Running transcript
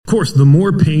course, the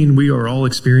more pain we are all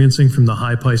experiencing from the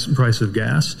high price of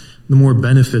gas, the more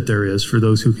benefit there is for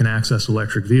those who can access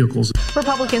electric vehicles.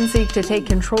 Republicans seek to take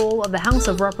control of the House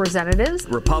of Representatives.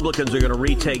 Republicans are going to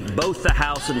retake both the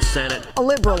House and Senate. A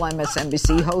liberal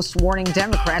MSNBC host warning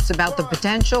Democrats about the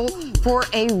potential for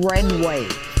a red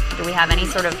wave. Do we have any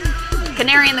sort of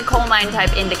canary in the coal mine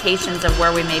type indications of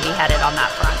where we may be headed on that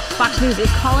front? Fox News is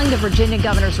calling the Virginia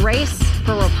governor's race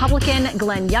for Republican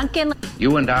Glenn Youngkin.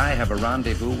 You and I have a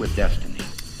rendezvous with destiny.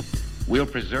 We'll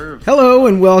preserve... Hello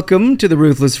and welcome to the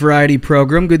Ruthless Variety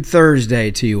Program. Good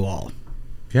Thursday to you all.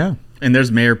 Yeah. And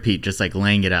there's Mayor Pete just like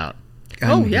laying it out.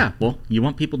 Yeah. Well, you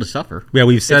want people to suffer. Yeah,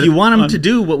 we've said if you want them to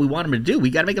do what we want them to do,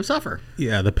 we got to make them suffer.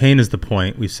 Yeah, the pain is the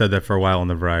point. We've said that for a while on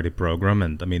the Variety Program,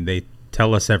 and I mean, they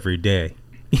tell us every day.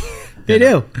 They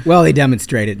do. Well, they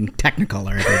demonstrate it in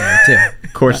Technicolor every day, too.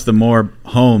 Of course, the more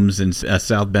homes in a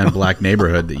South Bend black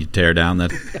neighborhood that you tear down,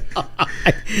 that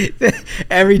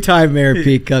every time Mayor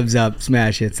Pete comes up,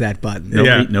 Smash hits that button.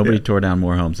 Nobody tore down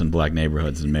more homes in black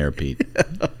neighborhoods than Mayor Pete.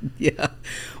 Yeah.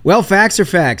 Well, facts are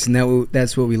facts, and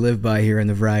that's what we live by here in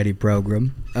the Variety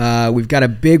Program. We've got a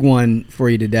big one for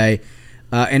you today,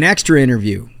 an extra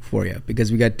interview for you,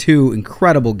 because we got two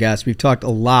incredible guests. We've talked a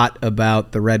lot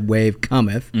about the red wave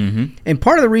cometh. Mm-hmm. And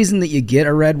part of the reason that you get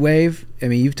a red wave, I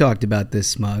mean, you've talked about this,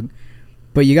 Smug,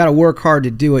 but you got to work hard to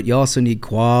do it. You also need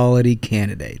quality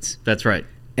candidates. That's right.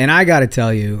 And I got to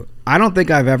tell you, I don't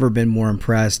think I've ever been more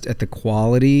impressed at the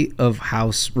quality of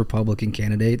House Republican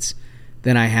candidates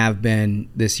than I have been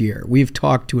this year. We've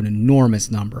talked to an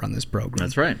enormous number on this program.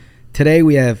 That's right. Today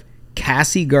we have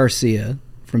Cassie Garcia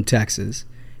from Texas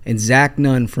and Zach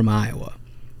Nunn from Iowa.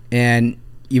 And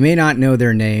you may not know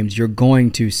their names. You're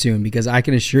going to soon, because I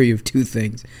can assure you of two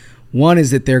things. One is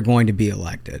that they're going to be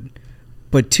elected.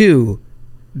 But two,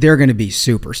 they're going to be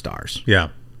superstars. Yeah.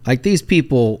 Like, these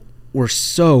people were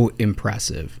so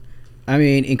impressive. I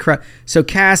mean, incredible. So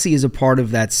Cassie is a part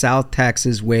of that South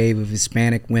Texas wave of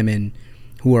Hispanic women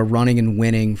who are running and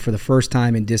winning for the first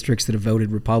time in districts that have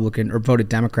voted Republican, or voted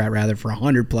Democrat rather, for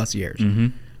 100 plus years. Mm-hmm.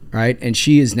 Right? And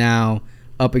she is now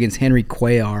up against Henry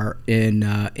Cuellar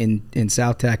in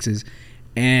South Texas,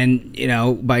 and, you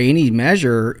know, by any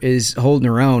measure is holding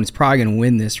her own. It's probably going to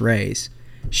win this race.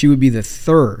 She would be the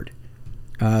third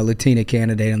Latina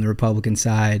candidate on the Republican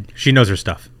side. She knows her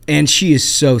stuff. And she is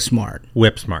so smart.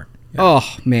 Whip smart. Yeah.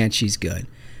 Oh, man, she's good.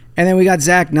 And then we got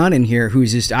Zach Nunn in here,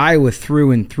 who's just Iowa through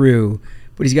and through,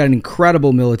 but he's got an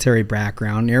incredible military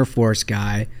background, an Air Force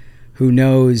guy who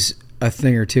knows a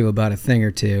thing or two about a thing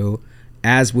or two.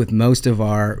 As with most of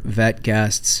our vet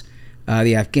guests,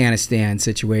 the Afghanistan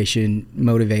situation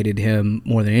motivated him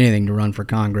more than anything to run for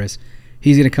Congress.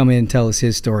 He's going to come in and tell us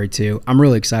his story, too. I'm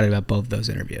really excited about both of those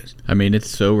interviews. I mean, it's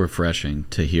so refreshing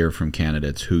to hear from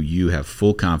candidates who you have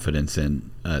full confidence in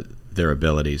their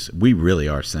abilities. We really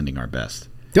are sending our best.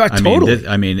 Yeah, totally.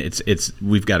 It's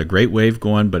we've got a great wave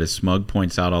going, but as Smug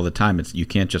points out all the time, you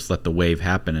can't just let the wave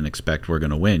happen and expect we're going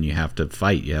to win. You have to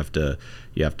fight. You have to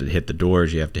hit the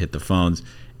doors. You have to hit the phones,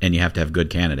 and you have to have good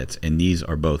candidates. And these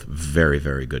are both very,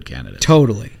 very good candidates.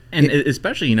 Totally. And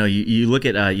especially, you know, you look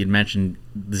at you'd mentioned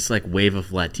this like wave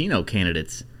of Latino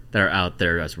candidates that are out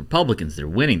there as Republicans. They're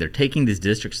winning. They're taking these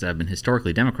districts that have been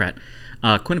historically Democrat.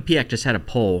 Quinnipiac just had a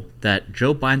poll that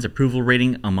Joe Biden's approval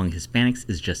rating among Hispanics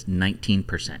is just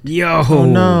 19%. Yo. Oh,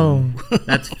 no.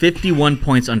 That's 51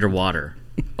 points underwater.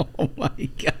 Oh, my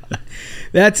God.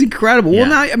 That's incredible. Yeah. Well,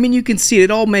 now, I mean, you can see it.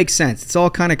 It all makes sense. It's all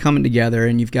kind of coming together,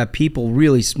 and you've got people,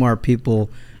 really smart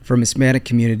people from Hispanic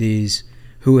communities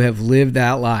who have lived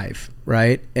that life,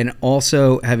 right? And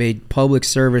also have a public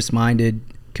service-minded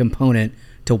component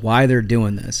to why they're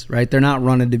doing this, right? They're not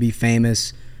running to be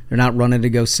famous. They're not running to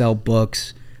go sell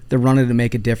books. They're running to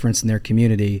make a difference in their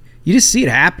community. You just see it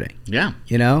happening. Yeah.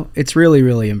 You know? It's really,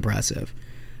 really impressive.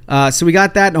 So we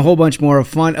got that and a whole bunch more of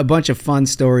fun, a bunch of fun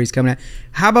stories coming out.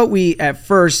 How about we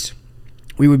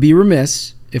would be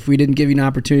remiss if we didn't give you an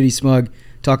opportunity, Smug,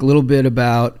 talk a little bit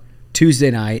about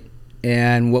Tuesday night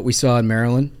and what we saw in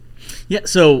Maryland. Yeah,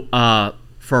 so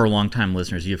for our longtime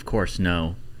listeners, you of course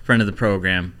know, friend of the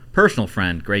program, personal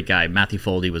friend, great guy, Matthew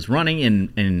Foldy was running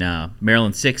in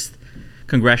Maryland's 6th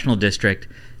Congressional District.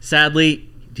 Sadly,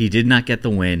 he did not get the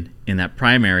win in that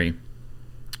primary,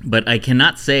 but I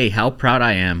cannot say how proud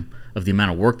I am of the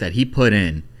amount of work that he put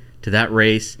in to that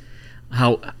race,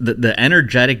 how the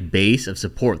energetic base of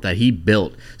support that he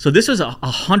built. So this was a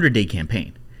 100-day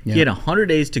campaign. Yeah. He had 100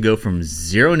 days to go from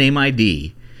zero name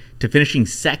ID to finishing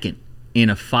second in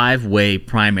a 5-way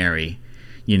primary,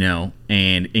 you know,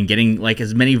 and getting like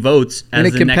as many votes as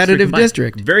in a competitive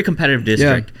district. Very competitive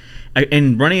district. Yeah.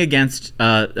 And running against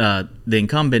the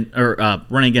incumbent, or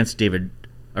running against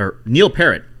Neil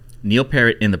Parrott, Neil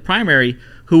Parrott in the primary,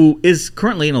 who is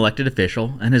currently an elected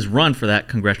official and has run for that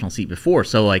congressional seat before.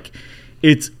 So, like,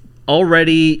 it's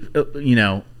already, a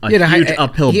huge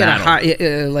uphill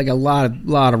battle. Like a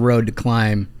lot of road to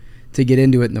climb to get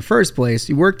into it in the first place.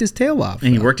 He worked his tail off.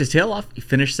 And he worked his tail off. He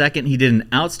finished second. He did an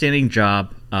outstanding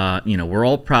job. We're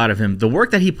all proud of him. The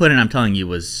work that he put in, I'm telling you,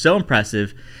 was so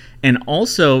impressive. And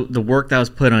also the work that was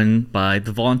put on by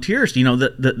the volunteers.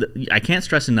 I can't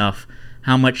stress enough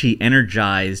how much he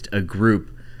energized a group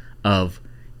of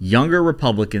younger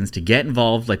Republicans to get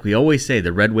involved. Like we always say,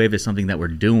 the red wave is something that we're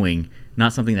doing,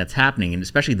 not something that's happening. And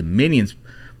especially the minions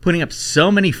putting up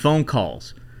so many phone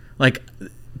calls, like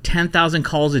 10,000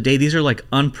 calls a day. These are like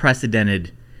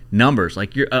unprecedented numbers.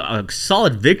 Like you're a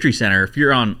solid victory center, if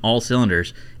you're on all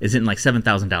cylinders, is in like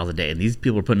 7,000 dials a day. And these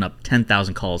people are putting up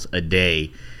 10,000 calls a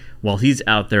day while he's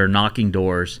out there knocking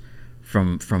doors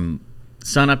from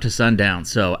sun up to sundown.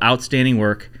 So outstanding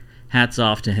work. Hats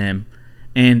off to him.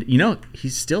 And,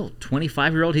 he's still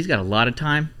 25-year-old. He's got a lot of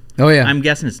time. Oh, yeah. I'm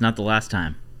guessing it's not the last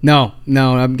time. No,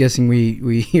 I'm guessing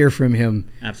we hear from him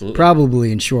absolutely,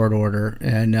 probably in short order.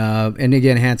 And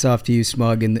again, hats off to you,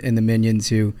 Smug, and the minions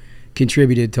who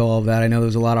contributed to all of that. I know there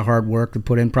was a lot of hard work to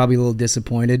put in. Probably a little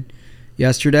disappointed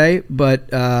yesterday, but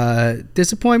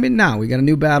disappointment now. We got a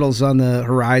new battles on the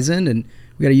horizon, and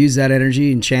we got to use that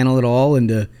energy and channel it all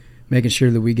into making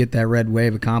sure that we get that red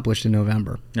wave accomplished in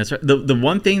November. That's right. The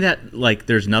one thing that, like,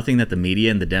 there's nothing that the media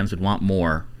and the Dems would want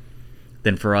more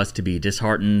than for us to be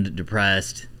disheartened,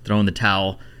 depressed, throwing the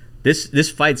towel. This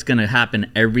fight's going to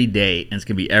happen every day, and it's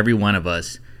going to be every one of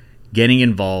us getting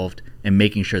involved and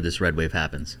making sure this red wave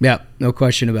happens. Yeah, no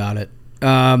question about it.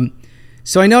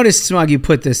 So I noticed, Smug, you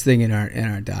put this thing in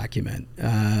our document,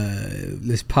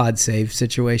 this pod save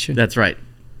situation. That's right.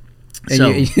 And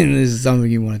so this is something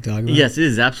you want to talk about? Yes, it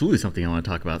is absolutely something I want to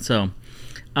talk about. So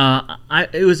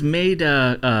it was made,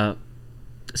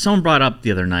 someone brought up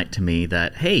the other night to me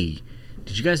that, hey,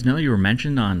 did you guys know you were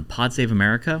mentioned on Pod Save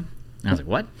America? And I was like,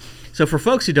 what? So for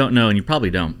folks who don't know, and you probably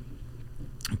don't,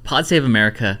 Pod Save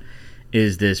America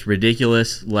is this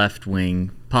ridiculous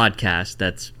left-wing podcast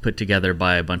that's put together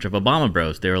by a bunch of Obama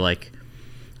bros. They were like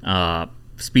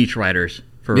speechwriters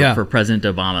for President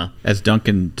Obama. As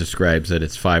Duncan describes it,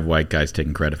 it's 5 white guys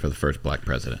taking credit for the first black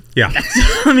president. Yeah.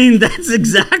 I mean, that's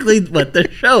exactly what the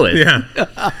show is. Yeah.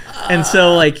 And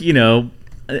so, like,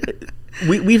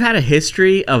 we've had a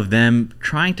history of them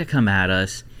trying to come at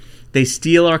us. They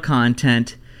steal our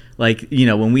content. Like,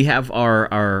 when we have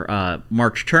our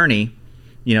March Tourney,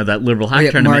 that liberal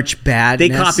hack tournament. March Badness.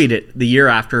 They copied it the year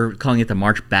after, calling it the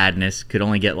March Badness. Could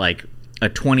only get like a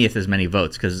 20th as many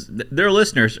votes because their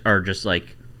listeners are just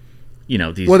like, these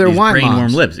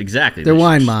brainworm libs. Exactly. They're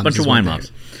wine mobs. A bunch of wine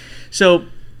mobs. So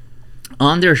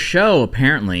on their show,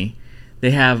 apparently,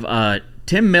 they have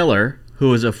Tim Miller,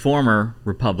 who is a former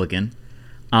Republican,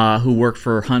 who worked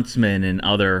for Huntsman and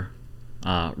other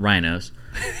rhinos.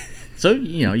 So,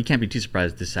 you can't be too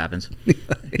surprised if this happens.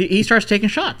 He starts taking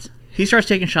shots. He starts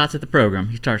taking shots at the program.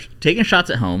 He starts taking shots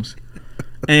at Holmes.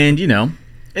 And,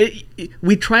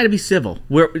 we try to be civil.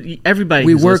 Everybody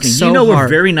we who's work listening, so hard. We're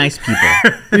very nice people.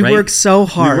 We right? work so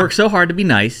hard. We work so hard to be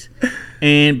nice.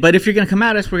 But if you're going to come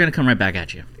at us, we're going to come right back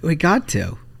at you. We got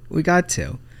to.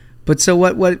 But so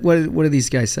what do these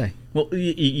guys say? Well,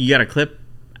 you got a clip?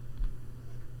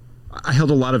 I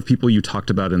held a lot of people you talked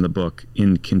about in the book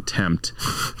in contempt.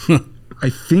 I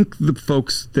think the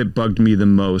folks that bugged me the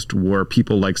most were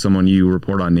people like someone you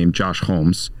report on named Josh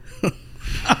Holmes.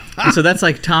 So that's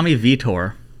like Tommy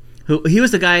Vitor. He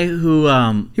was the guy who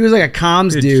he was like a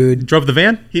comms dude. Drove the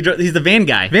van? He's the van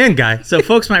guy. Van guy. So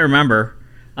folks might remember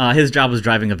his job was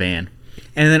driving a van.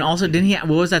 And then also, didn't he?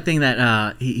 What was that thing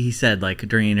that he said like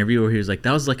during an interview where he was like,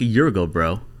 "That was like a year ago,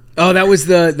 bro." Oh, that was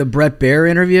the Brett Baer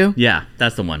interview? Yeah,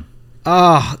 that's the one.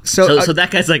 Oh, so that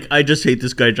guy's like, I just hate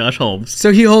this guy, Josh Holmes.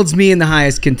 So he holds me in the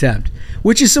highest contempt,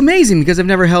 which is amazing because I've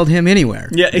never held him anywhere.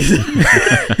 Yeah,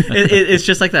 it's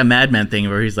just like that Mad Men thing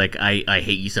where he's like, I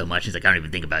hate you so much. He's like, I don't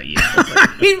even think about you.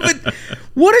 I mean, but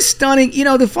what a stunning,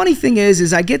 the funny thing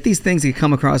is I get these things that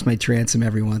come across my transom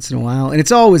every once in a while, and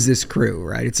it's always this crew,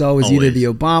 right? It's always either the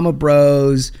Obama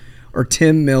Bros or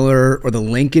Tim Miller or the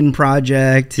Lincoln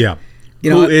Project. Yeah.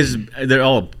 They're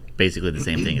all basically the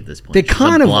same thing at this point. They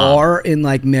kind of are in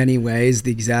like many ways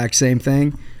the exact same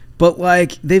thing, but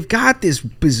like they've got this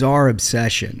bizarre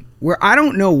obsession where I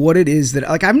don't know what it is that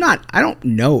like I don't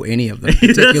know any of them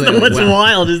particularly. What's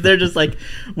wild is they're just like,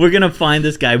 we're gonna find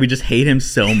this guy, we just hate him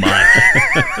so much.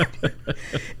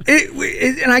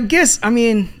 And I guess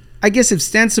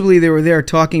ostensibly they were there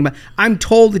talking about, I'm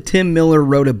told that Tim Miller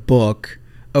wrote a book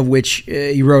of which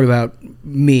he wrote about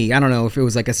me. I don't know if it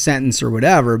was like a sentence or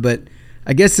whatever, but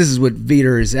I guess this is what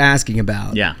Vitor is asking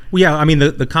about. Yeah. Well, yeah, I mean,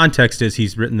 the context is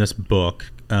he's written this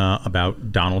book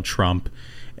about Donald Trump.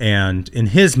 And in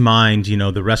his mind,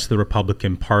 the rest of the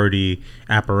Republican Party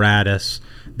apparatus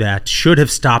that should have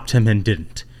stopped him and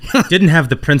didn't have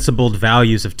the principled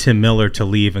values of Tim Miller to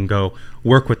leave and go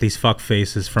work with these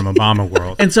fuckfaces from Obama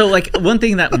world. And so, one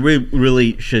thing that we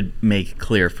really should make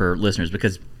clear for listeners,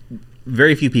 because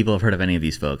very few people have heard of any of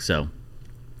these folks. So,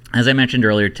 as I mentioned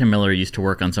earlier, Tim Miller used to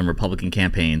work on some Republican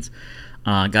campaigns,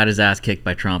 got his ass kicked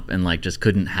by Trump, and just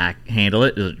couldn't handle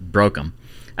it. It broke him,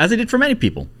 as it did for many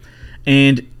people.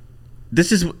 And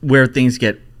this is where things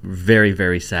get very,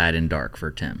 very sad and dark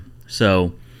for Tim.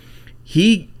 So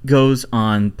he goes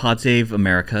on Pod Save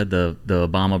America, the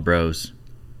Obama Bros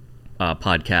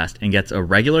podcast, and gets a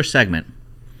regular segment.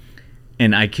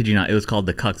 And I kid you not, it was called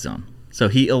the Cuck Zone. So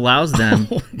he allows them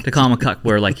to call him a cuck,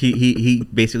 where he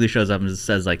basically shows up and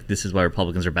says this is why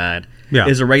Republicans are bad. Yeah.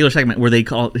 It's a regular segment where they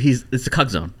call it's the Cuck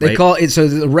Zone. They right? call it, so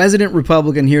the resident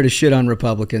Republican here to shit on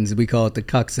Republicans, we call it the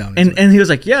Cuck Zone. And he was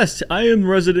like, yes, I am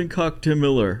resident cuck Tim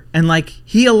Miller. And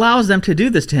he allows them to do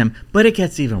this to him, but it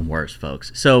gets even worse,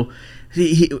 folks. So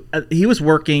he was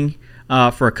working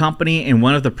for a company, and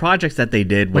one of the projects that they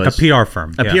did was a PR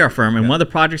firm. PR firm. And one of the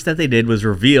projects that they did was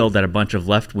reveal that a bunch of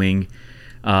left-wing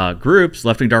groups,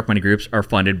 left-wing dark money groups, are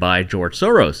funded by George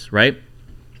Soros, right?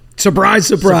 Surprise,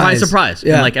 surprise. Surprise, surprise.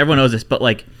 Yeah. And everyone knows this, but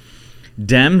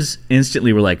Dems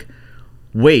instantly were like,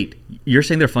 wait, you're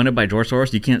saying they're funded by George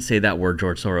Soros? You can't say that word,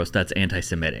 George Soros. That's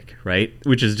anti-Semitic, right?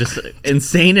 Which is just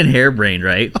insane and harebrained,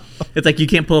 right? It's you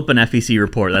can't pull up an FEC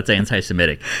report. That's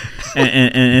anti-Semitic.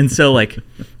 And so,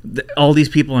 all these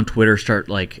people on Twitter start,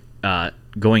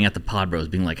 going at the Pod Bros,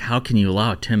 being like, how can you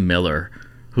allow Tim Miller,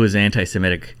 who is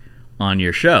anti-Semitic, on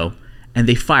your show? And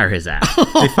they fire his ass.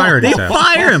 They fired his ass. They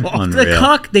fire him. Unreal. The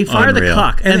cuck. They fire the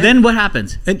cuck. And then what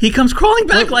happens? He comes crawling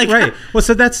back right. Well,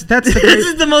 so that's the this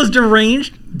is the most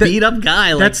deranged, beat up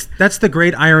guy. That's the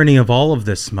great irony of all of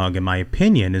this, Smug, in my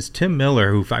opinion, is Tim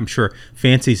Miller, who I'm sure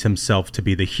fancies himself to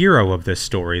be the hero of this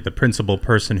story, the principal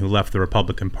person who left the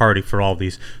Republican Party for all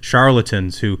these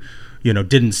charlatans who,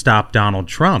 didn't stop Donald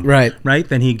Trump. Right. Right.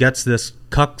 Then he gets this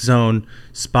Cuck Zone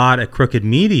spot at Crooked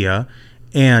Media,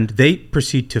 and they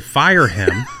proceed to fire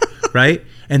him, right?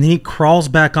 And then he crawls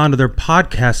back onto their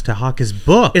podcast to hawk his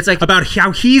book. It's about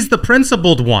how he's the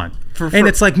principled one. And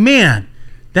it's man,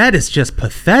 that is just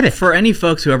pathetic. For any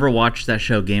folks who ever watched that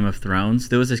show Game of Thrones,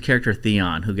 there was this character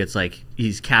Theon who gets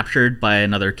he's captured by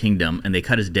another kingdom, and they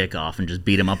cut his dick off and just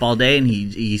beat him up all day, and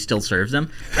he still serves them.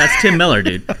 That's Tim Miller,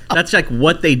 dude. That's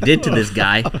what they did to this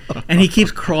guy, and he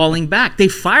keeps crawling back. They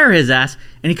fire his ass,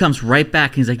 and he comes right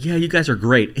back, and he's like, yeah, you guys are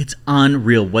great. It's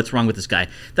unreal. What's wrong with this guy?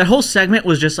 That whole segment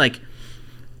was just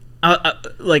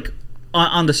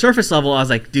on the surface level, I was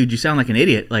like, dude, you sound like an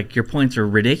idiot. Your points are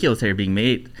ridiculous that are being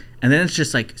made. And then it's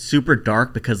just super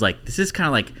dark because this is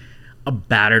kind of a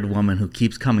battered woman who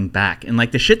keeps coming back. And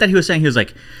the shit that he was saying, he was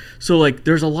like, so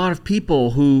there's a lot of people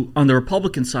who on the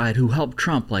Republican side who helped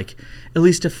Trump,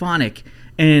 Elise Stefanik.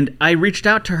 And I reached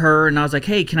out to her and I was like,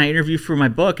 hey, can I interview for my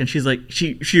book? And she's like,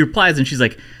 she replies and she's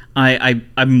like,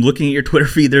 I'm looking at your Twitter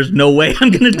feed. There's no way I'm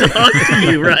going to talk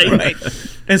to you, right?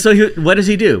 And so what does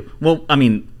he do? Well, I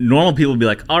mean, normal people would be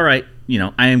like, all right,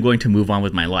 I am going to move on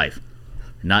with my life.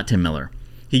 Not Tim Miller.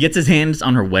 He gets his hands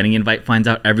on her wedding invite, finds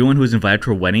out everyone who was invited to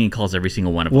her wedding, and calls every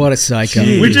single one of them. What a psycho.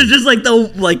 Jeez. Which is just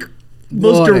the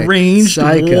most deranged,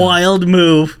 wild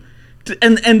move.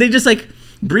 And they just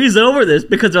breeze over this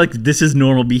because they're this is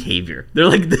normal behavior.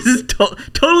 They're this is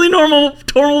totally normal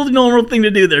thing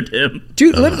to do there, Tim.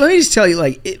 Dude, let me just tell you,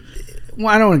 I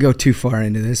don't want to go too far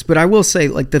into this, but I will say,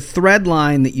 the thread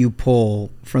line that you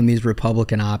pull from these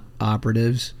Republican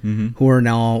operatives who are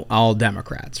now all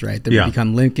Democrats, right? They've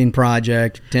become Lincoln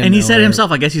Project. Tim and he Miller. said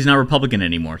himself, I guess he's not Republican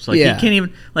anymore. So he can't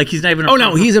even, he's not even. Oh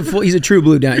no, he's a true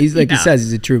blue. He's he says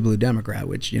he's a true blue Democrat,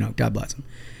 which God bless him.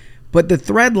 But the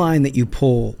thread line that you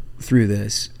pull through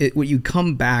this, what you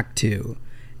come back to,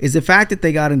 is the fact that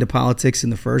they got into politics in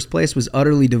the first place was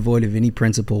utterly devoid of any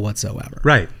principle whatsoever.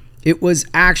 Right. It was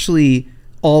actually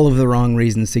all of the wrong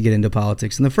reasons to get into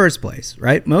politics in the first place,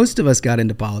 right? Most of us got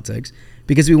into politics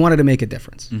because we wanted to make a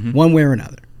difference, one way or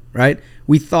another, right?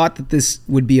 We thought that this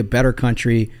would be a better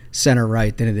country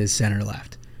center-right than it is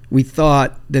center-left. We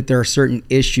thought that there are certain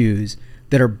issues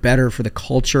that are better for the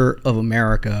culture of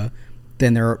America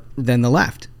than the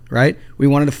left, right? We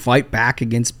wanted to fight back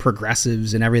against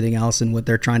progressives and everything else and what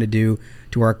they're trying to do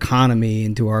to our economy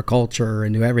and to our culture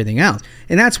and to everything else.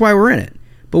 And that's why we're in it.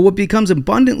 But what becomes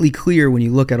abundantly clear when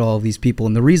you look at all of these people,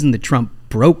 and the reason that Trump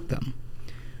broke them,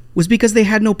 was because they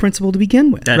had no principle to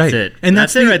begin with. That's it. And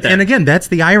that's it right there. And again, that's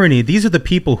the irony. These are the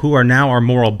people who are now our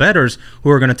moral betters who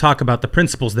are going to talk about the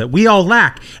principles that we all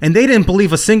lack. And they didn't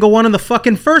believe a single one in the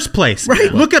fucking first place.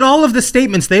 Right. Look at all of the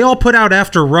statements they all put out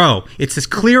after Roe. It's as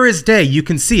clear as day. You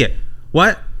can see it.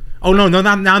 What? Oh, no,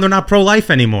 now they're not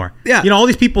pro-life anymore. Yeah. You know, all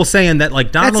these people saying that,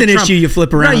 like, Donald That's an Trump... issue you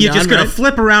flip around Right, you're just on, going to right?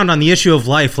 flip around on the issue of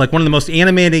life, like one of the most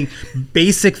animating,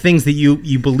 basic things that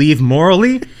you believe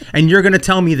morally, and you're going to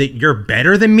tell me that you're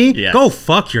better than me? Yeah. Go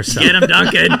fuck yourself. Get him,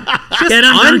 Duncan. Just Get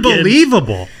him, Duncan.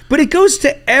 unbelievable. But it goes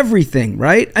to everything,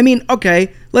 right? I mean,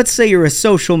 okay, let's say you're a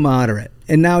social moderate,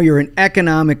 and now you're an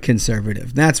economic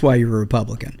conservative. That's why you're a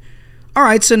Republican. All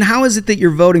right, so how is it that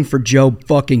you're voting for Joe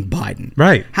fucking Biden?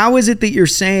 Right. How is it that you're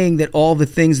saying that all the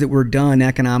things that were done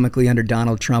economically under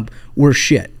Donald Trump were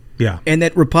shit? Yeah. And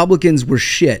that Republicans were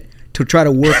shit to try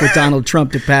to work with Donald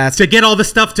Trump to pass. To get all the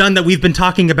stuff done that we've been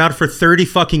talking about for 30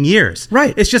 fucking years.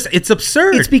 Right. It's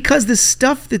absurd. It's because the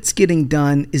stuff that's getting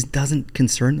done doesn't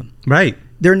concern them. Right.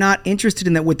 They're not interested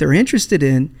in that. What they're interested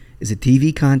in is a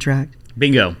TV contract.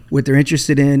 Bingo. What they're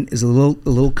interested in is a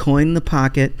little coin in the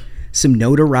pocket, some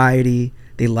notoriety.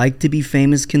 They like to be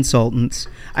famous consultants.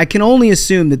 I can only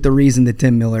assume that the reason that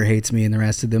Tim Miller hates me and the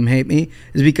rest of them hate me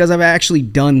is because I've actually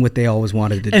done what they always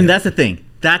wanted to do. And that's the thing.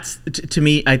 That's, to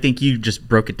me, I think you just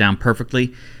broke it down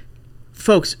perfectly.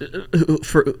 Folks,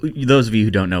 for those of you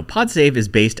who don't know, Pod Save is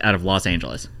based out of Los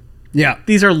Angeles. Yeah.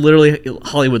 These are literally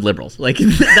Hollywood liberals. Like,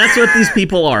 that's what these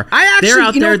people are. They're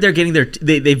out there, they're getting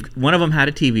they've one of them had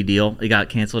a TV deal. It got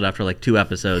canceled after like 2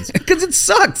 episodes. Because it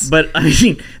sucks. But, I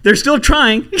mean, they're still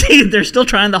trying. They're still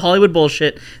trying the Hollywood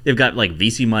bullshit. They've got like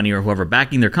VC money or whoever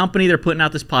backing their company. They're putting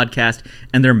out this podcast,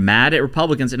 and they're mad at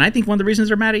Republicans. And I think one of the reasons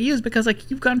they're mad at you is because,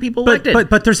 like, you've gotten people elected.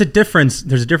 But there's a difference.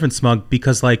 There's a difference, Smug,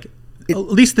 because, like, at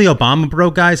least the Obama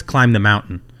bro guys climbed the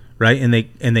mountain. Right, and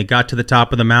they got to the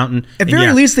top of the mountain. At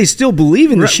very least, they still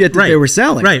believe in the shit that they were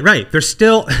selling. Right. They're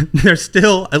still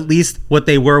at least what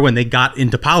they were when they got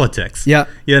into politics. Yeah,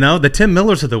 you know, the Tim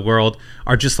Millers of the world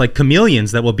are just like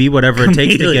chameleons that will be whatever it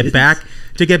takes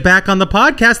to get back on the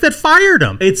podcast that fired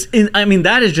them. I mean,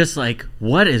 that is just like,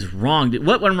 what is wrong?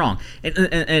 What went wrong?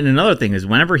 And another thing is,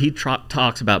 whenever he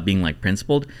talks about being like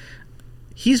principled,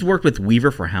 he's worked with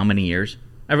Weaver for how many years?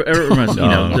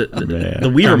 The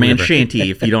Weaver man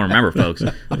Shanty, if you don't remember, folks.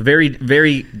 A very,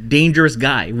 very dangerous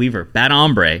guy, Weaver, bad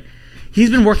hombre. He's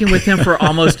been working with him for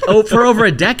for over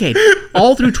a decade.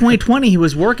 All through 2020, he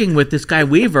was working with this guy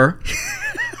Weaver.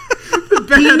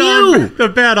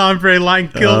 The bad hombre line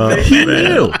killed me. He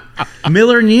knew.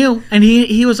 Miller knew, and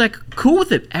he was like cool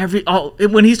with it.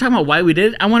 When he's talking about why we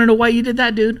did it, I want to know why you did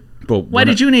that, dude. But why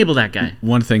did you enable that guy?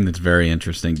 One thing that's very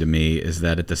interesting to me is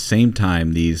that at the same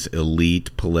time, these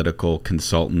elite political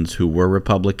consultants who were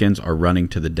Republicans are running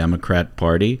to the Democrat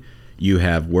Party. You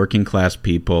have working class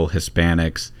people,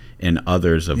 Hispanics, and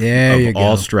others of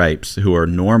all stripes who are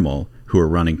normal, who are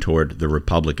running toward the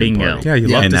Republican Party. Yeah, you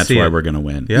love and to that's see why it. we're going to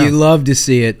win. Yeah. You love to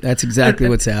see it. That's exactly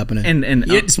what's happening.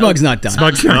 And Smug's not done.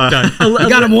 Smug's not done. You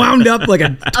got him wound up like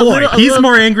a toy. He's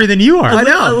more angry than you are. I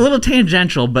know. A little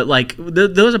tangential, but like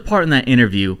there was a part in that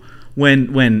interview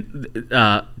when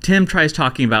Tim tries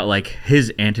talking about like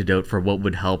his antidote for what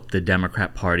would help the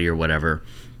Democrat Party or whatever,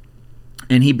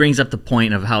 and he brings up the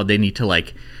point of how they need to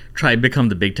like try and become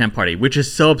the Big Tent Party, which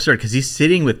is so absurd because he's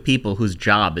sitting with people whose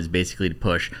job is basically to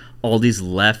push all these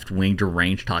left-wing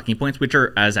deranged talking points, which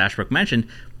are, as Ashbrook mentioned,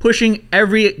 pushing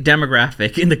every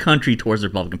demographic in the country towards the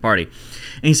Republican Party.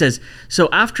 And he says, so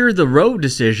after the Roe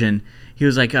decision, he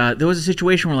was like, there was a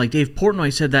situation where like Dave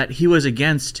Portnoy said that he was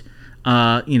against,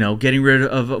 getting rid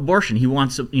of abortion. He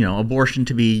wants, abortion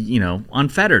to be,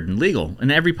 unfettered and legal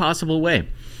in every possible way.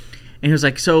 And he was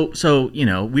like, so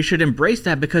we should embrace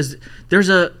that because there's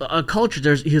a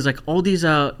culture. He was like, all these,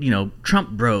 Trump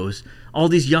bros, all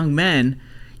these young men,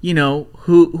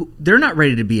 who they're not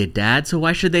ready to be a dad, so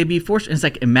why should they be forced? And it's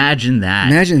like, imagine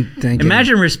that.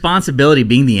 Imagine responsibility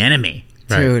being the enemy.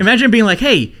 Dude. Imagine being like,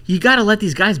 hey, you got to let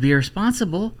these guys be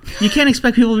responsible. You can't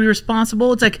expect people to be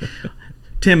responsible. It's like,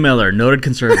 Tim Miller, noted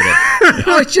conservative.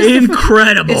 It's just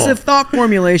incredible. It's a thought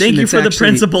formulation. Thank you for the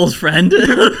principles, friend.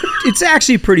 It's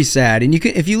actually pretty sad. And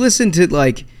if you listen to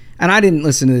like, and I didn't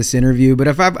listen to this interview, but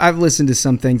if I've listened to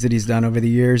some things that he's done over the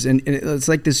years, and it's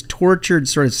like this tortured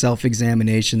sort of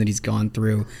self-examination that he's gone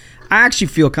through. I actually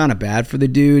feel kind of bad for the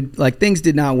dude. Like things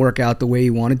did not work out the way he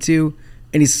wanted to,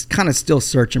 and he's kind of still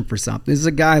searching for something. This is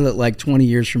a guy that like 20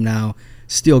 years from now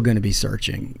still going to be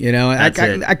searching. I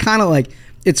kind of like.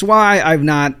 It's why I've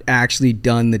not actually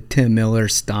done the Tim Miller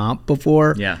stomp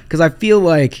before. Yeah. Because I feel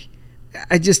like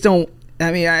I just don't.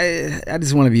 I mean, I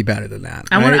just want to be better than that.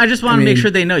 I just want to make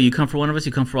sure they know you come for one of us,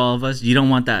 you come for all of us. You don't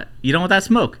want that. You don't want that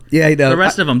smoke. Yeah, I know. The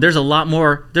rest of them, there's a lot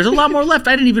more. There's a lot more left.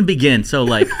 I didn't even begin. So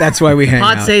like, that's why we hang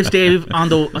out. Pod safe, stay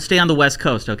on the West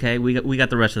Coast. Okay, we got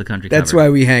the rest of the country. That's covered. why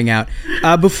we hang out.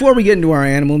 Before we get into our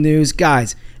animal news,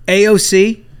 guys,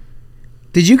 AOC.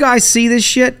 Did you guys see this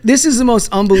shit? This is the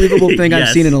most unbelievable thing I've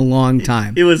seen in a long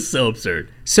time. It was so absurd.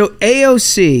 So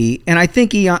AOC and I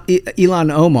think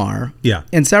Ilhan Omar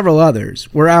and several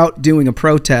others were out doing a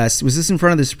protest. Was this in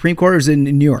front of the Supreme Court or was it in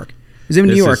New York? Was it in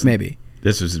New York maybe?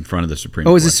 This was in front of the Supreme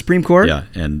Court. Oh, is it Supreme Court? Yeah,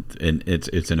 and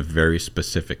it's in a very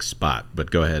specific spot.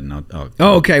 But go ahead and I'll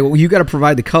Oh, okay. Well, you got to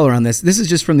provide the color on this. This is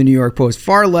just from the New York Post.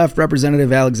 Far left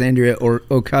Representative Alexandria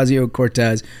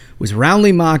Ocasio-Cortez was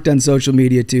roundly mocked on social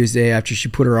media Tuesday after she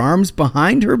put her arms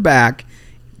behind her back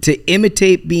to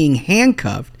imitate being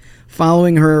handcuffed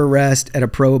following her arrest at a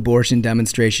pro-abortion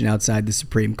demonstration outside the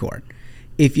Supreme Court.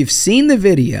 If you've seen the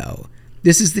video,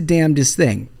 this is the damnedest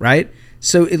thing, right?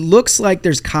 So it looks like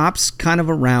there's cops kind of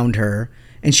around her,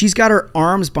 and she's got her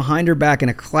arms behind her back in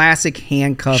a classic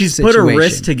handcuff situation. She's put her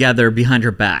wrists together behind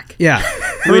her back. Yeah.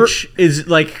 Which is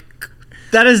like,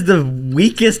 that is the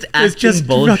weakest acting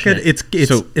bullshit. It's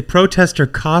a protester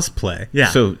cosplay. Yeah.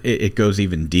 So it goes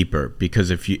even deeper because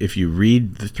if you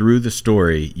read through the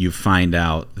story, you find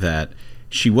out that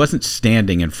she wasn't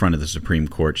standing in front of the Supreme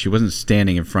Court. She wasn't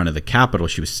standing in front of the Capitol.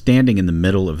 She was standing in the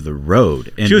middle of the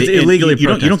road. And she was illegally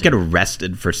protesting. You don't get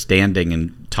arrested for standing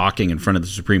and talking in front of the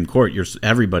Supreme Court.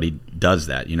 Everybody does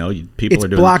that. People are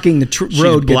doing blocking the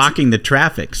road. She's blocking the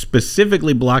traffic,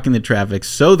 specifically blocking the traffic,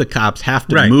 so the cops have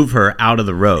to move her out of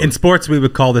the road. In sports, we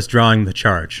would call this drawing the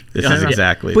charge. This is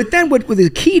exactly. But then what the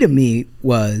key to me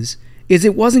is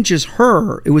it wasn't just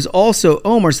her, it was also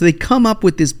Omar. So they come up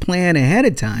with this plan ahead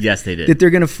of time. Yes, they did. That they're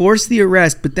going to force the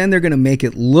arrest, but then they're going to make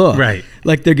it look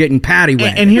like they're getting patty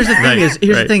whacked. And here's the thing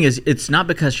the thing is, it's not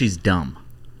because she's dumb.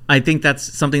 I think that's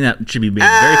something that should be made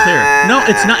very clear. No,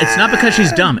 it's not. It's not because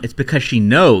she's dumb. It's because she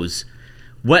knows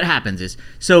what happens is.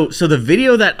 So the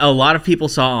video that a lot of people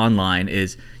saw online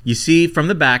is you see from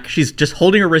the back, she's just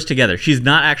holding her wrist together. She's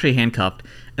not actually handcuffed.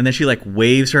 And then she like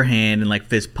waves her hand and like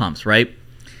fist pumps, right?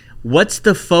 What's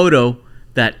the photo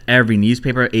that every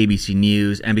newspaper, ABC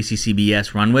News, NBC,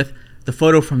 CBS run with? The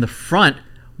photo from the front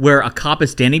where a cop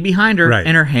is standing behind her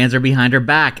and her hands are behind her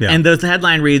back. Yeah. And the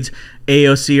headline reads,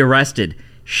 AOC arrested.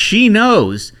 She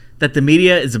knows that the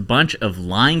media is a bunch of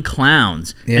lying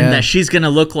clowns and that she's going to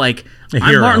look like,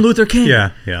 I'm Martin Luther King.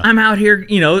 Yeah. I'm out here,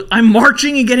 I'm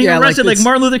marching and getting arrested like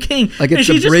Martin Luther King. Like and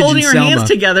she's just holding her hands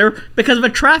together because of a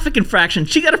traffic infraction.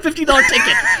 She got a $50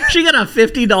 ticket. She got a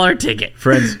 $50 ticket.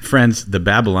 Friends, the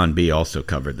Babylon Bee also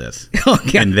covered this.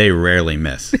 And they rarely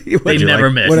miss. They never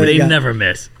miss. They never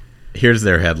miss. Here's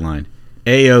their headline.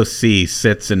 AOC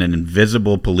sits in an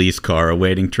invisible police car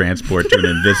awaiting transport to an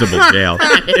invisible jail.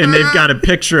 And they've got a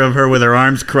picture of her with her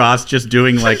arms crossed just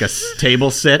doing like a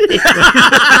table sit.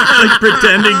 Like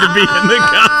pretending to be in the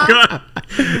cop car.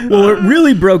 Well, what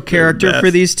really broke character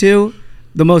for these two,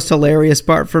 the most hilarious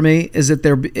part for me, is that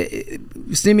they're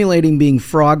simulating being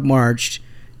frog marched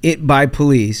by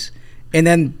police. And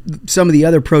then some of the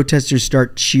other protesters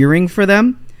start cheering for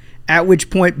them. At which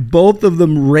point, both of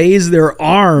them raise their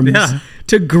arms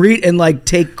to greet and like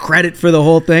take credit for the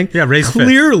whole thing. Yeah, raise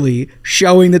clearly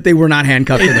showing that they were not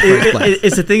handcuffed in the first place.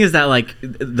 It's the thing is that like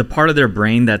the part of their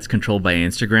brain that's controlled by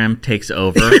Instagram takes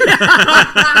over,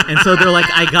 and so they're like,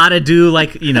 I gotta do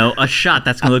like a shot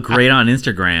that's gonna look great on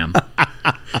Instagram.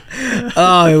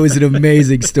 Oh, it was an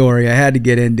amazing story. I had to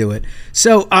get into it.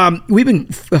 So we've been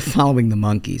following the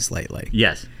monkeys lately.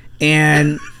 Yes,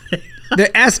 and the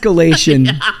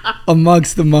escalation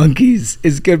amongst the monkeys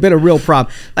has been a real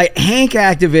problem. Like Hank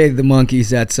activated the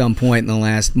monkeys at some point in the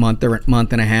last month or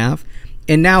month and a half,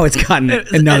 and now it's gotten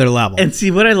another level. And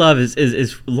see, what I love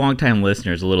is longtime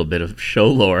listeners, a little bit of show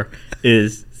lore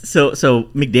is so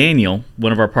McDaniel,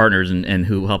 one of our partners and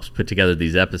who helps put together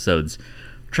these episodes,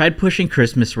 tried pushing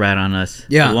Christmas Rat on us.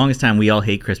 Yeah. For the longest time, we all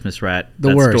hate Christmas Rat.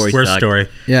 The worst. Worst story.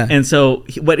 Yeah. And so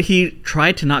what he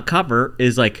tried to not cover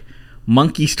is like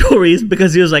monkey stories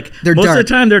because he was like, most of the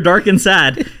time they're dark and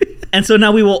sad. And so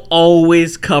now we will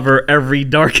always cover every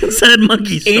dark and sad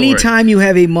monkey story. Anytime you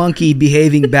have a monkey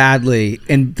behaving badly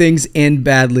and things end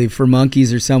badly for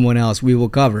monkeys or someone else, we will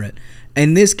cover it.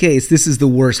 In this case, this is the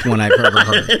worst one I've ever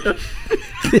heard.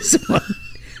 This one.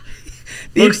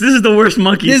 Folks, this is the worst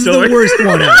monkey story. This is the worst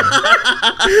one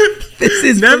ever. This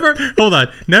is never. Hold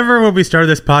on. Never when we started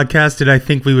this podcast did I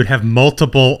think we would have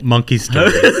multiple monkey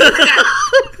stories.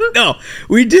 No,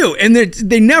 we do, and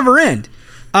they never end.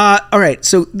 All right,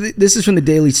 so this is from the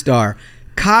Daily Star.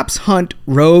 Cops hunt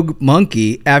rogue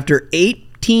monkey after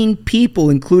 8 18 people,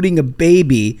 including a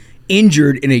baby,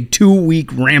 injured in a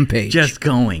 2-week rampage. Just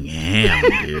going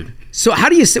ham, dude. So how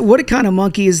do you say, what kind of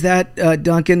monkey is that,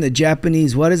 Duncan? The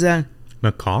Japanese, what is that?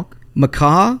 Macaque?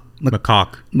 Macaw?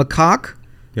 Macaque. Macaque?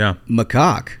 Yeah.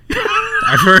 Macaque.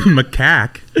 I've heard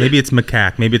macaque. Maybe it's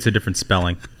macaque. Maybe it's a different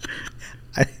spelling.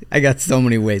 I got so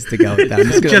many ways to go with that. I'm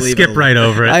just gonna Just leave skip right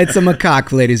over it. It's a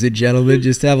macaque, ladies and gentlemen.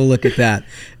 Just have a look at that.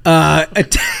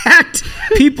 Attacked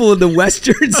people in the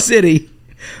Western City,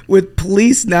 with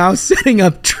police now setting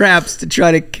up traps to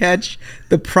try to catch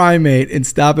the primate and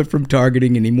stop it from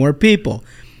targeting any more people.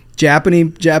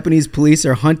 Japanese police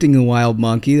are hunting a wild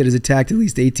monkey that has attacked at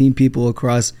least 18 people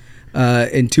across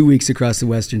in 2 weeks across the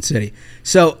Western City.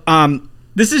 So,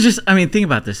 this is just, I mean, think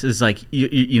about this. It's like,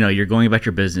 you know, you're going about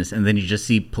your business and then you just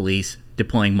see police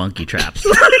deploying monkey traps.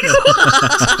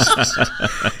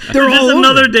 They're all over.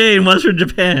 Another day in Western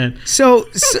Japan. So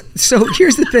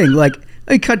here's the thing. Like,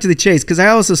 I cut to the chase because I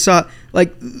also saw,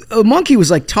 like, a monkey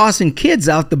was, like, tossing kids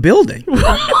out the building.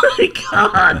 Oh, my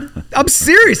God. I'm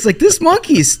serious. Like, this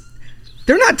monkey's,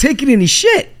 they're not taking any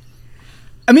shit.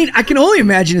 I mean, I can only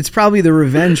imagine it's probably the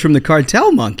revenge from the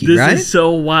cartel monkey, right? This is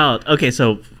so wild. Okay,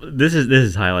 so this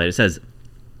is highlighted. It says,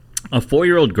 a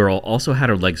 4-year-old girl also had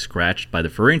her leg scratched by the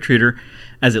furry intruder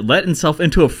as it let itself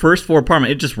into a first-floor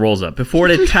apartment. It just rolls up before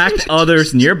it attacked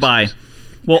others nearby,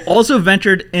 while also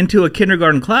ventured into a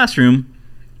kindergarten classroom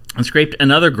and scraped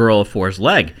another girl of 4's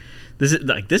leg.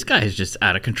 This guy is just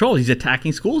out of control. He's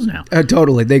attacking schools now.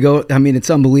 Totally. It's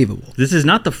unbelievable. This is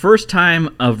not the first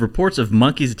time of reports of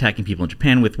monkeys attacking people in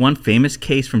Japan, with one famous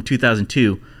case from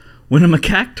 2002 when a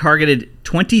macaque targeted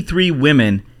 23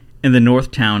 women in the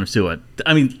north town of Suwa.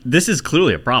 I mean, this is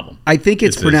clearly a problem. I think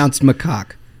it's pronounced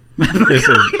macaque.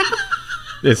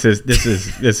 This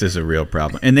is a real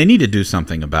problem, and they need to do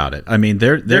something about it. I mean,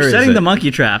 they're setting the monkey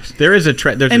traps. There is a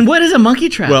trap. And what is a monkey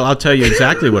trap? Well, I'll tell you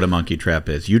exactly what a monkey trap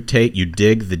is. You dig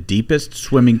the deepest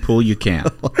swimming pool you can,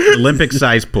 Olympic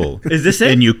size pool. Is this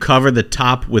it? And you cover the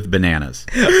top with bananas.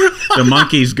 The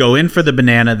monkeys go in for the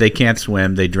banana. They can't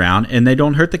swim. They drown, and they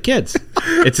don't hurt the kids.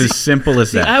 It's as simple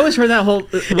as that. I always heard that whole.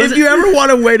 If you ever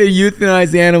want a way to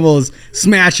euthanize animals,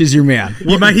 Smash is your man.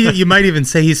 You might even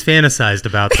say he's fantasized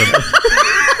about them.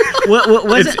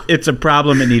 It's a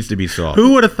problem that needs to be solved.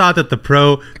 Who would have thought that the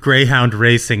pro greyhound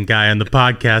racing guy on the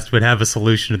podcast would have a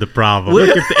solution to the problem?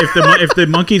 Look, if the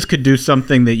monkeys could do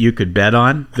something that you could bet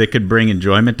on, that could bring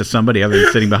enjoyment to somebody other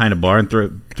than sitting behind a bar and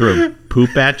throw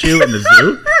poop at you in the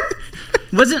zoo,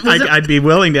 I'd be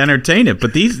willing to entertain it.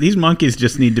 But these monkeys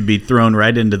just need to be thrown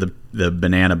right into the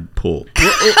banana pool.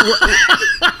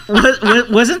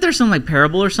 Wasn't there some like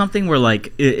parable or something where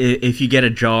like if you get a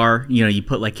jar, you know, you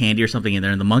put like candy or something in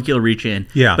there, and the monkey will reach in,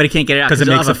 but it can't get it out because it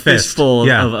makes a fistful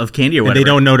of candy or whatever. And they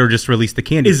don't know to just release the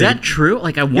candy. Is that true?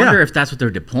 Like, I wonder if that's what they're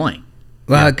deploying.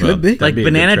 Well, it could be. Like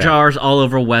banana jars all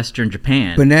over Western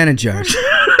Japan. Banana jars.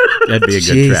 That'd be a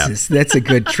good trap. Jesus, that's a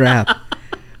good trap.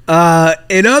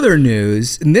 In other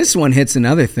news, and this one hits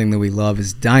another thing that we love,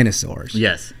 is dinosaurs.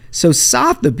 Yes. So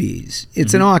Sotheby's,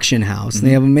 it's an auction house, and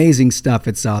they have amazing stuff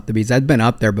at Sotheby's. I've been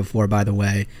up there before, by the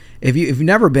way. If you've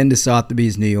never been to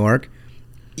Sotheby's, New York,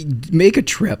 make a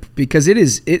trip, because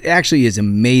it actually is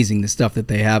amazing, the stuff that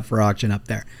they have for auction up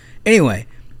there. Anyway,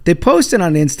 they posted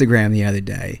on Instagram the other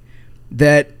day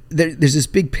that there's this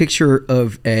big picture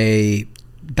of a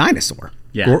dinosaur.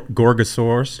 Yeah.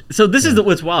 Gorgosaurus. So this is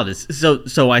what's wild.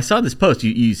 So I saw this post.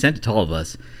 You sent it to all of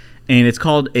us. And it's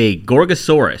called a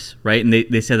Gorgosaurus, right? And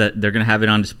they said that they're going to have it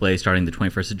on display starting the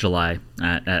 21st of July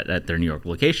at their New York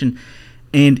location.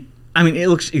 And, I mean, it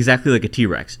looks exactly like a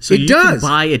T-Rex. So you can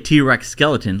buy a T-Rex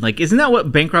skeleton. Like, isn't that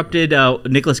what bankrupted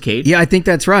Nicolas Cage? Yeah, I think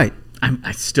that's right.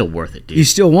 It's still worth it, dude. You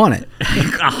still want it.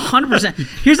 100%.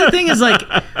 Here's the thing is, like,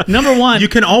 number one. You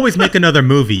can always make another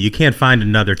movie. You can't find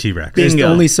another T-Rex. There's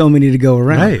only so many to go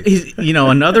around. Right. He's,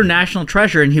 another national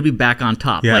treasure, and he'll be back on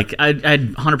top. Yeah. Like,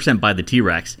 I'd 100% buy the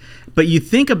T-Rex. But you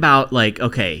think about, like,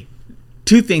 okay,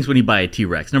 two things when you buy a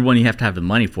T-Rex. Number one, you have to have the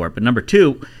money for it. But number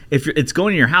two, if it's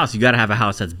going in your house, you got to have a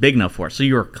house that's big enough for it. So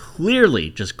you're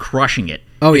clearly just crushing it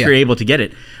if you're able to get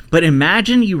it. But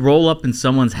imagine you roll up in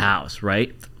someone's house,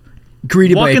 right?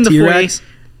 Greeted by a T-Rex?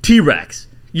 T-Rex.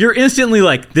 You're instantly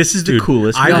like, this is the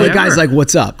coolest guy ever. The guy's like,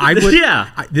 what's up?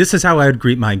 This is how I would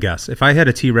greet my guests. If I had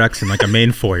a T-Rex in like a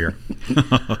main foyer,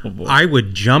 I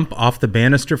would jump off the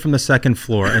banister from the second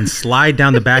floor and slide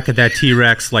down the back of that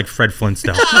T-Rex like Fred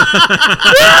Flintstone.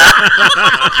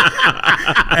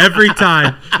 Every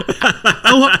time.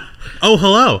 Oh,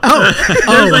 hello.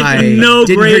 There's like no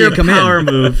greater power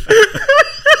move.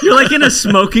 You're like in a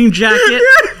smoking jacket.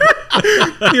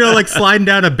 Like sliding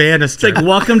down a banister. It's like,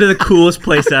 welcome to the coolest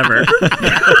place ever.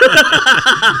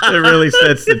 It really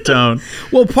sets the tone.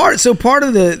 Well, part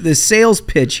of the sales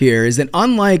pitch here is that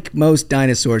unlike most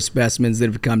dinosaur specimens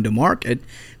that have come to market,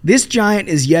 this giant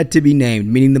is yet to be named,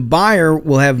 meaning the buyer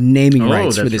will have naming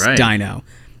rights for this dino.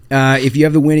 If you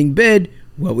have the winning bid,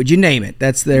 what would you name it?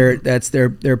 That's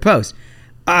their post.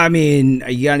 I mean,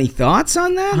 you got any thoughts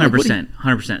on that?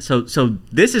 100%. So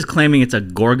this is claiming it's a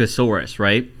Gorgosaurus,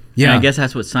 right? Yeah. And I guess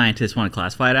that's what scientists want to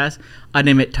classify it as. I'd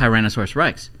name it Tyrannosaurus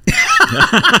Rex.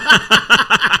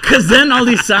 Because then all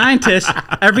these scientists,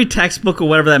 every textbook or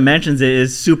whatever that mentions it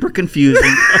is super confusing.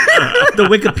 The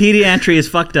Wikipedia entry is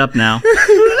fucked up now.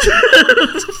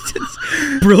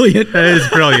 Brilliant. That is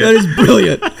brilliant. That is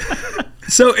brilliant.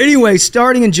 So anyway,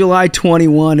 starting in July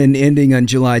 21 and ending on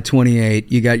July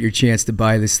 28, you got your chance to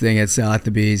buy this thing at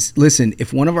Sotheby's. Listen,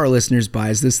 if one of our listeners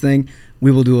buys this thing, we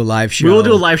will do a live show. We will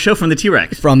do a live show from the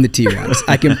T-Rex. From the T-Rex.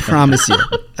 I can promise you.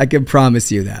 I can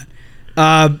promise you that.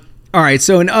 All right,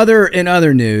 so in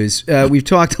other news, we've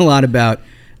talked a lot about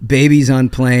babies on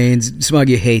planes. Smug,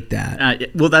 you hate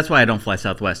that. Well, that's why I don't fly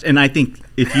Southwest. And I think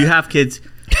if you have kids...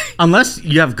 Unless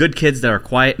you have good kids that are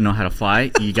quiet and know how to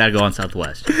fly, you got to go on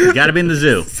Southwest. You got to be in the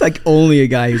zoo. It's like only a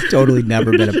guy who's totally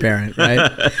never been a parent, right?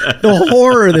 The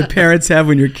horror that parents have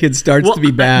when your kid starts to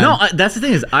be bad. No, that's the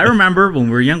thing is, I remember when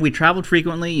we were young, we traveled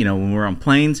frequently. You know, when we were on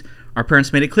planes, our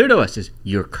parents made it clear to us is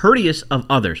you're courteous of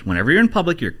others. Whenever you're in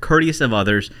public, you're courteous of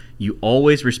others. You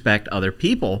always respect other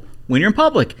people when you're in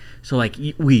public. So, like,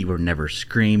 we were never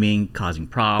screaming, causing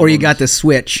problems. Or you got the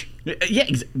switch. Yeah,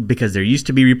 because there used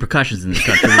to be repercussions in this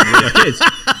country when we were kids.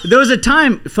 There was a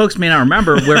time, folks may not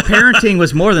remember, where parenting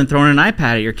was more than throwing an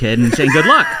iPad at your kid and saying good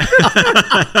luck.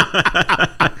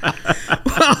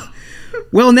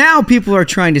 Well, now people are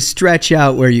trying to stretch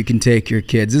out where you can take your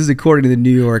kids. This is according to the New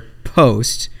York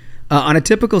Post. On a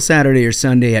typical Saturday or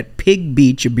Sunday at Pig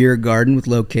Beach, a beer garden with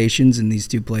locations in these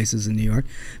two places in New York,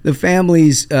 the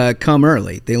families come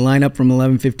early. They line up from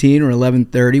 11:15 or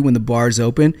 11:30 when the bars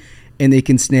open, and they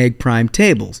can snag prime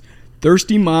tables.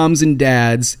 Thirsty moms and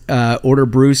dads order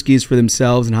brewskis for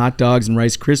themselves and hot dogs and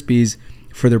Rice Krispies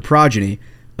for their progeny.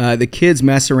 The kids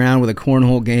mess around with a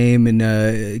cornhole game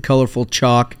and colorful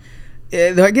chalk.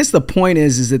 I guess the point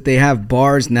is that they have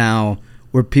bars now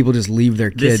where people just leave their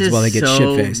kids while they get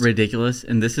shit-faced. This is so ridiculous,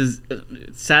 and this is,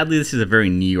 sadly, this is a very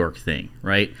New York thing,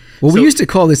 right? Well, we used to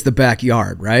call this the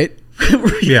backyard, right?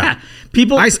 Yeah.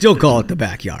 I still call it the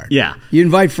backyard. Yeah. You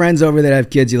invite friends over that have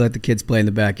kids, you let the kids play in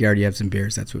the backyard, you have some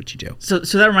beers, that's what you do. So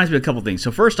that reminds me of a couple things.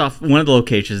 So first off, one of the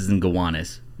locations is in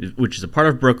Gowanus, which is a part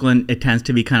of Brooklyn. It tends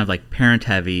to be kind of like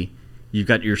parent-heavy. You've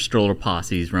got your stroller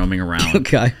posses roaming around.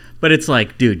 Okay. But it's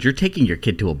like, dude, you're taking your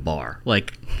kid to a bar.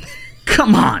 Like...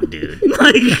 Come on, dude.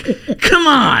 Like, come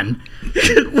on.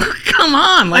 Come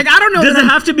on. Like, I don't know. Does it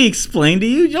have to be explained to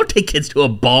you? You don't take kids to a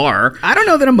bar. I don't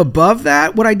know that I'm above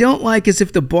that. What I don't like is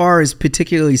if the bar is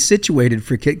particularly situated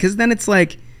for kids, because then it's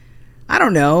like, I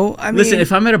don't know. I mean, listen,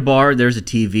 if I'm at a bar, there's a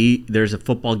TV, there's a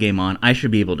football game on, I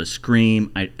should be able to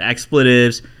scream,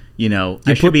 expletives. You know,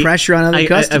 you put pressure on other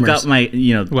customers. I've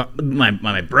got my,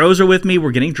 my bros are with me. We're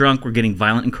getting drunk. We're getting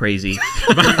violent and crazy.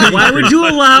 Why would you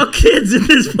allow kids in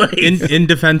this place? In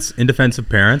defense of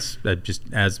parents, just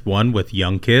as one with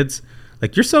young kids,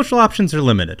 like your social options are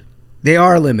limited. They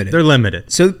are limited. They're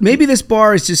limited. So maybe this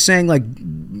bar is just saying like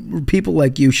people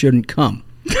like you shouldn't come.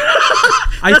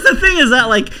 That's the thing is that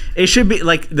like it should be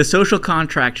like the social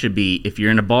contract should be if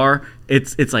you're in a bar,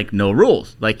 it's like no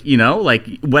rules, like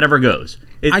like whatever goes.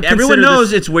 Everyone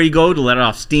knows it's where you go to let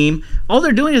off steam. All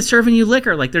they're doing is serving you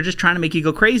liquor, like they're just trying to make you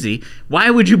go crazy.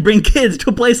 Why would you bring kids to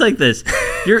a place like this?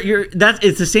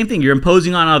 It's the same thing. You're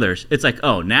imposing on others. It's like,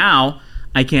 oh, now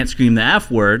I can't scream the F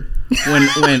word when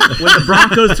the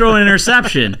Broncos throw an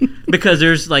interception because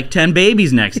there's like 10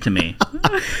 babies next to me.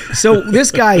 So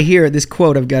this guy here, this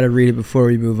quote, I've got to read it before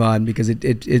we move on because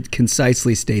it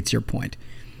concisely states your point.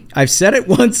 I've said it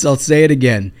once, I'll say it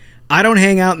again. I don't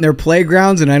hang out in their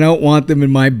playgrounds and I don't want them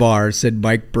in my bar, said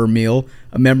Mike Bermeel,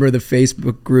 a member of the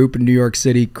Facebook group in New York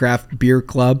City Craft Beer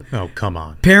Club. Oh, come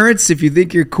on. Parents, if you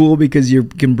think you're cool because you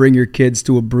can bring your kids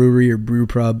to a brewery or brew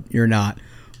pub, you're not.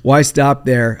 Why stop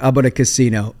there? How about a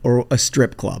casino or a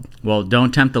strip club? Well,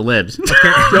 don't tempt the libs. Don't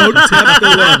tempt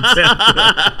the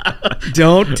libs.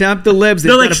 Don't tempt the libs.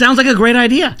 They're like, sounds like a great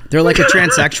idea. They're like a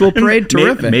transsexual parade.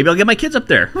 Terrific. Maybe I'll get my kids up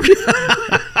there.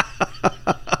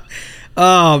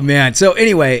 Oh, man. So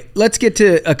anyway, let's get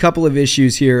to a couple of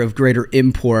issues here of greater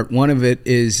import. One of it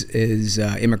is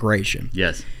immigration.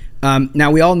 Yes. Now,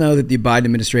 we all know that the Biden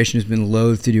administration has been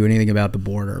loath to do anything about the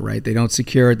border, right? They don't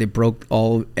secure it. They broke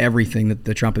everything that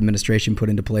the Trump administration put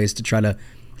into place to try to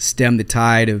stem the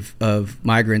tide of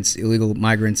migrants, illegal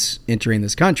migrants entering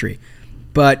this country.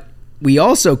 But we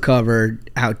also covered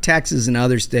how Texas and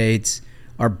other states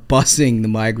are busing the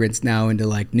migrants now into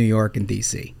like New York and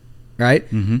DC, right?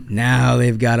 Mm-hmm. Now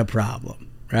they've got a problem,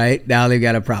 right? Now they've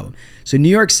got a problem. So New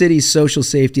York City's social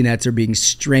safety nets are being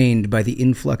strained by the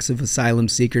influx of asylum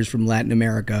seekers from Latin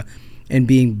America and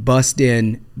being bussed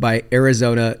in by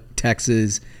Arizona,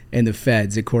 Texas, and the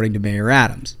feds, according to Mayor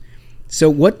Adams. So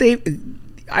what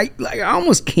I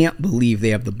almost can't believe they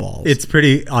have the balls. It's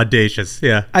pretty audacious,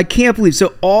 yeah. I can't believe.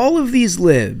 So all of these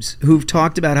libs who've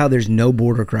talked about how there's no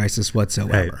border crisis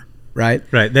whatsoever, right?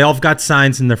 Right. They all have got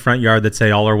signs in their front yard that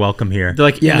say all are welcome here. They're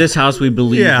like, in this house we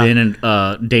believe in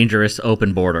a dangerous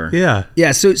open border. Yeah.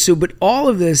 Yeah, so but all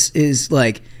of this is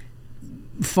like,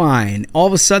 fine. All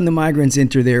of a sudden the migrants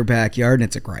enter their backyard and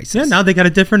it's a crisis. Yeah, now they got a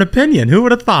different opinion. Who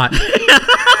would have thought?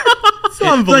 It's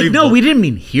unbelievable. Like, no, we didn't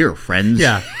mean here, friends.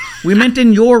 Yeah. We meant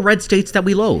in your red states that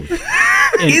we loathe.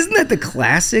 Isn't that the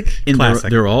classic? And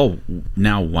they're all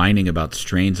now whining about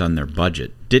strains on their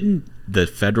budget. Didn't the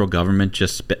federal government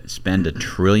just spend $1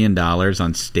 trillion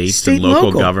on states and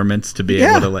local governments to be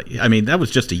able to I mean, that was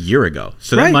just a year ago.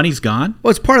 So that money's gone? Well,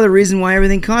 it's part of the reason why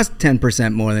everything cost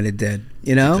 10% more than it did,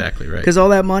 you know? That's exactly right. Because all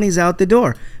that money's out the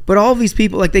door. But all of these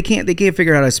people, like, they can't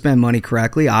figure out how to spend money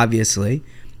correctly, obviously.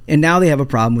 And now they have a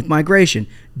problem with migration.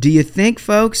 Do you think,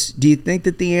 folks,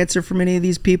 that the answer for many of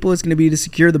these people is going to be to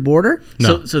secure the border?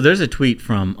 No. So there's a tweet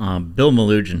from Bill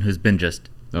Malugin, who's been just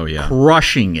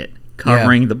crushing it,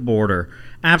 covering the border.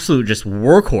 Absolute just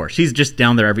workhorse. He's just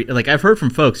down there like, I've heard from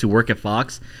folks who work at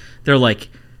Fox. They're like,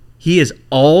 he is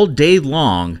all day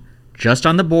long just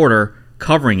on the border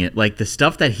covering it. Like, the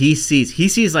stuff that he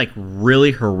sees like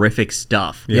really horrific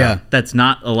stuff. Yeah. That's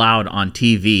not allowed on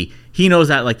TV. He knows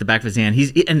that like the back of his hand.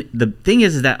 And the thing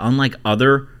is that unlike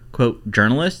other, quote,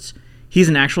 journalists, he's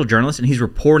an actual journalist and he's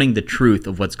reporting the truth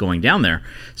of what's going down there.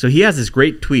 So he has this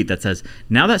great tweet that says,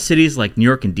 now that cities like New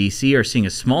York and DC are seeing a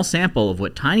small sample of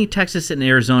what tiny Texas and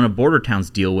Arizona border towns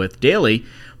deal with daily,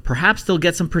 perhaps they'll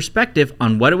get some perspective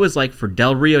on what it was like for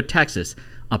Del Rio, Texas,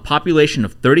 a population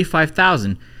of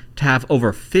 35,000, to have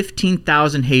over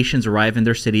 15,000 Haitians arrive in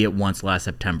their city at once last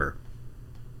September.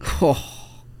 Oh.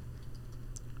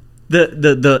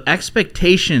 The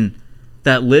expectation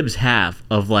that libs have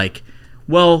of like,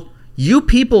 well, you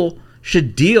people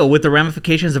should deal with the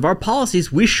ramifications of our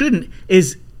policies, we shouldn't,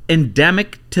 is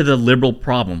endemic to the liberal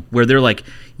problem, where they're like,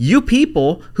 you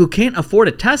people who can't afford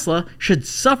a Tesla should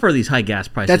suffer these high gas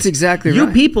prices. That's exactly right. You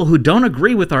people who don't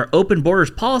agree with our open borders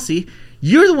policy,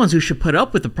 you're the ones who should put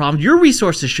up with the problem. Your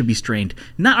resources should be strained,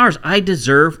 not ours. I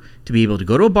deserve to be able to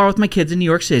go to a bar with my kids in New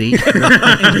York City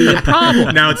and be a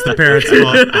problem. Now it's the parents'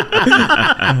 fault.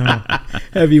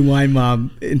 Heavy wine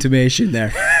mom intimation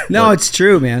there. No, it's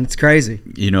true, man. It's crazy.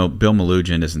 You know, Bill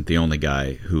Malugin isn't the only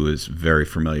guy who is very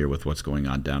familiar with what's going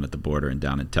on down at the border and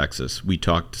down in Texas. We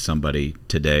talked to somebody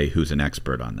today who's an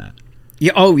expert on that.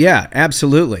 Yeah. Oh, yeah,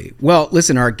 absolutely. Well,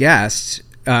 listen, our guest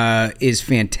is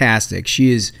fantastic.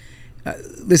 She is...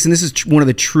 listen, this is one of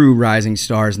the true rising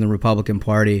stars in the Republican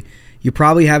Party. You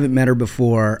probably haven't met her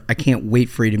before. I can't wait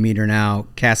for you to meet her now,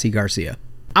 Cassie Garcia.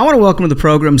 I want to welcome to the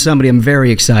program somebody I'm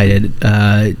very excited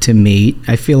to meet.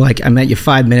 I feel like I met you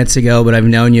 5 minutes ago, but I've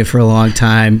known you for a long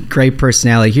time. Great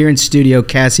personality. Here in studio,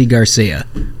 Cassie Garcia.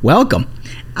 Welcome.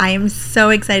 I am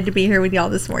so excited to be here with y'all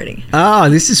this morning. Oh,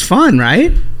 this is fun,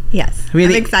 right? Yes,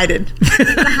 I'm excited.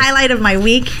 It's the highlight of my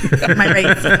week, my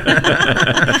race.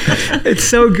 It's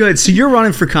so good. So you're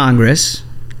running for Congress,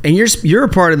 and you're a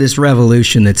part of this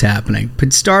revolution that's happening.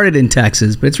 It started in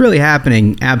Texas, but it's really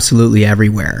happening absolutely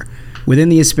everywhere within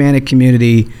the Hispanic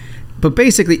community. But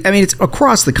basically, I mean, it's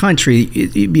across the country.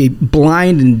 You'd be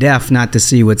blind and deaf not to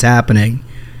see what's happening.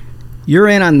 You're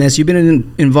in on this. You've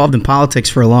been involved in politics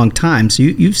for a long time, so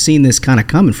you've seen this kind of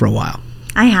coming for a while.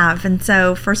 I have. And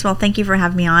so, first of all, thank you for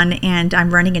having me on. And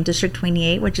I'm running in District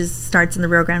 28, which starts in the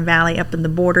Rio Grande Valley up in the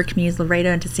border communities,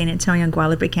 Laredo into San Antonio and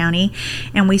Guadalupe County.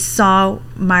 And we saw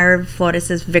Mayra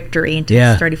Flores' victory in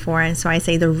Texas 34. And so I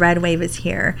say the red wave is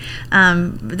here.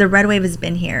 The red wave has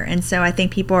been here. And so I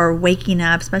think people are waking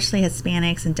up, especially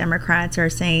Hispanics and Democrats are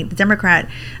saying the Democrat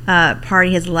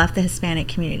Party has left the Hispanic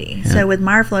community. Yeah. So with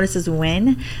Mayra Flores'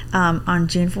 win on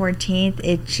June 14th,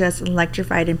 it just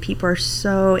electrified and people are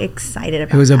so excited.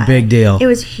 It was a big deal. It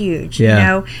was huge. Yeah. You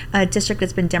know, a district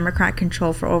that's been Democrat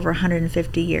controlled for over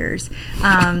 150 years.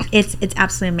 It's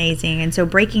absolutely amazing. And so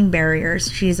breaking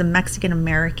barriers, she's a Mexican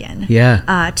American.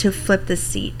 Yeah. To flip the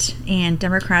seat. And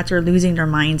Democrats are losing their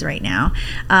minds right now.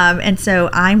 And so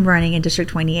I'm running in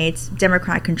District 28. It's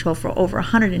Democrat controlled for over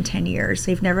 110 years.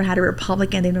 They've never had a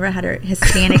Republican. They've never had a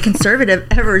Hispanic conservative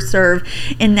ever serve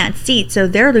in that seat. So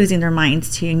they're losing their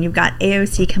minds too. And you've got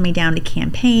AOC coming down to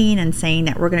campaign and saying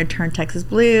that we're going to turn Texas Texas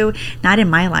blue. Not in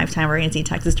my lifetime we're going to see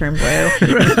Texas turn blue.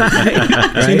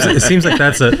 It seems like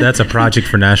that's a project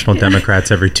for national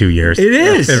Democrats every 2 years. It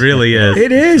is. It really is.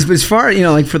 It is. But as far,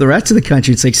 like for the rest of the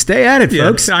country, it's like, stay at it,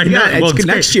 folks. I know. Yeah, Well, it's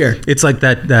next year. It's like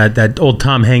that old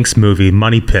Tom Hanks movie,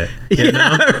 Money Pit. You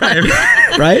know?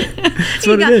 Right? That's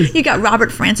what it is. You got Robert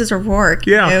Francis O'Rourke,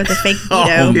 the fake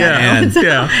Oh, man.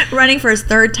 running for his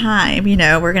third time.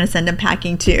 We're going to send him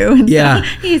packing too. And Yeah. so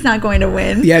he's not going to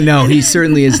win. Yeah, no, he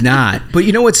certainly is not. But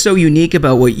you know what's so unique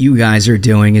about what you guys are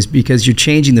doing is because you're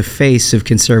changing the face of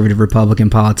conservative Republican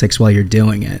politics while you're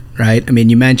doing it, right? I mean,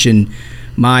 you mentioned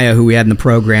Maya, who we had in the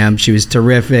program. She was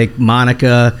terrific.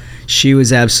 Monica, she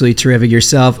was absolutely terrific.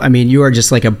 Yourself, I mean, you are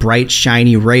just like a bright,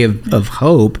 shiny ray of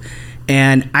hope.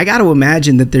 And I got to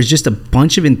imagine that there's just a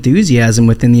bunch of enthusiasm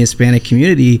within the Hispanic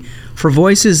community for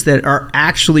voices that are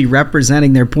actually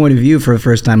representing their point of view for the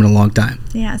first time in a long time.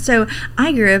 Yeah, so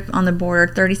I grew up on the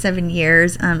border 37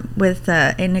 years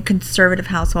in a conservative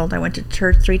household. I went to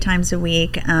church 3 times a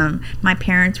week. My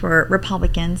parents were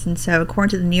Republicans, and so according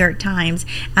to the New York Times,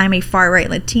 I'm a far-right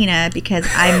Latina because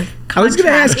I'm I was going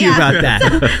to ask you about that.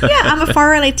 So, I'm a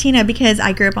far-right Latina because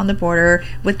I grew up on the border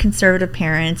with conservative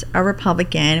parents, a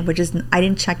Republican, which is I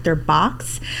didn't check their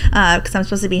box because I'm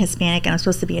supposed to be Hispanic and I'm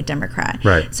supposed to be a Democrat.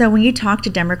 Right. So when you talk to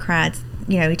Democrats,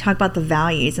 you talk about the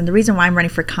values, and the reason why I'm running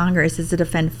for Congress is to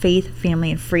defend faith,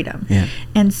 family, and freedom. Yeah.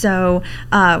 And so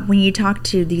when you talk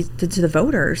to the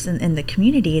voters in the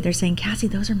community, they're saying, Cassie,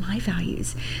 those are my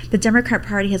values. The Democrat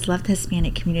Party has left the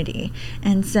Hispanic community,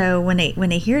 and so when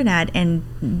they hear that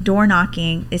and door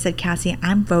knocking, they said, Cassie,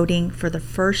 I'm voting for the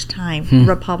first time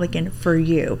Republican for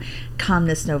you come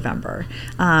this November.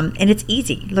 And it's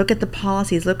easy. Look at the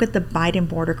policies. Look at the Biden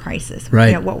border crisis.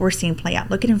 Right. What we're seeing play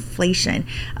out. Look at inflation,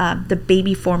 the baby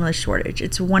formula shortage.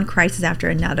 It's one crisis after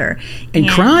another. And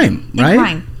crime, right?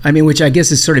 Crime. I mean, which I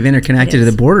guess is sort of interconnected to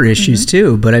the border issues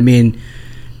too. But I mean,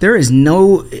 there is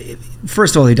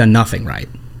first of all, they've done nothing right.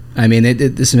 I mean,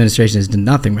 this administration has done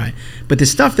nothing right. But the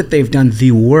stuff that they've done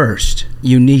the worst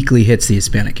uniquely hits the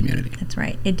Hispanic community. That's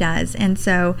right. It does. And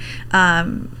so,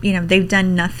 they've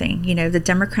done nothing. The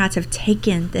Democrats have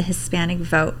taken the Hispanic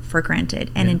vote for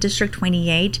granted. And in District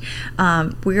 28,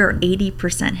 we are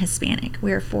 80% Hispanic.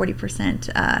 We are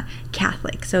 40%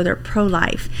 Catholic. So they're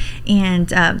pro-life. And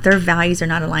their values are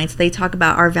not aligned. So they talk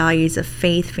about our values of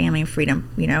faith, family, and freedom.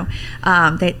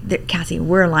 Cassie,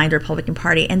 we're aligned to the Republican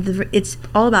Party. And it's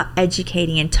all about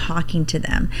educating and talking to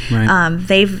them. Right.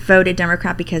 They've voted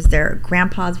Democrat because their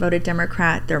grandpas voted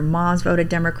Democrat, their moms voted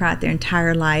Democrat their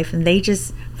entire life, and they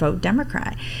just vote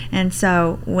Democrat. And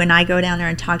so when I go down there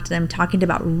and talk to them, talking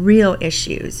about real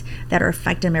issues that are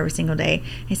affecting them every single day,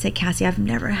 I say, Cassie, I've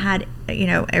never had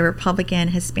a Republican,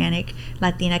 Hispanic,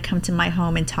 Latina come to my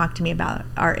home and talk to me about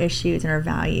our issues and our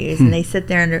values. And they sit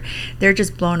there and they're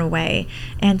just blown away.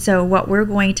 And so what we're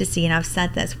going to see, and I've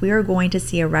said this, we are going to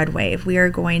see a red wave. We are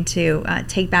going to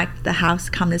take back the House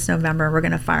come this November. We're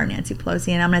going to fire Nancy Pelosi,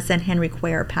 and I'm going to send Henry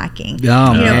Cuellar packing.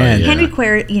 Oh, man. Henry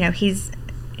Cuellar,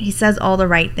 he says all the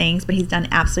right things, but he's done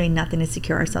absolutely nothing to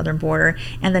secure our southern border.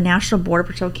 And the National Border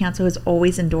Patrol Council has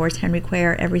always endorsed Henry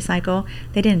Cuellar every cycle.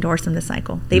 They didn't endorse him this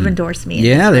cycle. They've endorsed me.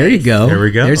 Yeah, there you go. There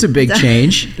we go. There's a big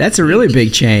change. That's a really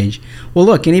big change. Well,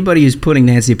 look, anybody who's putting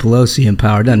Nancy Pelosi in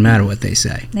power, doesn't matter what they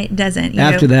say. It doesn't.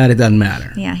 After that, it doesn't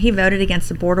matter. Yeah, he voted against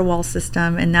the border wall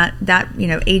system, and that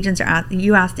agents are out.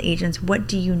 You ask the agents, what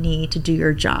do you need to do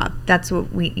your job? That's what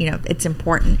it's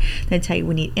important. They tell you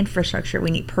we need infrastructure,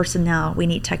 we need personnel, we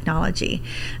need technology.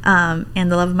 And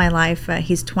the love of my life,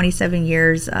 he's 27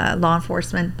 years law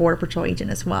enforcement, border patrol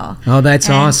agent as well. Oh, that's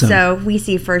awesome. So we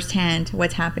see firsthand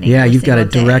what's happening. Yeah, you've got a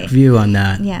direct view on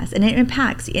that. Yes, and it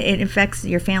affects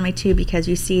your family too, because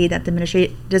you see that the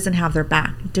administration doesn't have their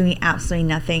back, doing absolutely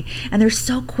nothing, and they're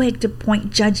so quick to point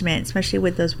judgment, especially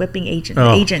with those whipping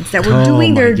agents that were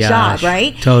doing their job,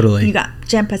 right? Totally. You got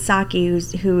Jen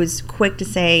Psaki, who's quick to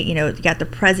say, you got the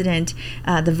president,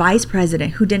 the vice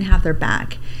president, who didn't have their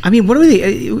back. I mean, what are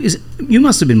they? You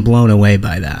must have been blown away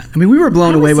by that. I mean, we were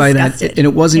blown away by that, and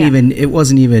it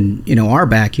wasn't even our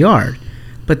backyard.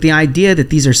 But the idea that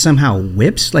these are somehow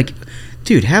whips, like,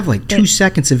 dude, have like 2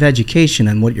 seconds of education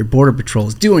on what your border patrol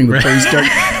is doing before you start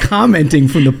commenting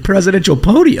from the presidential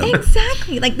podium.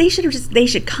 Exactly. Like they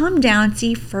should come down and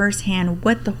see firsthand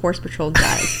what the horse patrol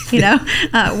does. They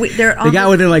got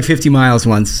within like 50 miles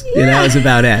once. Yeah. That was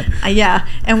about it. Yeah.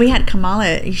 And we had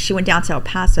Kamala. She went down to El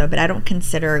Paso, but I don't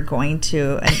consider going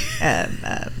to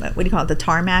what do you call it, the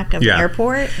tarmac of the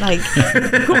airport, like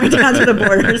going down to the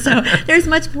border. So there's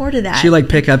much more to that. She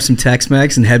pick up some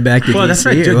Tex-Mex and head back to DC. Well, that's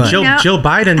right. Jill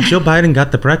Jill Biden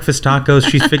got the breakfast tacos.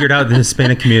 She's figured out the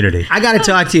Hispanic community. I got to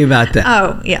talk to you about that.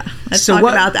 Oh, yeah. Let's talk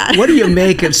about that. What do you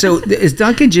make of? So, as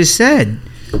Duncan just said,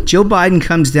 Jill Biden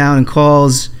comes down and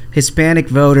calls Hispanic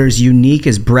voters unique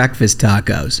as breakfast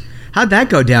tacos. How'd that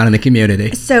go down in the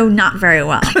community? So not very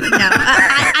well. No,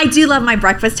 I do love my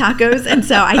breakfast tacos, and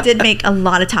so I did make a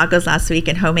lot of tacos last week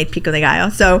and homemade pico de gallo.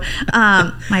 So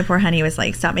my poor honey was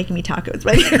like, "Stop making me tacos."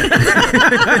 But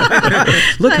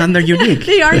look, they're unique.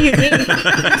 They are unique.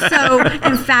 So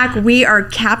in fact, we are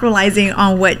capitalizing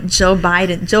on what Jill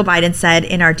Biden said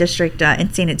in our district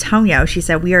in San Antonio. She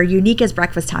said we are unique as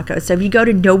breakfast tacos. So if you go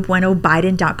to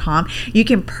nobuenobiden.com, you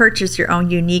can purchase your own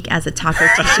unique as a taco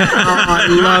t-shirt. Oh, I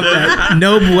love that.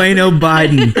 No bueno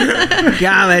Biden.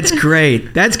 God, that's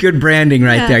great. That's good branding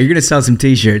right there. You're going to sell some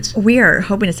t-shirts. We are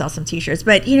hoping to sell some t-shirts.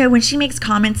 But, when she makes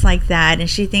comments like that and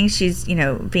she thinks she's,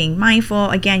 being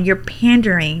mindful, again, you're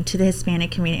pandering to the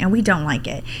Hispanic community, and we don't like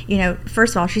it.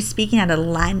 First of all, she's speaking at a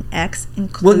Latinx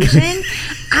inclusion.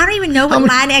 I don't even know what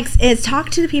Latinx is. Talk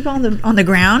to the people on the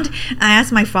ground. I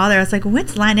asked my father, I was like,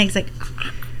 what's Latinx? Like,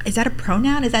 is that a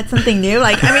pronoun? Is that something new?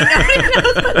 Nobody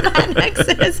knows what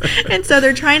Latinx is. And so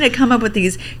they're trying to come up with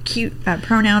these cute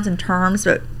pronouns and terms,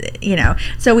 but,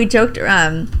 so we joked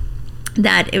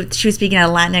that she was speaking at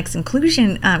a Latinx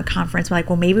inclusion conference. We're like,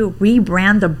 well, maybe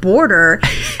rebrand the border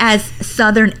as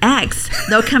Southern X.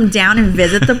 They'll come down and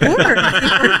visit the border.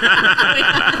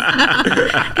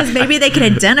 Because maybe they can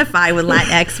identify with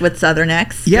Latinx with Southern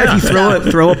X. Yeah, if you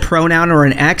throw a pronoun or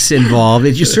an X involved,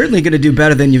 you're certainly going to do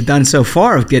better than you've done so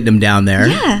far of getting them down there,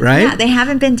 right? Yeah, they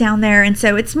haven't been down there. And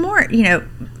so it's more,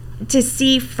 to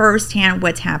see firsthand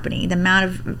what's happening, the amount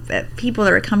of people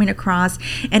that are coming across.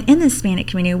 And in the Hispanic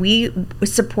community, we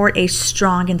support a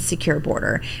strong and secure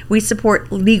border. We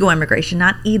support legal immigration,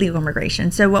 not illegal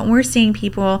immigration. So when we're seeing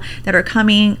people that are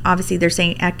coming, obviously they're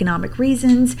saying economic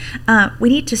reasons, we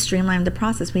need to streamline the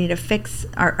process. We need to fix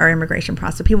our immigration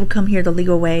process. People come here the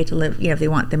legal way to live, if they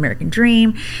want the American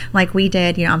dream, like we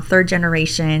did. I'm third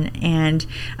generation, and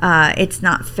it's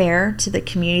not fair to the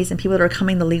communities and people that are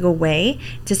coming the legal way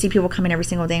to see people come in every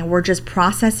single day, and we're just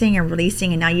processing and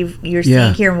releasing. And now you're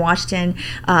seeing here in Washington,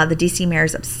 the DC mayor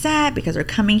is upset because they're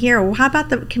coming here. Well, how about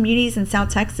the communities in South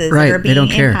Texas that are being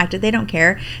impacted? They don't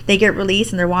care. They get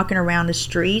released and they're walking around the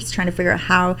streets trying to figure out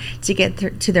how to get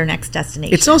to their next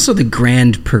destination. It's also the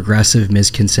grand progressive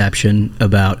misconception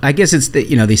about, I guess it's that,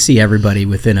 they see everybody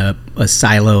within a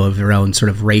silo of their own sort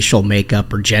of racial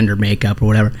makeup or gender makeup or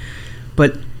whatever.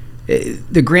 But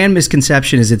the grand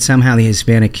misconception is that somehow the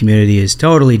Hispanic community is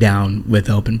totally down with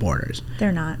open borders.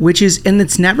 They're not. And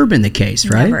it's never been the case,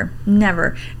 right?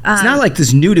 Never. It's not like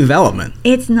this new development.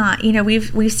 It's not.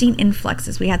 We've seen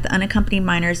influxes. We had the unaccompanied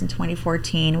minors in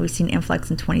 2014. We've seen influx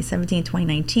in 2017,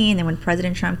 2019. Then when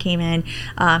President Trump came in,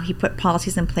 he put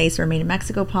policies in place or made a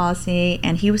Mexico policy,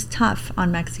 and he was tough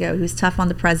on Mexico. He was tough on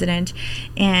the president,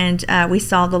 and we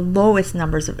saw the lowest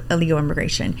numbers of illegal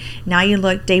immigration. Now you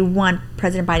look, day one,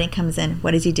 President Biden comes in.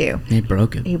 What does he do? He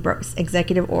broke it. He broke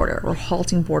executive order. We're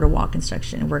halting border wall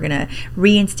construction. We're going to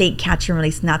reinstate catch and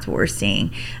release, and that's what we're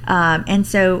seeing. And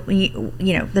so, the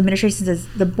administration says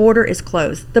the border is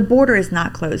closed. The border is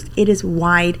not closed. It is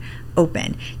wide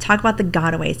open. Talk about the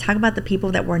gotaways. Talk about the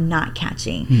people that we're not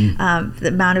catching. The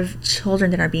amount of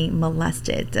children that are being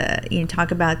molested.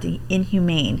 Talk about the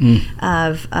inhumane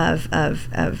of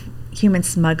human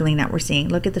smuggling that we're seeing.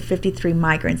 Look at the 53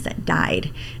 migrants that died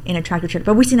in a tractor trailer.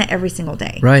 But we've seen that every single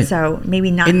day. Right. So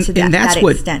maybe not to that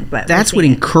extent. But that's what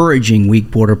encouraging weak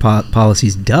border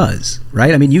policies does,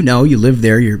 right? I mean, you live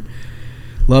there. Your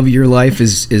love of your life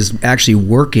is actually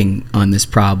working on this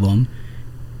problem.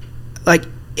 Like,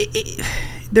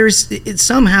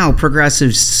 somehow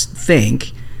progressives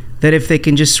think that if they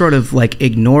can just sort of like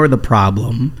ignore the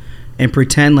problem and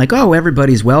pretend like, oh,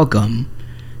 everybody's welcome,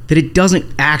 that it doesn't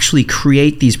actually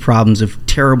create these problems of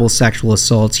terrible sexual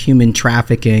assaults, human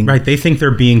trafficking. Right. They think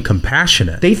they're being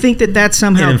compassionate. They think that that's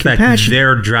somehow and in compassionate. Fact,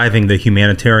 they're driving the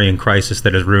humanitarian crisis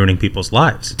that is ruining people's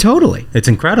lives. Totally. It's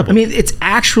incredible. I mean, it's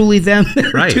actually them.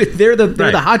 Right. They're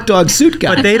the hot dog suit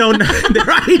guy. But they don't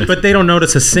But they don't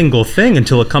notice a single thing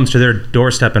until it comes to their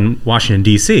doorstep in Washington,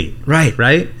 D.C. Right.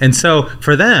 Right? And so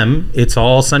for them, it's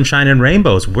all sunshine and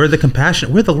rainbows. We're the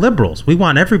compassionate. We're the liberals. We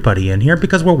want everybody in here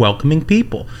because we're welcoming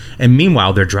people. And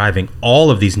meanwhile, they're driving all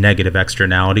of these negative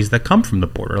externalities that come from the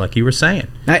border, like you were saying.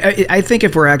 I think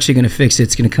if we're actually going to fix it,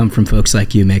 it's going to come from folks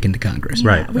like you making the Congress.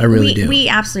 Right. I really do. We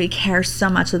absolutely care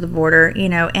so much of the border,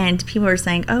 and people are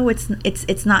saying, oh, it's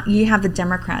not, you have the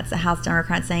Democrats, the House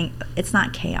Democrats saying it's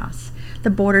not chaos. the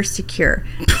border secure.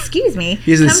 Excuse me.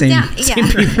 These are the same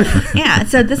people. Yeah.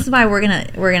 So this is why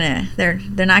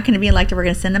they're not going to be elected. We're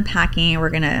going to send them packing, and we're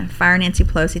going to fire Nancy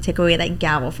Pelosi, take away that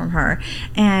gavel from her.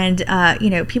 And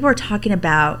people are talking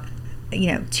about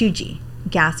 2G,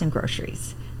 gas and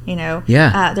groceries.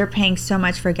 They're paying so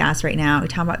much for gas right now. We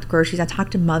talk about groceries. I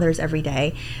talk to mothers every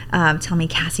day, tell me,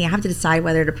 Cassie, I have to decide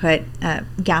whether to put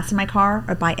gas in my car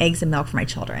or buy eggs and milk for my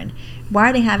children. Why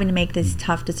are they having to make these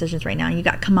tough decisions right now? And you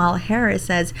got Kamala Harris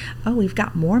says, oh, we've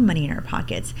got more money in our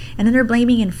pockets. And then they're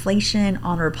blaming inflation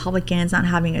on Republicans not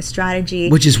having a strategy.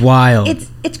 Which is wild.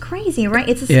 It's crazy, right?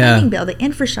 It's a spending bill, the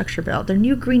infrastructure bill, the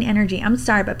new green energy. I'm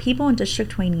sorry, but people in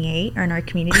District 28 or in our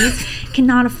communities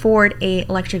cannot afford a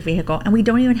electric vehicle. And we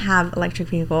don't even have electric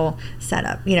vehicle set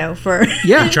up, for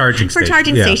charging for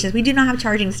charging stations. We do not have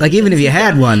charging stations. Like even if you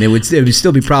had one, it would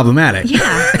still be problematic.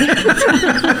 Yeah.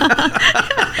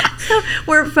 So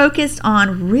we're focused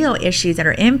on real issues that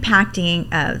are impacting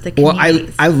the communities.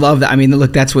 Well, I love that. I mean,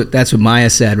 look, that's what Maya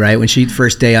said, right? When she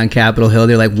first day on Capitol Hill,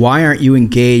 they're like, "Why aren't you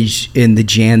engaged in the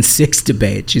Jan 6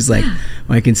 debate?" She's like,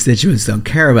 "My constituents don't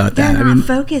care about that." They're not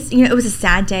focused. It was a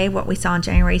sad day what we saw on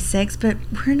January 6th, but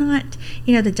we're not.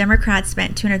 The Democrats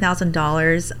spent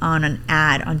 $200,000 on an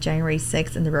ad on January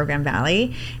 6th in the Rio Grande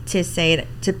Valley to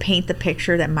paint the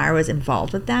picture that Myra was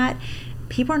involved with that.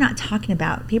 People are talking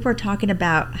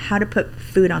about how to put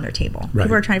food on their table. Right.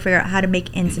 People are trying to figure out how to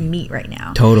make ends meet right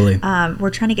now. Totally.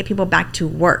 We're trying to get people back to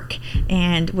work.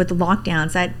 And with the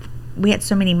lockdowns, we had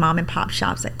so many mom and pop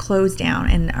shops that closed down,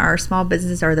 and our small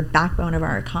businesses are the backbone of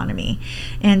our economy.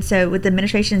 And so with the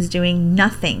administration is doing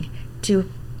nothing to,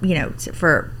 we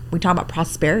talk about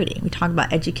prosperity. We talk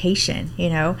about education,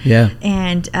 Yeah.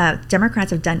 And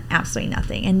Democrats have done absolutely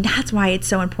nothing. And that's why it's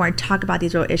so important to talk about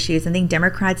these real issues. I think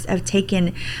Democrats have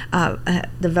taken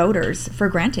the voters for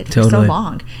granted for so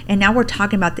long. And now we're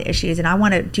talking about the issues. And I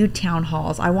want to do town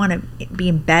halls. I want to be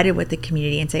embedded with the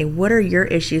community and say, what are your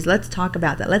issues? Let's talk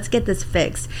about that. Let's get this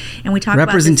fixed. And we talk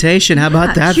representation. about How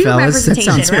about that, fellas? That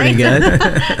sounds pretty good.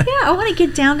 Yeah, I want to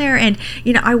get down there. And,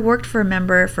 I worked for a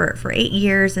member for 8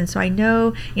 years. And so I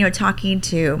know, talking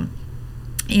to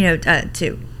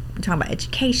talking about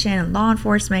education and law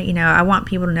enforcement, I want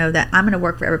people to know that I'm going to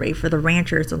work for everybody, for the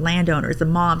ranchers, the landowners, the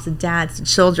moms, the dads, the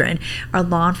children, our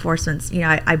law enforcement.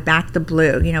 I back the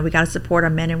blue. We got to support our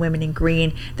men and women in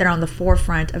green that are on the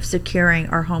forefront of securing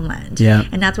our homeland. Yeah.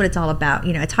 And that's what it's all about.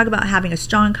 I talk about having a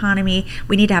strong economy.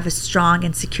 We need to have a strong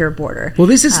and secure border. Well,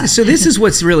 this is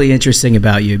what's really interesting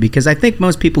about you, because I think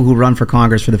most people who run for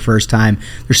Congress for the first time,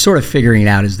 they're sort of figuring it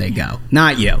out as they go.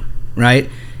 Not you, right?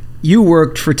 You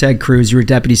worked for Ted Cruz. You were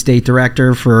deputy state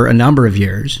director for a number of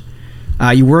years.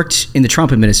 You worked in the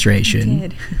Trump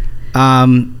administration. I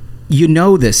did. You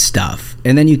know this stuff.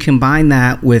 And then you combine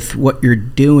that with what you're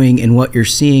doing and what you're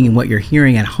seeing and what you're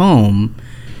hearing at home,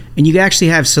 and you actually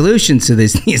have solutions to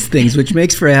these things, which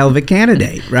makes for a hell of a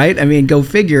candidate, right? I mean, go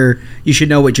figure. You should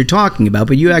know what you're talking about,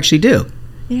 but you actually do.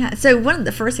 Yeah. So one of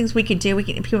the first things we could do,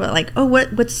 people are like, oh,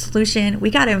 what's the solution? We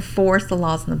got to enforce the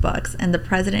laws in the books, and the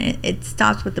president, it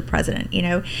stops with the president,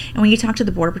 And when you talk to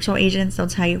the Border Patrol agents, they'll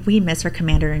tell you, we miss our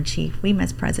commander in chief. We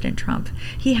miss President Trump.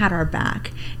 He had our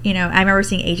back. I remember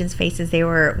seeing agents' faces. They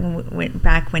went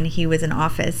back when he was in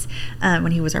office,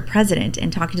 when he was our president,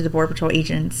 and talking to the Border Patrol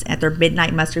agents at their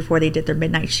midnight muster before they did their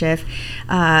midnight shift.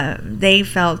 They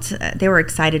felt they were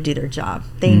excited to do their job.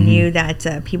 They knew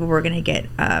that people were going to get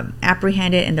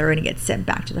apprehended, and they're going to get sent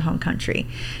back to the home country.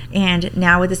 And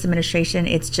now with this administration,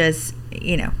 it's just,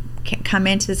 come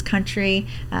into this country,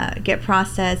 get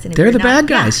processed. And they're the bad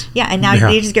guys. Yeah, and now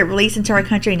they just get released into our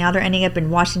country. Now they're ending up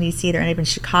in Washington, D.C., they're ending up in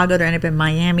Chicago, they're ending up in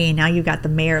Miami, and now you've got the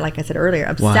mayor, like I said earlier,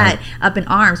 upset, up in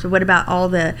arms. But what about all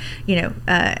the,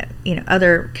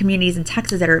 other communities in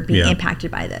Texas that are being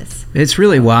impacted by this? It's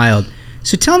really wild.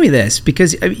 So tell me this,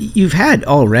 because you've had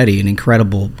already an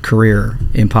incredible career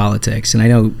in politics, and I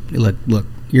know, look,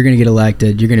 you're going to get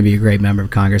elected, you're going to be a great member of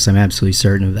Congress, I'm absolutely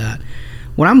certain of that.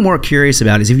 What I'm more curious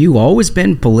about is, have you always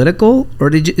been political,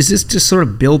 or is this just sort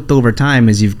of built over time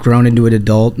as you've grown into an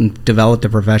adult and developed a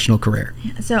professional career?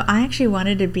 So I actually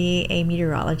wanted to be a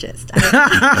meteorologist.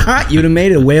 You'd have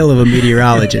made a whale of a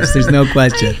meteorologist, there's no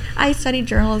question. I studied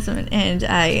journalism, and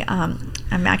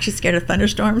I'm actually scared of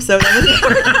thunderstorms, so that was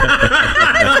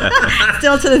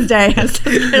still to this day, I'm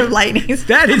still scared of lightning.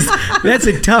 That's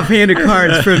a tough hand of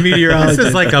cards for a meteorologist. This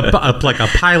is like a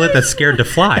pilot that's scared to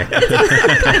fly.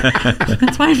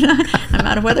 That's why I'm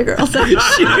not a weather girl. So.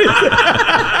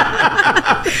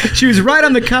 She was right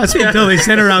on the cusp until they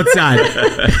sent her outside.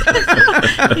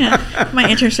 My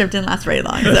internship didn't last very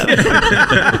long. So.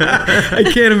 I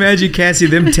can't imagine, Cassie,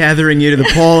 them tethering you to the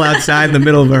pole outside in the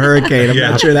middle of a hurricane. I'm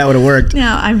not sure that would have worked.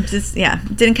 No, I'm just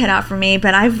didn't cut out for me.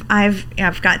 But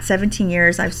I've got 17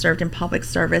 years. I've served in public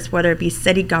service, whether it be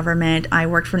city government. I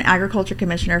worked for an agriculture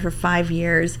commissioner for 5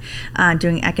 years,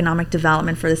 doing economic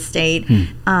development for the state,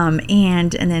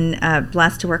 and then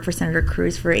blessed to work for Senator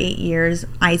Cruz for 8 years,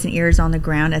 eyes and ears on the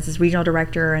ground as his regional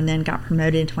director, and then got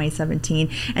promoted in 2017,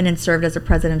 and then served as a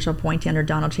presidential appointee under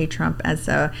Donald J. Trump as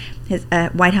his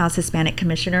White House Hispanic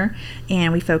commissioner,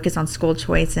 and we focus on school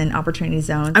choice and opportunity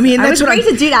zones. I mean, that's I was raised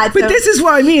to do that. But this is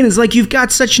what I mean. Is like you've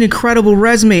got such an incredible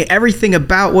resume. Everything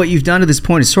about what you've done to this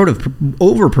point is sort of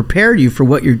over prepared you for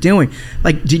what you're doing.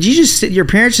 Like, did you just your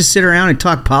parents just sit around and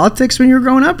talk politics when you were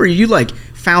growing up, or you like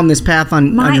found this path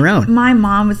on your own? My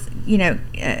mom was,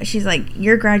 she's like,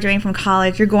 you're graduating from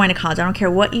college, you're going to college. I don't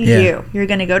care what you do. You're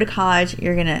going to go to college.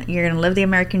 You're gonna live the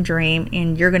American dream,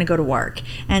 and you're going to go to work.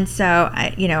 And so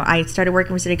I started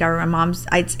working for city government. My mom's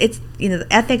it's the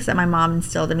ethics that my mom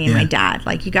instilled in me and my dad.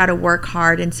 Like, you got to work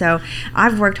hard. And so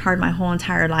I've worked hard my whole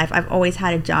entire life. I've always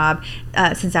had a job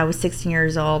since I was 16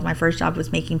 years old. My first job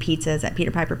was making pizzas at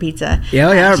Peter Piper Pizza.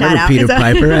 I remember Peter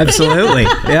Piper. Absolutely.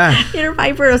 Yeah. Peter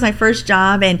Piper was my first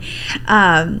job, and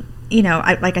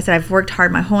like I said, I've worked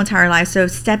hard my whole entire life. So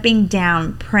stepping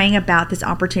down, praying about this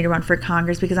opportunity to run for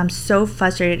Congress, because I'm so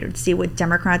frustrated to see what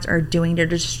Democrats are doing. They're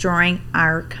destroying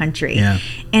our country. Yeah.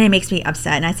 And it makes me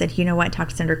upset. And I said, you know what? Talk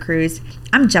to Senator Cruz.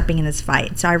 I'm jumping in this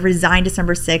fight. So I resigned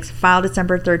December 6th, filed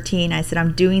December 13th. I said,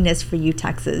 I'm doing this for you,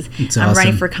 Texas. I'm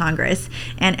running for Congress.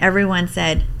 And everyone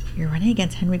said, you're running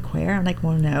against Henry Cuellar? I'm like,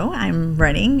 well, no, I'm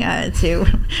running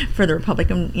for the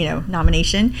Republican,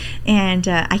 nomination. And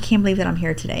I can't believe that I'm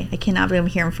here today. I cannot believe I'm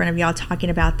here in front of y'all talking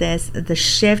about this, the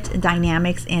shift in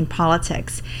dynamics in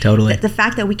politics. Totally. The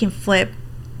fact that we can flip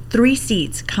 3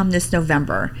 seats come this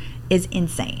November is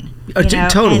insane.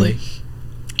 Totally. And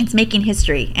it's making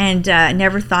history, and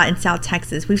never thought in South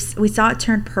Texas. We saw it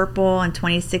turn purple in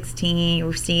 2016.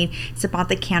 We've seen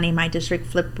Zapata County, my district,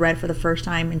 flip red for the first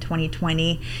time in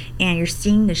 2020, and you're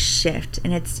seeing the shift.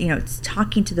 And it's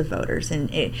talking to the voters,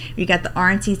 and you got the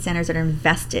RNC centers that are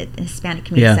invested in Hispanic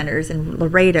community centers in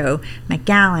Laredo,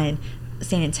 McAllen,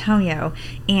 San Antonio,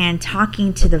 and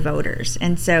talking to the voters,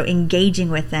 and so engaging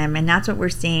with them. And that's what we're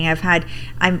seeing.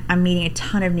 I'm meeting a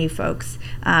ton of new folks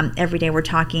every day. We're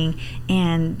talking,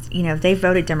 and they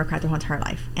voted Democrat their whole entire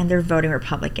life, and they're voting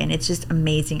Republican. It's just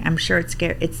amazing. I'm sure it's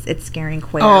scaring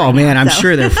Cuellar. Oh man, I'm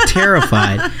sure they're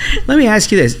terrified. Let me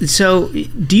ask you this. So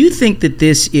do you think that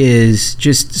this is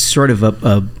just sort of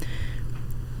a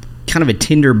kind of a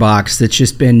tinderbox that's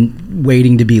just been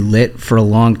waiting to be lit for a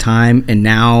long time, and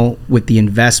now with the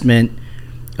investment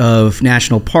of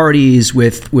national parties,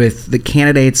 with the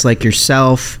candidates like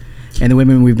yourself and the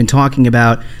women we've been talking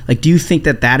about, like, do you think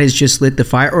that has just lit the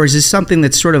fire, or is this something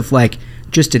that's sort of like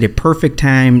just at a perfect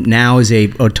time now is a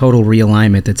total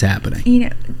realignment that's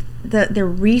happening? The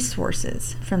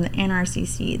resources from the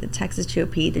NRCC, the Texas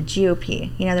GOP, the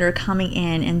GOP, that are coming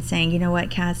in and saying, you know what,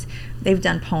 Cass, they've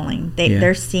done polling.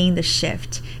 They're seeing the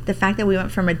shift. The fact that we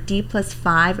went from a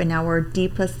D+5 and now we're a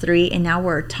D+3 and now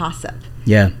we're a toss-up.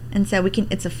 Yeah. And so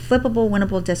it's a flippable,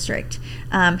 winnable district.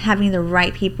 Having the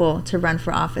right people to run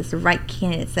for office, the right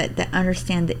candidates that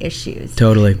understand the issues.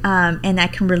 Totally. And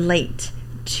that can relate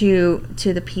to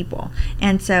the people.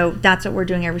 And so that's what we're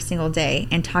doing every single day,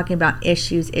 and talking about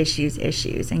issues.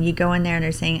 And you go in there and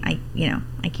they're saying,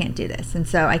 I can't do this, and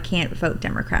so I can't vote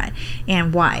Democrat.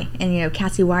 And why? And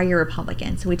Cassie, why are you a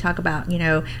Republican? So we talk about,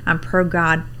 I'm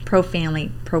pro-God,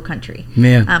 pro-family, pro-country.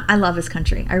 Yeah. I love this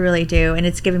country. I really do. And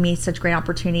it's given me such great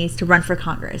opportunities to run for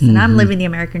Congress. And I'm living the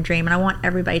American dream, and I want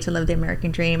everybody to live the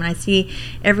American dream. And I see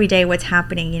every day what's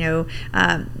happening. The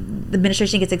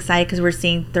administration gets excited because we're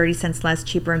seeing 30 cents less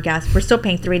cheaper in gas. We're still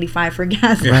paying $3.85 for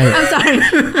gas. Right. I'm sorry.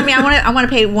 I mean, I want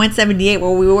to pay $178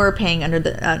 where we were paying under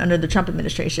the Trump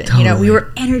administration. Totally. We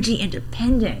were energy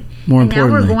independent. More and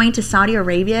importantly, now we're going to Saudi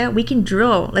Arabia. We can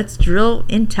drill. Let's drill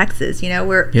in Texas.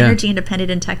 We're energy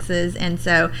independent in Texas. And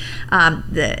so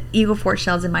the Eagle Ford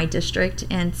Shell's in my district.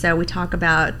 And so we talk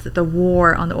about the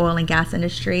war on the oil and gas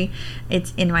industry.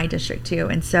 It's in my district too.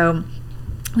 And so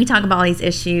we talk about all these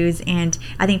issues, and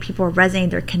I think people are resonating,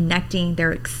 they're connecting,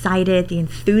 they're excited. The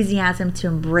enthusiasm to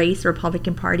embrace the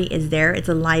Republican Party is there. It's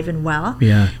alive and well.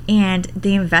 Yeah. And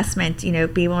the investment,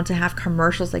 be able to have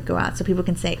commercials that go out so people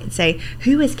can say,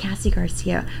 who is Cassie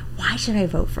Garcia? Why should I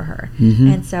vote for her?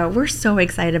 And so we're so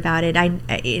excited about it.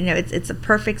 It's a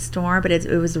perfect storm, but it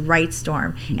was the right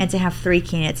storm. And to have 3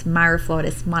 candidates, Mayra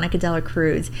Flores, Monica De La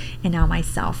Cruz, and now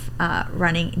myself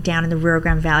running down in the Rio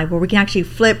Grande Valley, where we can actually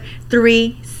flip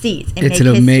 3 seat and It's make an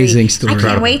history. amazing story. I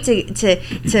can't wait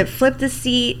to flip the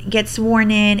seat, get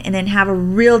sworn in, and then have a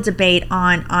real debate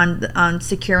on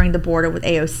securing the border with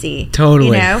AOC.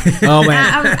 Totally. You know? Oh,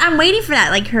 man. I'm waiting for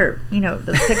that. Like her,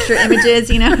 the picture images.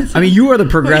 I mean, you are the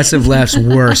progressive left's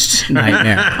worst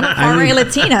nightmare. Far right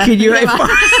Latina. Can you?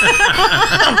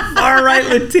 Far right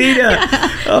Latina.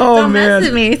 Oh Don't man, mess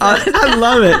with me. I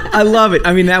love it. I love it.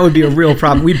 I mean, that would be a real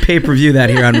problem. We'd pay-per-view that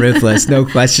here on Ruthless, no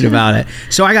question about it.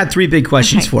 So I got 3 big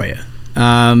questions for you.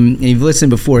 And you've listened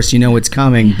before, so you know what's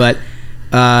coming. But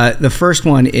the first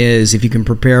one is, if you can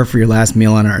prepare for your last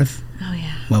meal on Earth,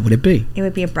 what would it be? It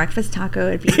would be a breakfast taco.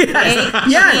 It'd be cheese and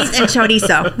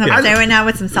chorizo. I'm doing now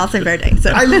with some salsa verde. So.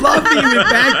 I love that you went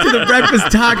back to the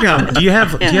breakfast taco. Do you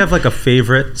have like a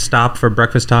favorite stop for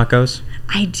breakfast tacos?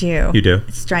 I do. You do?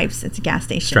 Stripes. It's a gas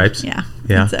station. Stripes? Yeah.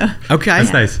 Yeah. So. Okay.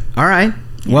 That's nice. All right.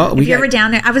 Well, if you're ever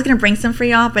down there, I was going to bring some for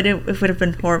y'all, but it would have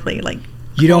been horribly like.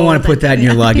 You don't want to put that in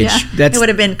your luggage. Yeah. It would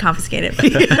have been confiscated.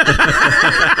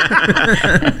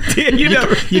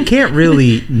 You can't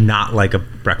really not like a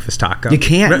breakfast taco. You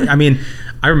can't. I mean,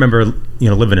 I remember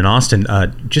living in Austin,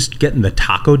 just getting the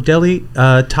Taco Deli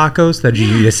tacos that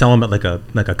you sell them at like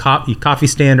a coffee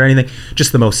stand or anything.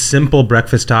 Just the most simple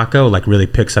breakfast taco, like really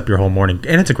picks up your whole morning,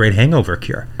 and it's a great hangover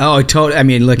cure. Oh, totally. I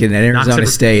mean, look at Arizona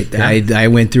State. Yeah. I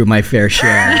went through my fair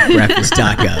share of breakfast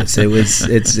tacos.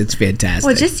 It's fantastic.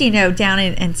 Well, just down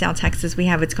in South Texas, we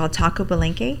have it's called Taco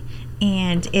Palenque.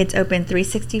 And it's open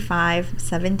 365,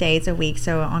 7 days a week.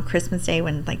 So on Christmas Day,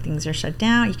 when like things are shut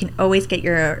down, you can always get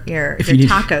your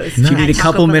tacos. If you need a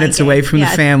couple minutes away from the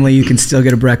family, you can still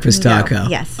get a breakfast taco.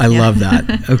 Yes. I love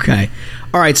that. Okay.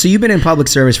 All right. So you've been in public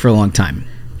service for a long time.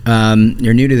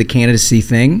 You're new to the candidacy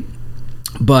thing.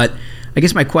 But I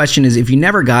guess my question is, if you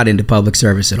never got into public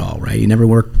service at all, right? You never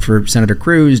worked for Senator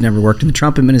Cruz, never worked in the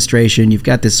Trump administration. You've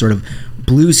got this sort of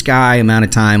blue sky amount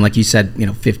of time, like you said,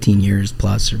 15 years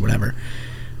plus or whatever.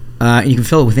 And you can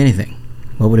fill it with anything.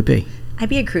 What would it be? I'd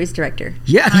be a cruise director.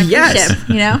 Yeah, on a yes. cruise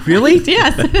ship, Really?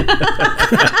 Yes.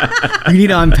 You need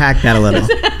to unpack that a little.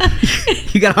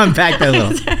 You got to unpack that a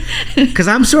little. Because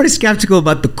I'm sort of skeptical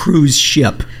about the cruise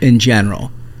ship in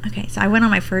general. Okay, so I went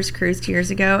on my first cruise 2 years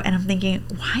ago, and I'm thinking,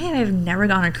 why have I never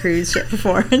gone on a cruise ship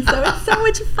before? And so it's so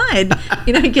much fun.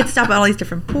 You get to stop at all these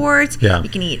different ports. Yeah. You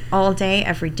can eat all day,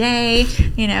 every day.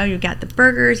 You've got the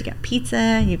burgers, you got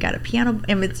pizza, you've got a piano.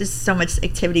 And it's just so much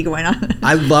activity going on.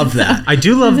 I love that. I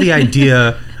do love the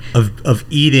idea of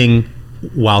eating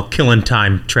while killing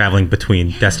time traveling between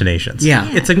destinations. Yeah.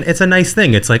 It's a nice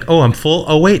thing. It's like, oh, I'm full.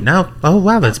 Oh, wait, now. Oh,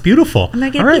 wow, that's beautiful. I'm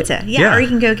going to get All pizza. right. Yeah. Or you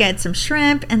can go get some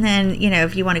shrimp. And then,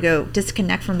 if you want to go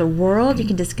disconnect from the world, you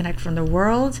can disconnect from the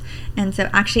world. And so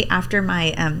actually after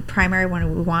my primary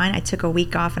when we won, I took a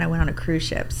week off and I went on a cruise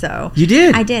ship. So you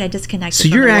did? I did. I disconnected So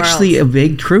from you're the actually world. a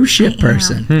big cruise ship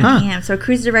person. I am. So a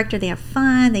cruise director, they have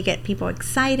fun. They get people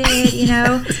excited,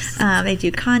 They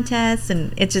do contests.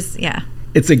 And it's just,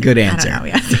 It's a good answer. I don't know,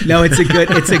 yes. No, it's a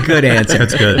good answer.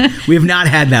 That's good. We have not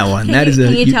had that one.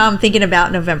 Can you tell I'm thinking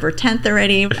about November 10th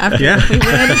already after we win?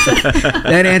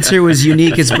 That answer was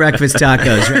unique as breakfast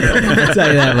tacos, right? I'll tell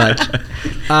you that much.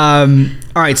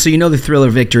 All right, so the thrill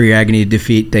of victory, agony of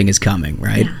defeat thing is coming,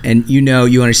 right? Yeah. And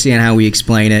you understand how we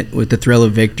explain it with the thrill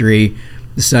of victory,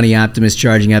 the sunny optimist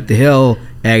charging up the hill,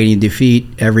 agony and defeat,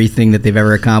 everything that they've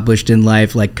ever accomplished in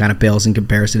life, like kind of pales in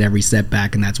comparison to every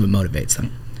setback, and that's what motivates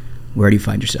them. Where do you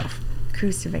find yourself?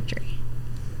 Cruise to victory.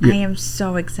 Yeah. I am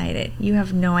so excited. You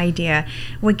have no idea.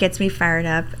 What gets me fired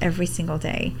up every single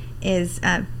day is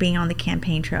being on the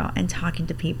campaign trail and talking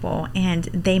to people, and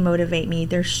they motivate me,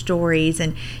 their stories,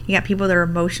 and you got people that are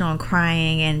emotional and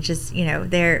crying, and just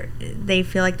they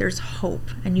feel like there's hope.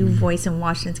 A new voice in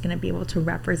Washington's going to be able to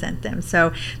represent them.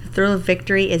 So the thrill of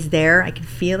victory is there. I can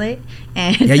feel it.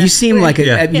 And you seem like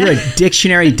you're a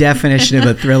dictionary definition of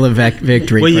a thrill of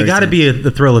victory. Well, you got to be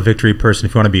the thrill of victory person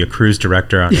if you want to be a cruise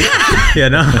director.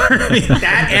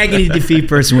 That agony of defeat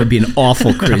person would be an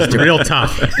awful cruise director. Real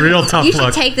tough you should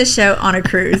look. take the show on a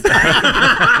cruise.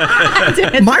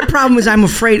 My problem is I'm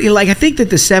afraid, I think that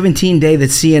the 17-day that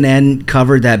CNN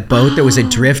covered that boat that was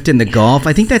adrift in the Gulf,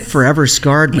 I think that forever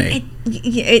scarred me.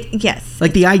 Yes.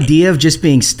 Like the idea of just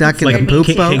being stuck in the poop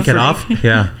boat. Can't get off?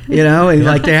 Yeah. And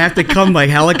like they have to come like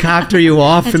helicopter you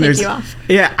off. And there's take you off.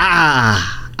 Yeah.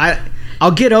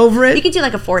 I'll get over it. You could do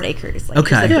like a 4-day cruise. Like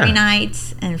Okay. just 3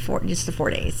 nights and 4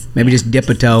 days. Maybe just dip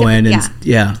a toe in and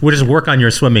yeah. We'll just work on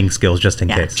your swimming skills just in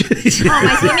case.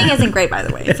 My swimming isn't great, by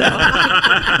the way. So, so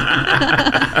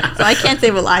I can't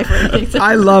save a life or anything. So.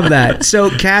 I love that. So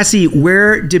Cassie,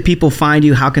 where do people find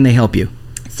you? How can they help you?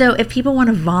 So if people want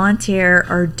to volunteer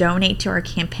or donate to our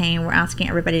campaign, we're asking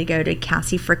everybody to go to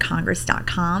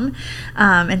CassieForCongress.com.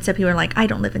 And so people are like, I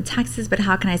don't live in Texas, but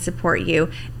how can I support you?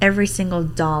 Every single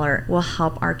dollar will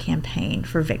help our campaign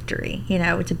for victory,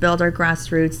 to build our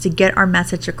grassroots, to get our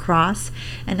message across.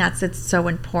 And it's so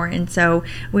important. So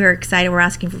we're excited. We're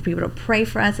asking for people to pray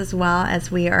for us as well as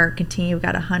we are continuing. We've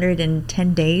got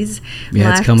 110 days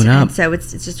left. It's coming up. And so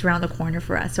it's just around the corner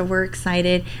for us. So we're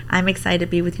excited. I'm excited to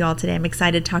be with you all today. I'm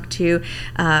excited to talk to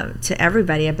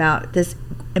everybody about this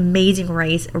amazing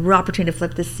race, a real opportunity to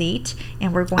flip the seat,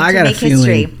 and we're going to make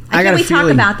history. I can't wait to talk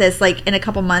about this in a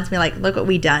couple months and be like, look what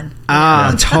we've done.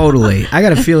 Totally. I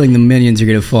got a feeling the minions are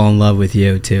going to fall in love with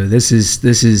you too. This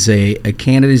is a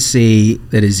candidacy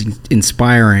that is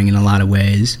inspiring in a lot of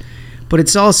ways, but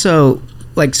it's also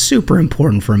super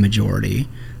important for a majority.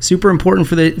 Super important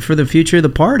for the future of the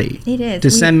party. It is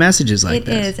to send messages like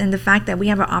this. It is, and the fact that we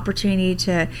have an opportunity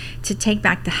to take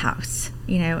back the House,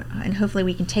 and hopefully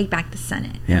we can take back the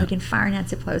Senate. Yeah. And we can fire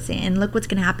Nancy Pelosi, and look what's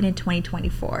going to happen in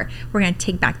 2024. We're going to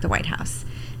take back the White House.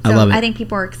 So I love it. I think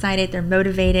people are excited. They're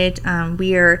motivated.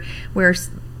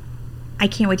 I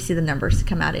can't wait to see the numbers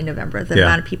come out in November. The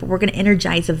amount of people. We're going to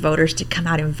energize the voters to come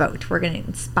out and vote. We're going to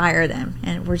inspire them,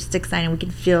 and we're just excited. We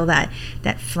can feel that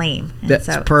flame. And That's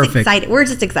perfect. We're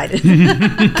just excited.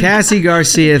 Cassie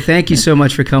Garcia, thank you so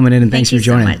much for coming in, and thanks for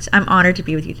joining. Thank you so much. I'm honored to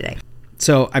be with you today.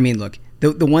 So, look,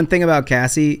 the one thing about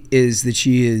Cassie is that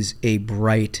she is a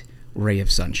bright ray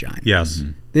of sunshine. Yes.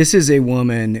 Mm-hmm. This is a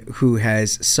woman who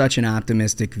has such an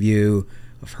optimistic view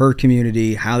of her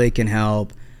community, how they can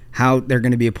help, how they're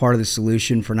going to be a part of the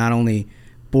solution for not only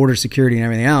border security and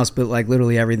everything else, but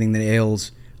literally everything that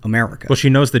ails America. Well, she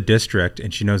knows the district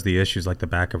and she knows the issues like the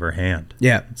back of her hand.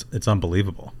 Yeah. It's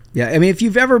unbelievable. Yeah. If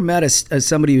you've ever met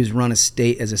somebody who's run a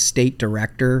state as a state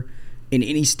director in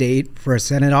any state for a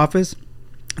Senate office,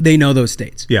 they know those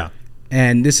states. Yeah.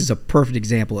 And this is a perfect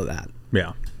example of that.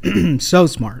 Yeah. So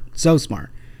smart.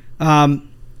 All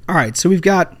right. So we've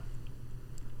got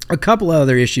a couple of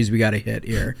other issues we got to hit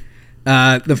here.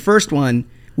 The first one,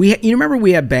 you remember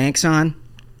we had Banks on?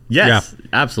 Yes,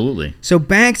 absolutely. So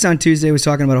Banks on Tuesday was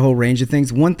talking about a whole range of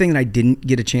things. One thing that I didn't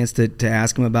get a chance to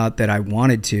ask him about that I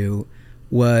wanted to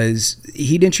was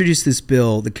he'd introduced this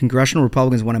bill. The congressional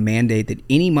Republicans want to mandate that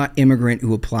any immigrant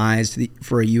who applies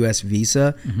for a U.S.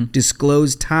 visa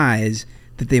disclose ties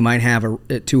that they might have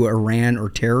to Iran or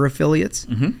terror affiliates.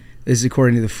 Mm-hmm. This is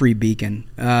according to the Free Beacon.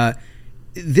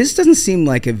 This doesn't seem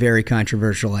like a very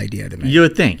controversial idea to me. You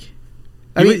would think.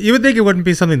 You would think it wouldn't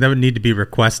be something that would need to be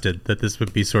requested, that this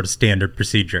would be sort of standard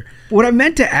procedure. What I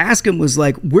meant to ask him was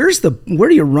where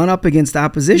do you run up against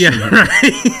opposition? Yeah,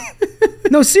 right.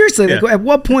 No, seriously. At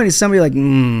what point is somebody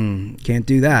can't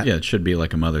do that? Yeah, it should be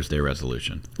like a Mother's Day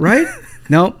resolution. Right?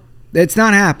 No, it's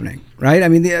not happening.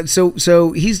 Right? So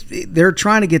they're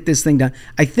trying to get this thing done.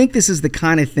 I think this is the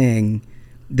kind of thing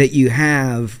that you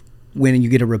have when you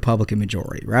get a Republican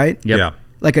majority, right? Yep. Yeah.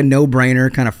 Like a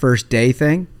no-brainer kind of first day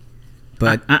thing.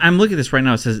 But I'm looking at this right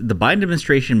now. It says the Biden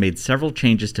administration made several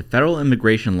changes to federal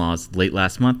immigration laws late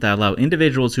last month that allow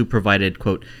individuals who provided,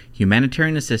 quote,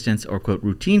 humanitarian assistance or, quote,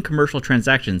 routine commercial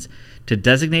transactions to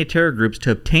designate terror groups to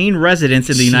obtain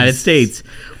residence in the United States.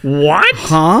 What?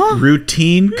 Huh?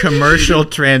 Routine commercial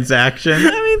transaction?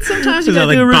 Sometimes you Is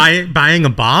that gotta do buying a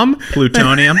bomb?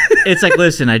 Plutonium? It's like,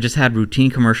 listen, I just had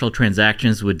routine commercial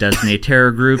transactions with designated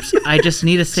terror groups. I just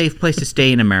need a safe place to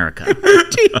stay in America.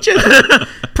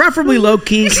 Preferably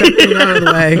low-key, something out of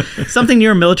the way. Something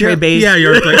near a military base. Yeah,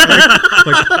 you're like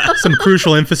some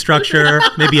crucial infrastructure,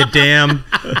 maybe a dam.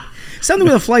 Something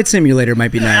with a flight simulator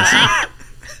might be nice.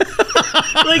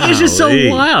 It's just so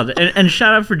wild. And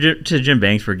shout out to Jim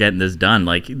Banks for getting this done.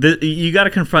 You got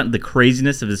to confront the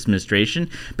craziness of this administration,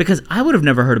 because I would have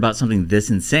never heard about something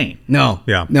this insane. No.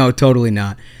 Yeah. No, totally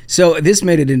not. So this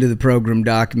made it into the program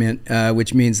document,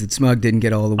 which means that Smug didn't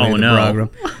get all the way to the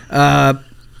program.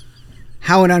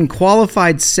 How an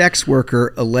unqualified sex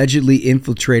worker allegedly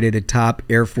infiltrated a top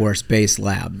Air Force Base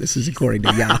lab. This is according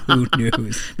to Yahoo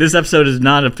News. This episode is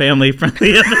not a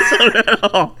family-friendly episode at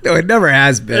all. No, it never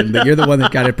has been, but you're the one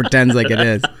that kind of pretends like it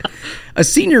is. A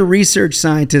senior research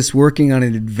scientist working on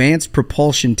an advanced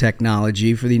propulsion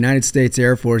technology for the United States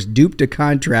Air Force duped a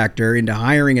contractor into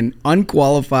hiring an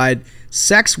unqualified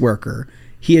sex worker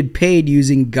he had paid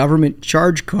using government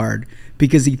charge card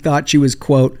because he thought she was,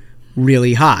 quote,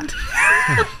 really hot.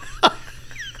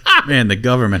 Man, the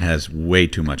government has way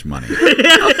too much money.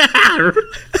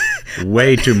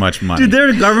 Way too much money. Dude, there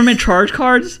are government charge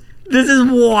cards? This is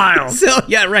wild.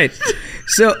 Yeah, right.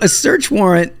 So a search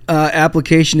warrant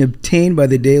application obtained by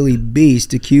the Daily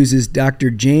Beast accuses Dr.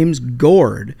 James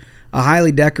Gord a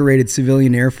highly decorated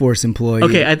civilian Air Force employee.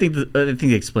 Okay, I think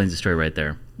it explains the story right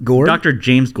there. Gord? Dr.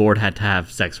 James Gord had to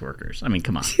have sex workers. I mean,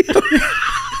 come on.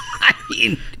 I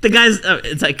mean, the guy's.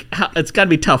 It's like it's got to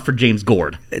be tough for James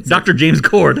Gord. Dr. James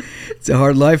Gord. It's a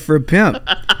hard life for a pimp.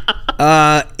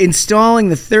 Installing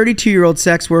the 32-year-old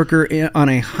sex worker on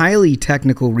a highly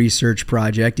technical research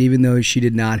project, even though she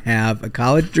did not have a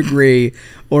college degree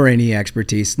or any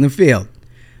expertise in the field.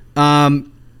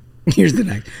 Here's the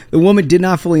next. The woman did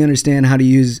not fully understand how to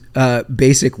use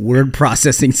basic word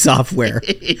processing software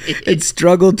and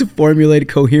struggled to formulate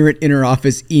coherent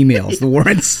inter-office emails, the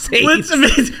warrant states. What's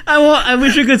amazing? I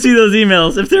wish you could see those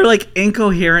emails. If they're like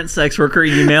incoherent sex worker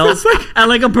emails at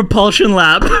like a propulsion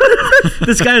lab.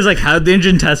 This guy is like, how'd the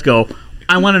engine test go?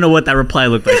 I want to know what that reply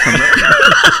looked like from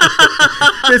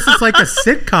her. This is like a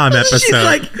sitcom episode. She's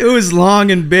like, it was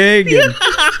long and big. And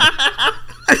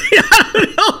I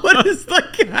don't know what it's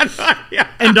like.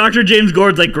 And Dr. James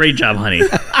Gord's like, great job, honey.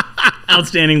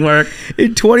 Outstanding work.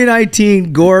 In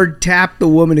 2019, Gord tapped the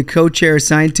woman to co-chair a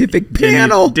scientific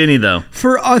panel. Didn't he, though?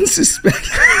 For unsuspecting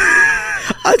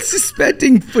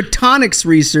photonics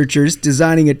researchers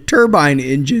designing a turbine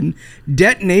engine,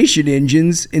 detonation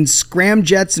engines, and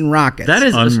scramjets and rockets. That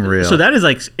is unreal. So that is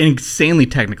like insanely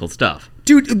technical stuff.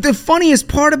 Dude, the funniest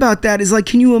part about that is, like,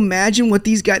 can you imagine what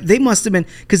these guys, they must have been,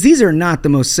 because these are not the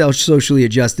most socially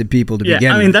adjusted people to begin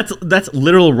with. I mean, that's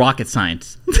literal rocket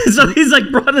science. So he's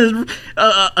like brought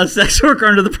a sex worker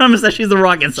under the premise that she's the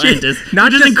rocket scientist,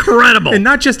 which is incredible. And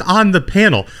not just on the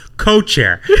panel,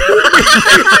 co-chair.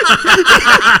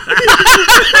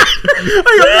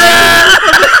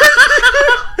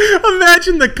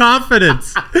 Imagine the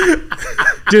confidence.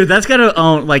 Dude, that's gotta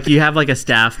own, like, you have like a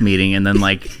staff meeting and then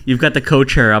like you've got the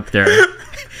co-chair up there.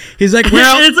 He's like,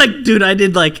 well, and it's like, dude, I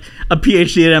did like a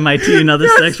PhD at MIT and other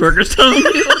sex workers telling me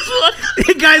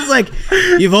the guy's like,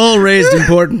 you've all raised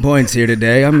important points here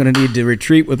today. I'm going to need to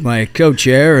retreat with my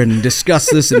co-chair and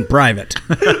discuss this in private.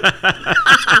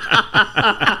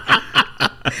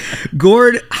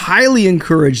 Gord highly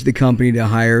encouraged the company to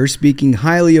hire her, speaking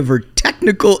highly of her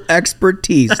technical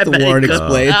expertise, the warrant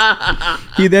explained.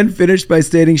 He then finished by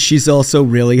stating she's also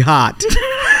really hot.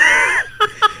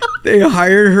 They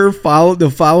hired her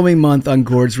the following month on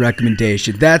Gord's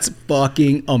recommendation. That's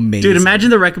fucking amazing. Dude,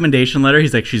 imagine the recommendation letter.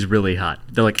 He's like, she's really hot.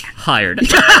 They're like, hired.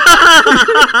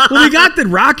 Well, we got the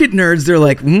rocket nerds. They're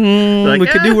like, we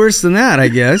could do worse than that, I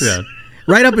guess. Yeah.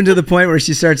 Right up until the point where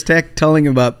she starts telling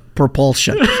him about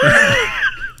propulsion.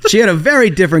 She had a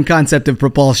very different concept of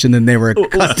propulsion than they were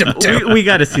accustomed to. We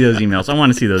got to see those emails. I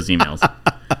want to see those emails.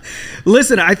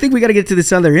 Listen, I think we got to get to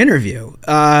this other interview.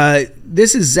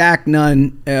 This is Zach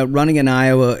Nunn running in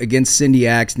Iowa against Cindy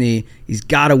Axne. He's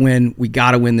got to win. We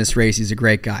got to win this race. He's a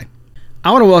great guy.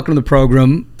 I want to welcome to the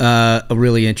program a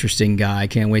really interesting guy. I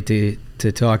can't wait to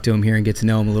talk to him here and get to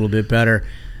know him a little bit better.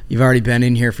 You've already been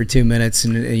in here for 2 minutes,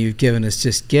 and you've given us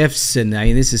just gifts, and I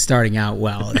mean, this is starting out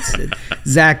well. It's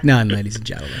Zach Nunn, ladies and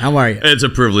gentlemen. How are you? It's a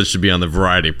privilege to be on the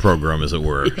variety program, as it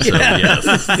were. So, yes.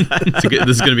 This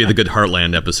is going to be the good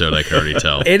Heartland episode, I can already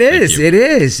tell. It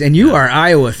is. And you are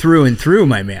Iowa through and through,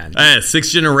 my man.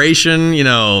 Sixth generation,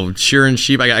 shearing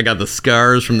sheep. I got the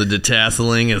scars from the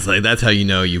detasseling. It's like, that's how you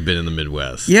know you've been in the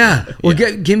Midwest. Yeah. Well,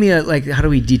 give me how do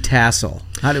we detassel?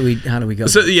 How do we go?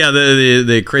 So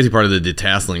the crazy part of the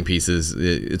detasseling piece is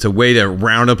it's a way to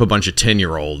round up a bunch of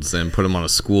 10-year-olds and put them on a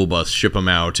school bus, ship them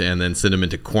out, and then send them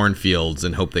into cornfields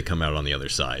and hope they come out on the other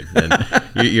side. And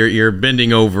you're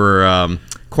bending over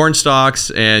corn stalks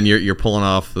and you're pulling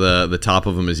off the top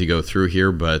of them as you go through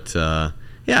here, but.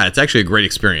 Yeah, it's actually a great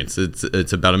experience.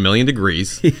 It's about 1,000,000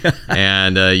 degrees,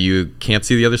 and you can't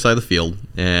see the other side of the field,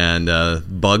 and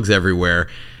bugs everywhere,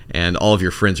 and all of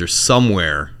your friends are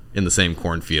somewhere in the same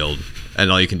cornfield,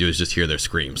 and all you can do is just hear their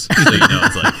screams. So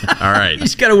it's like, all right. You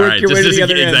just got to work your way to the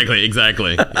other end.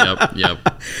 Exactly.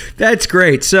 Yep. That's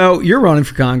great. So you're running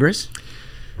for Congress.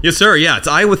 Yes, sir. Yeah, it's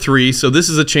Iowa 3, so this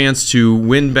is a chance to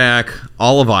win back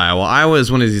all of Iowa. Iowa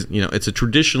is one of these, it's a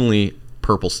traditionally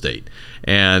purple state,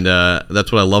 and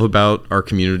that's what I love about our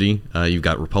community. You've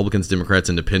got Republicans, Democrats,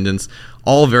 Independents,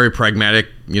 all very pragmatic,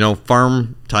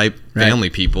 farm type family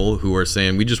people who are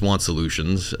saying we just want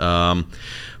solutions.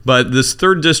 But this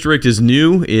third district is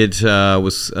new. It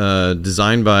was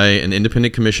designed by an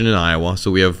independent commission in Iowa, so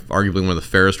we have arguably one of the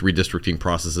fairest redistricting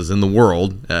processes in the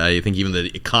world. I think even the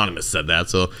Economist said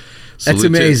that. So that's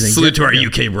amazing. Salute to our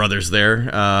UK brothers there.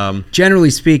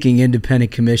 Generally speaking,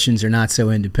 independent commissions are not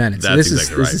so independent. So this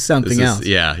is something else.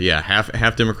 Yeah.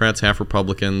 Half Democrats, half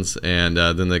Republicans, and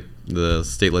then the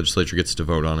state legislature gets to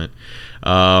vote on it.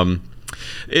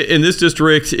 In this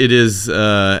district, it is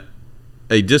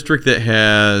a district that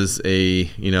has a,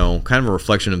 kind of a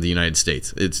reflection of the United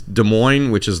States. It's Des Moines,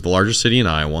 which is the largest city in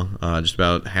Iowa. Just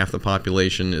about half the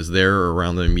population is there or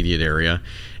around the immediate area.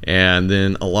 And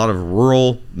then a lot of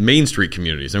rural Main Street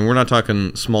communities. And we're not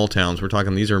talking small towns. We're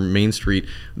talking these are Main Street,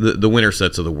 the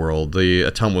Wintersets of the world, the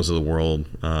Ottumwas of the world,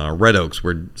 Red Oaks,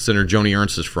 where Senator Joni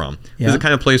Ernst is from. Yeah. It's the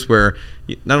kind of place where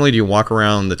not only do you walk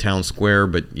around the town square,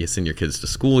 but you send your kids to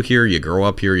school here, you grow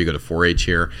up here, you go to 4-H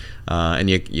here,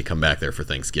 and you come back there for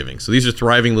Thanksgiving. So these are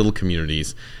thriving little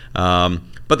communities.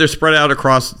 But they're spread out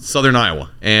across southern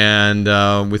Iowa. And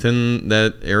within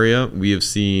that area, we have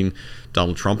seen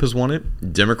Donald Trump has won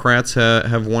it. Democrats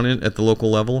have won it at the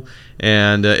local level.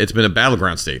 And it's been a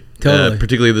battleground state, Totally.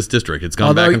 particularly this district. It's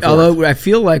gone back and forth. Although I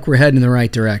feel like we're heading in the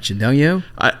right direction, don't you?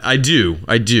 I do.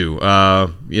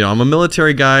 I'm a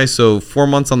military guy, so 4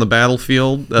 months on the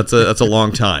battlefield, that's a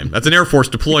long time. That's an Air Force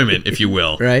deployment, if you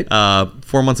will. Right.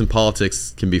 4 months in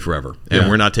politics can be forever. And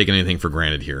we're not taking anything for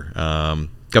granted here.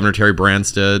 Governor Terry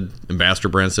Branstad, Ambassador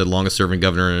Branstad, longest serving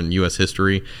governor in U.S.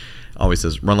 history, always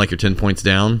says, run like you're 10 points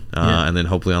down, and then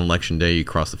hopefully on election day you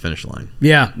cross the finish line.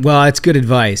 Yeah, well, it's good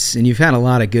advice. And you've had a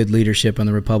lot of good leadership on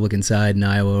the Republican side in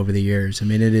Iowa over the years. I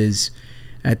mean, it is,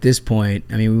 at this point,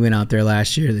 we went out there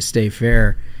last year to the state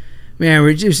fair. Man,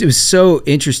 it was so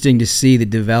interesting to see the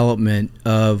development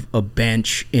of a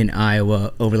bench in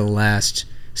Iowa over the last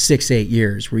 6-8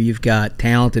 years, where you've got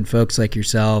talented folks like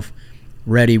yourself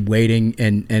ready, waiting,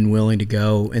 and willing to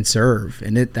go and serve.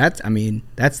 And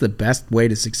that's the best way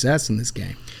to success in this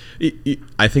game.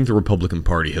 I think the Republican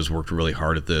Party has worked really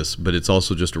hard at this, but it's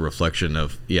also just a reflection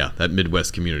of, that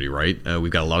Midwest community, right?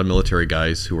 We've got a lot of military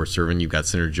guys who are serving. You've got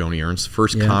Senator Joni Ernst,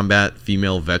 first combat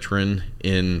female veteran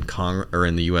in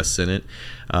the U.S. Senate.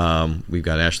 We've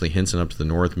got Ashley Hinson up to the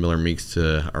north, Miller Meeks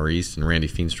to our east, and Randy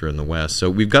Feenstra in the west. So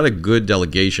we've got a good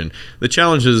delegation. The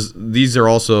challenge is these are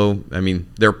also,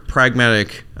 they're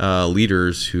pragmatic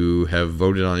leaders who have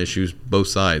voted on issues both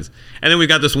sides. And then we've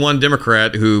got this one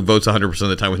Democrat who votes 100% of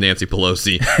the time with Nancy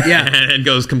Pelosi and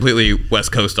goes completely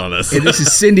West Coast on us. And this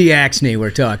is Cindy Axne we're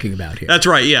talking about here. That's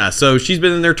right, yeah. So she's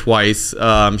been in there twice.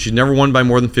 She's never won by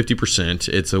more than 50%.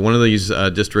 It's one of these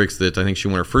districts that I think she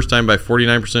won her first time by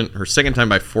 49%, her second time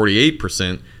by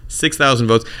 48%, 6,000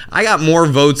 votes. I got more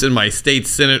votes in my state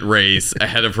Senate race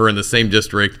ahead of her in the same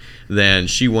district than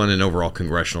she won an overall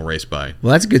congressional race by.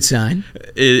 Well, that's a good sign.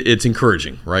 It's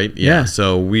encouraging, right? Yeah.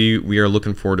 So we are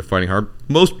looking forward to fighting hard.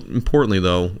 Most importantly,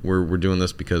 though, we're doing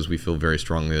this because we feel very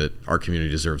strongly that our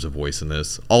community deserves a voice in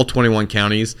this. All 21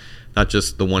 counties, not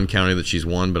just the one county that she's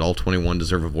won, but all 21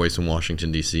 deserve a voice in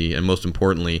Washington, D.C. And most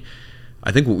importantly,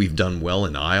 I think what we've done well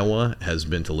in Iowa has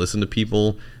been to listen to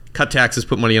people, cut taxes,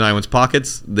 put money in Iowans'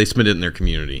 pockets, they spend it in their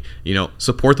community.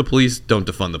 Support the police, don't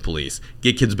defund the police.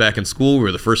 Get kids back in school, we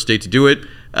were the first state to do it.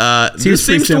 This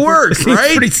seems to work, right?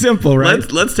 It's pretty simple,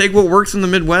 right? Let's take what works in the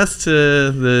Midwest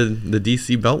to the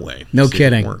D.C. Beltway. No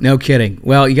kidding.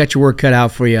 Well, you got your work cut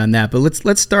out for you on that, but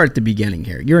let's start at the beginning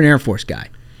here. You're an Air Force guy.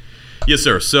 Yes,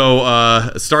 sir. So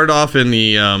started off in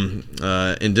the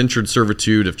indentured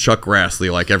servitude of Chuck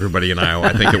Grassley, like everybody in Iowa,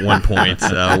 I think, at one point.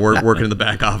 Working in the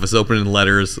back office, opening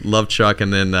letters. Loved Chuck.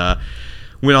 And then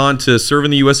went on to serve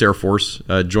in the U.S. Air Force.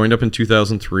 Joined up in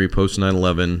 2003, post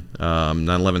 9/11.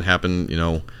 9/11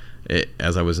 happened,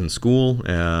 as I was in school.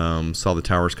 Saw the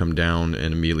towers come down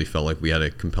and immediately felt like we had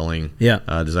a compelling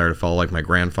desire to follow like my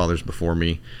grandfathers before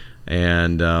me.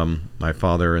 And my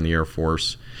father in the Air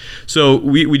Force. So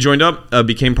we joined up,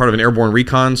 became part of an airborne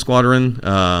recon squadron.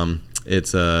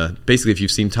 It's basically, if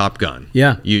you've seen Top Gun,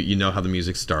 you know how the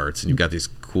music starts, and you've got these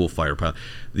cool fighter pilots.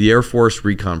 The Air Force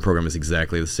recon program is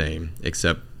exactly the same,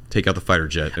 except take out the fighter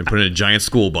jet and put in a giant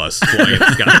school bus flying in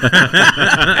the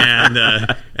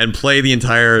sky and play the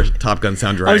entire Top Gun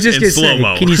soundtrack I was just in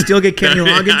slow-mo. Can you still get Kenny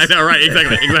Loggins? I know, right,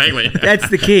 exactly. That's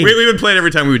the key. We would play it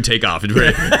every time we would take off.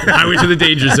 Highway to the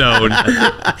danger zone,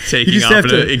 taking you just off. Have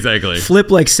to exactly. Flip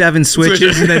like 7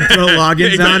 switches and then throw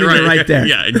Loggins on, and you're right there.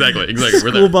 Yeah, exactly.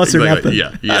 School bus or nothing.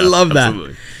 Yeah, I love that.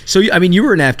 Absolutely. So, you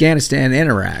were in Afghanistan and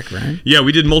Iraq, right? Yeah,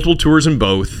 we did multiple tours in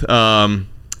both.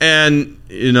 And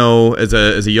as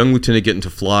a young lieutenant getting to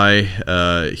fly,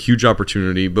 huge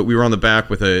opportunity. But we were on the back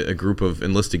with a group of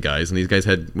enlisted guys, and these guys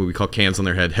had what we call cans on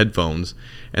their head, headphones,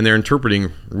 and they're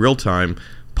interpreting real-time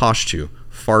Pashto,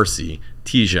 Farsi,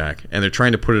 Tijak, and they're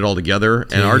trying to put it all together.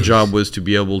 And our job was to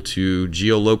be able to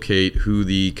geolocate who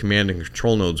the command and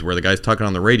control nodes were. The guys talking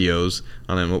on the radios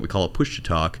on what we call a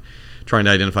push-to-talk, trying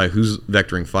to identify who's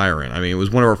vectoring fire in. It was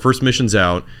one of our first missions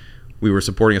out. We were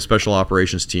supporting a special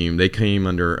operations team. They came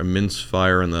under immense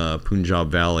fire in the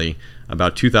Punjab Valley.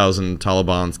 About 2,000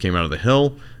 Talibans came out of the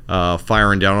hill.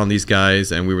 firing down on these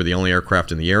guys, and we were the only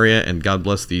aircraft in the area. And God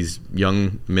bless these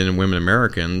young men and women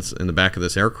Americans in the back of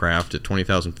this aircraft at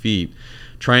 20,000 feet,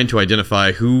 trying to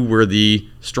identify who were the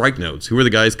strike nodes, who were the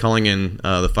guys calling in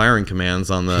the firing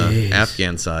commands on the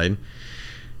Afghan side.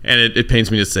 And it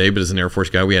pains me to say, but as an Air Force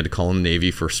guy, we had to call in the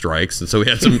Navy for strikes, and so we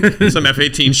had some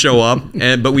F-18s show up.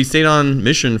 But we stayed on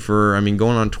mission for,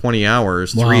 going on 20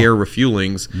 hours, 3 air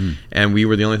refuelings, and we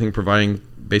were the only thing providing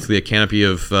basically a canopy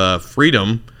of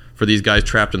freedom for these guys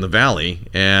trapped in the valley,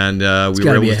 and we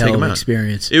were able to take them out.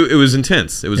 Experience. It was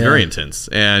intense. It was very intense.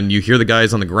 And you hear the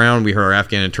guys on the ground. We heard our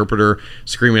Afghan interpreter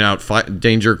screaming out,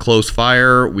 "Danger! Close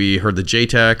fire!" We heard the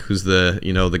JTAC, who's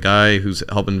the guy who's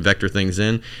helping vector things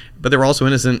in. But there were also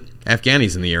innocent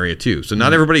Afghanis in the area too. So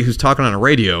not everybody who's talking on a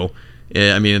radio,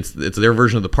 it's their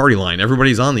version of the party line.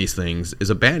 Everybody's on these things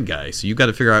is a bad guy. So you got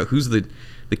to figure out who's the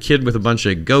kid with a bunch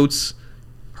of goats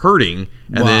herding,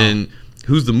 and then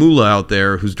who's the mullah out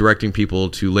there who's directing people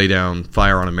to lay down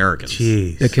fire on Americans.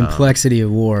 Jeez. The complexity of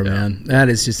war, man. That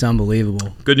is just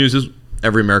unbelievable. Good news is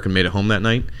every American made it home that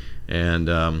night,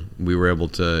 and we were able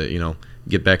to,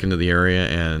 get back into the area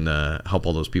and help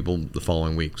all those people the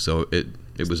following week. So it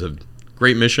was a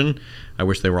great mission. I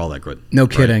wish they were all that good. No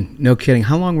kidding. Right? No kidding.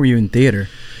 How long were you in theater?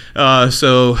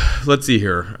 So let's see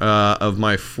here. Of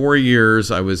my 4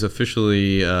 years, I was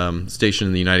officially stationed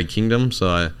in the United Kingdom.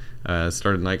 So I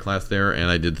started night class there,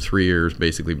 and I did 3 years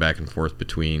basically back and forth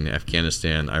between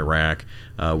Afghanistan, Iraq.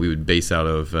 We would base out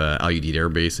of Al Udeid Air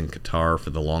Base in Qatar for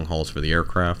the long hauls for the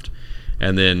aircraft,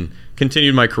 and then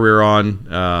continued my career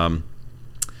on.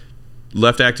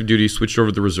 Left active duty, switched over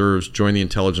to the reserves, joined the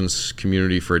intelligence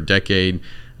community for a decade.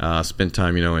 Spent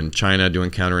time, in China doing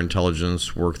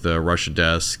counterintelligence, worked the Russia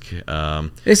desk.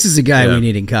 This is a guy we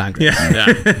need in Congress.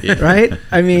 Yeah. Right?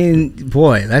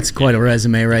 Boy, that's quite a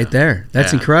resume right there.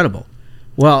 That's incredible.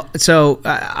 Well, so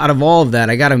out of all of that,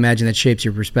 I got to imagine that shapes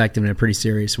your perspective in a pretty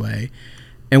serious way.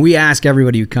 And we ask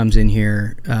everybody who comes in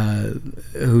here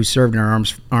who served in our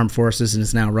armed forces and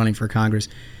is now running for Congress,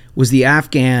 was the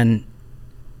Afghan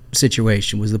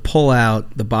situation, was the pullout,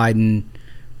 the Biden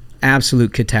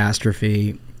absolute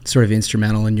catastrophe, sort of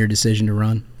instrumental in your decision to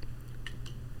run?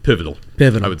 Pivotal,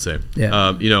 I would say.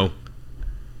 Yeah.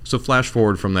 So flash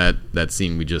forward from that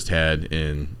scene we just had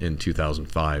in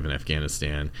 2005 in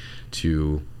Afghanistan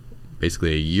to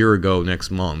basically a year ago next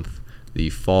month, the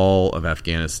fall of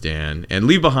Afghanistan, and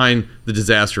leave behind the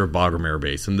disaster of Bagram Air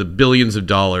Base and the billions of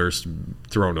dollars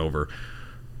thrown over.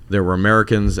 There were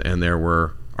Americans and there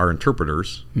were our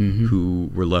interpreters who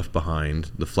were left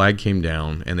behind. The flag came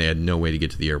down, and they had no way to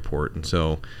get to the airport. And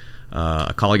so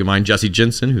a colleague of mine, Jesse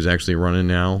Jensen, who's actually running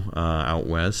now out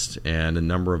west, and a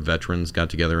number of veterans got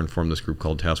together and formed this group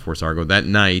called Task Force Argo. That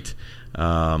night,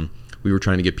 we were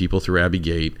trying to get people through Abbey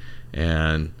Gate,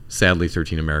 and sadly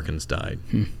 13 Americans died.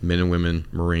 Men and women,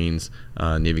 Marines,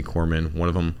 Navy corpsmen. One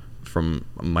of them from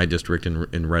my district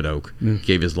in Red Oak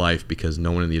gave his life because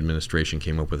no one in the administration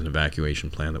came up with an evacuation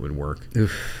plan that would work.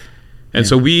 And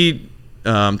so we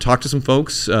talked to some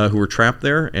folks who were trapped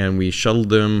there, and we shuttled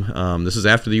them. This is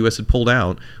after the U.S. had pulled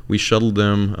out. We shuttled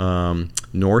them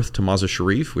north to Mazar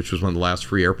Sharif, which was one of the last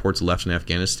free airports left in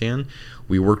Afghanistan.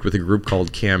 We worked with a group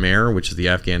called CAM Air, which is the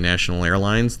Afghan National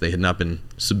Airlines. They had not been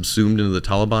subsumed into the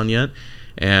Taliban yet,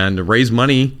 and raised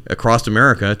money across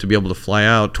America to be able to fly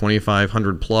out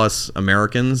 2,500 plus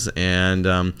Americans and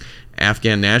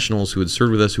Afghan nationals who had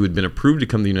served with us, who had been approved to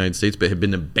come to the United States but had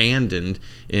been abandoned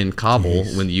in Kabul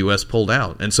when the U.S. pulled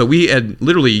out. And so we had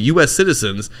literally U.S.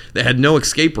 citizens that had no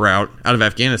escape route out of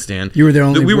Afghanistan. You were their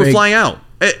only we were flying out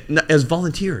as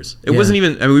volunteers. It wasn't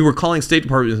even, we were calling State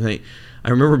Department and I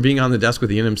remember being on the desk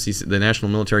with the NMC, the National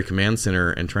Military Command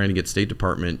Center, and trying to get State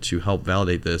Department to help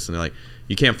validate this. And they're like,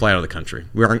 you can't fly out of the country.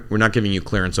 We're not giving you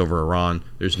clearance over Iran.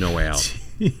 There's no way out.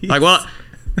 Like, well,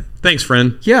 thanks,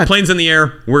 friend. Yeah. Plane's in the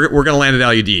air. We're going to land at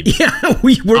Al Udeid. Yeah,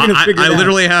 we're going to figure it out. I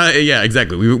literally have, yeah,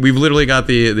 exactly. We've literally got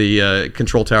the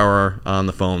control tower on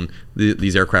the phone.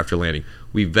 These aircraft are landing.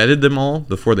 We vetted them all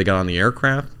before they got on the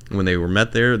aircraft. When they were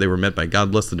met there, they were met by,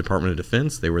 God bless, the Department of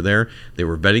Defense. They were there. They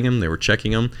were vetting them. They were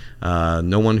checking them.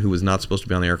 No one who was not supposed to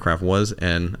be on the aircraft was.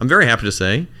 And I'm very happy to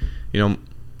say,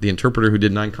 the interpreter who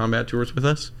did 9 combat tours with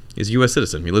us is a U.S.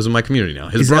 citizen. He lives in my community now.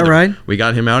 His brother, that right? We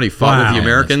got him out. He fought with the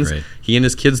Americans. He and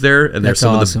his kids there, and they're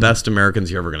some of the best Americans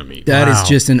you're ever going to meet. That is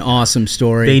just an awesome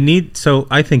story. They need, so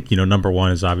I think, number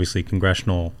one is obviously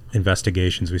congressional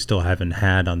investigations we still haven't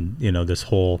had on, this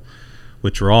whole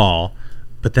withdrawal.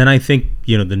 But then I think,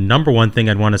 the number one thing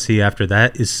I'd want to see after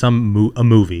that is a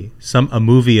movie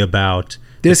about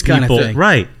this kind of thing.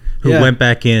 Right, who went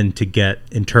back in to get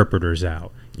interpreters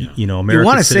out. You know, American you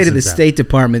want to say to the citizens have. State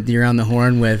Department that you're on the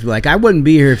horn with, like, I wouldn't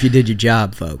be here if you did your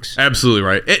job, folks. Absolutely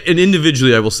right. And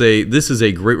individually, I will say this is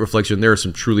a great reflection. There are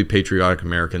some truly patriotic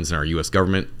Americans in our U.S.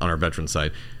 government on our veteran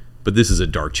side, but this is a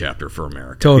dark chapter for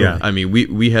America. Totally. Yeah. I mean,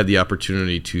 we had the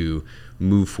opportunity to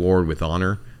move forward with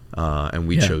honor, and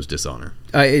we chose dishonor.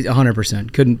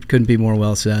 100%. Couldn't be more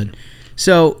well said.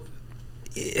 So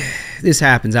this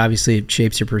happens. Obviously, it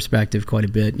shapes your perspective quite a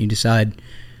bit. You decide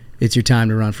it's your time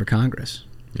to run for Congress.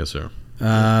 Yes, sir.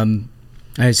 I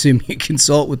assume you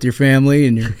consult with your family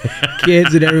and your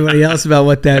kids and everybody else about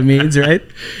what that means, right?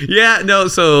 Yeah, no.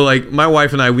 So, like, my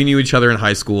wife and I, we knew each other in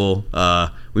high school.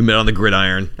 We met on the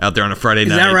gridiron out there on a Friday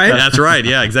night. Is that right? That's right.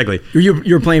 Yeah, exactly. You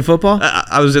were playing football?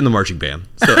 I was in the marching band.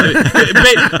 So, all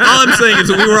I'm saying is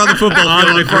we were on the football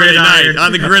field on Friday night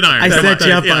on the gridiron. I set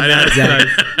you up on that,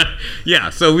 Zach. Yeah,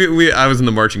 so I was in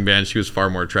the marching band. She was far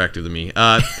more attractive than me,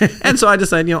 and so I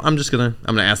decided, I'm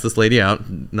gonna ask this lady out.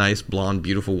 Nice, blonde,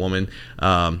 beautiful woman.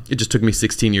 It just took me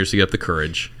 16 years to get up the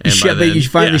courage. And by then, you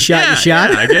finally shot your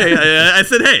shot. I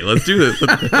said, hey, let's do this.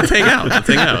 Let's hang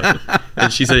out.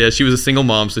 And she said, yeah, she was a single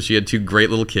mom, so she had 2 great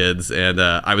little kids, and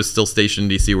I was still stationed in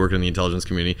D.C. working in the intelligence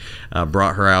community.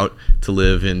 Brought her out to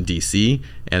live in D.C.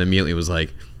 and immediately was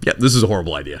like, yeah, this is a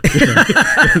horrible idea.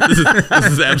 This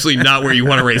is absolutely not where you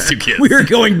want to raise 2 kids. We're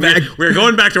going back. We're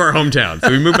going back to our hometown.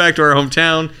 So we moved back to our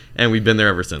hometown, and we've been there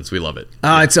ever since. We love it.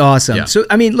 Oh, it's awesome. Yeah. So,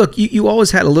 I mean, look, you always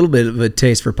had a little bit of a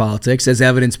taste for politics, as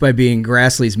evidenced by being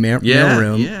Grassley's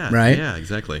mailroom, right? Yeah,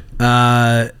 exactly.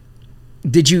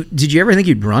 Did you ever think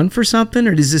you'd run for something,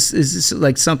 or is this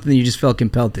like something that you just felt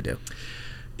compelled to do?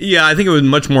 Yeah, I think it was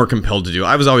much more compelled to do.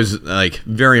 I was always like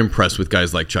very impressed with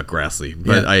guys like Chuck Grassley,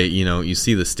 but you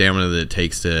see the stamina that it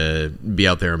takes to be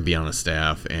out there and be on a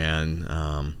staff, and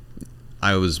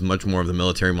I was much more of the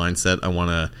military mindset. I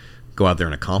want to go out there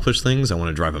and accomplish things. I want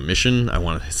to drive a mission. I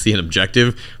want to see an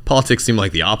objective. Politics seemed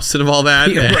like the opposite of all that.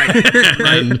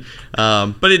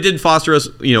 But it did foster us.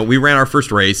 We ran our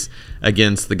first race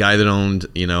against the guy that owned,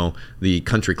 the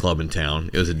country club in town.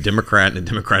 It was a Democrat in a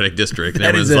Democratic district. And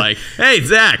it was like, hey,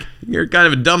 Zach, you're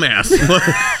kind of a dumbass.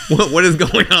 What is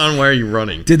going on? Why are you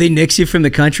running? Did they nix you from the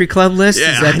country club list?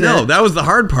 Yeah, I know. That was the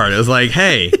hard part. It was like,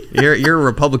 hey, you're a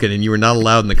Republican and you were not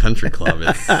allowed in the country club.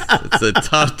 It's a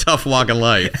tough walk in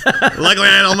life. Luckily,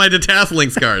 I had all my detasseling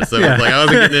scars, so I was like, I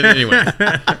wasn't getting it anyway.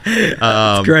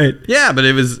 That's great. Yeah, but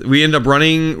we ended up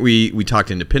running. We talked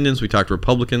to independents. We talked to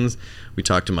Republicans. We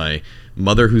talked to my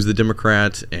mother, who's the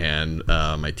Democrat, and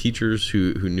my teachers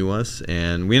who knew us,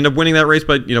 and we ended up winning that race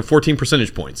by 14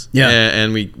 percentage points. Yeah,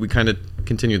 and we kind of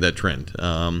continued that trend.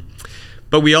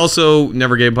 But we also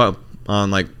never gave up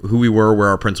on like who we were, where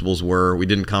our principles were. We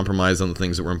didn't compromise on the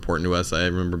things that were important to us. I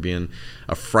remember being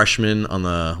a freshman on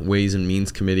the Ways and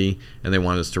Means Committee, and they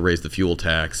wanted us to raise the fuel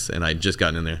tax, and I'd just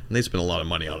gotten in there, and they spent a lot of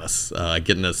money on us,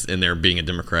 getting us in there being a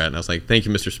Democrat, and I was like, thank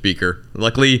you, Mr. Speaker.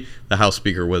 Luckily, the House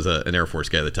Speaker was an Air Force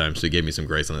guy at the time, so he gave me some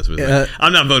grace on this. He was like,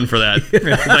 I'm not voting for that.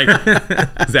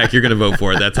 Like, Zach, you're going to vote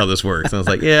for it. That's how this works. And I was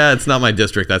like, yeah, it's not my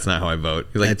district. That's not how I vote.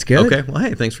 He's like, that's good. Okay, well,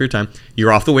 hey, thanks for your time.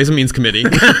 You're off the Ways and Means Committee.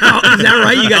 Is that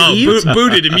right? You got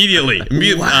booted immediately.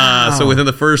 Wow. So within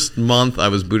the first month, I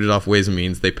was booted off Ways and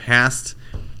Means. They passed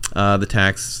the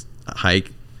tax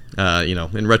hike.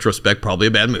 In retrospect, probably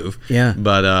a bad move. Yeah.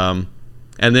 But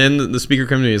and then the speaker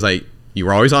came to me and was like, "You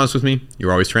were always honest with me. You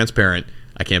were always transparent.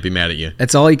 I can't be mad at you.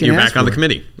 That's all you can You're ask back on the for."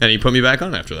 committee," and he put me back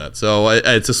on after that. So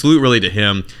it's a salute really to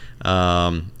him.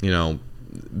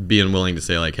 Being willing to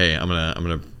say like, "Hey, I'm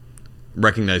gonna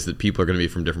recognize that people are going to be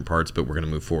from different parts, but we're going to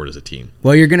move forward as a team."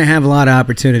 Well, you're going to have a lot of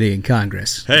opportunity in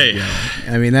Congress. Hey,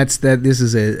 I mean this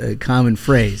is a common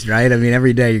phrase, right? I mean,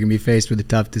 every day you're going to be faced with a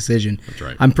tough decision. That's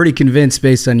right. I'm pretty convinced,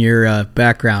 based on your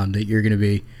background, that you're going to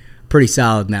be pretty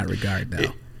solid in that regard,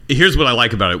 though. Here's what I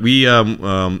like about it. We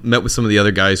met with some of the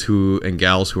other guys and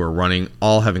gals who are running,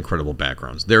 all have incredible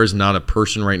backgrounds. There is not a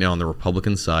person right now on the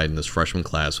Republican side in this freshman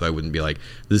class who I wouldn't be like,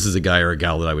 this is a guy or a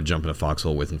gal that I would jump in a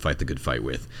foxhole with and fight the good fight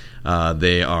with.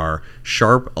 They are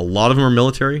sharp. A lot of them are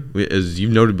military. As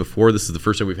you've noted before, this is the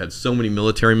first time we've had so many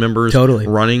military members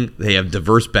running. They have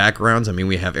diverse backgrounds. I mean,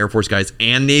 we have Air Force guys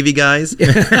and Navy guys.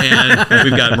 And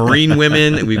we've got Marine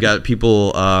women. We've got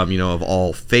people, of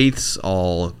all faiths,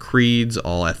 all creeds,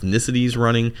 all ethnicities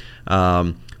running.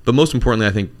 But most importantly,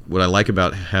 I think what I like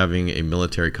about having a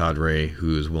military cadre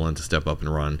who is willing to step up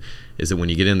and run is that when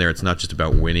you get in there, it's not just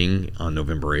about winning on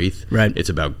November 8th. Right. It's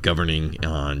about governing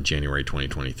on January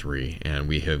 2023. And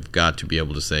we have got to be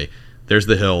able to say, there's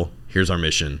the hill, here's our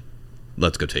mission,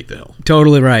 let's go take the hill.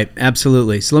 Totally right.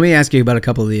 Absolutely. So let me ask you about a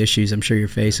couple of the issues I'm sure you're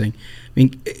facing. I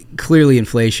mean, clearly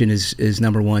inflation is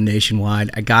number one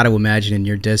nationwide. I got to imagine in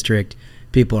your district,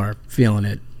 people are feeling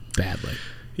it badly.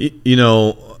 You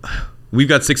know, we've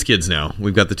got 6 kids now.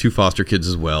 We've got the 2 foster kids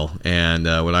as well. And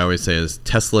what I always say is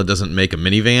Tesla doesn't make a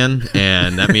minivan,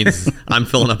 and that means I'm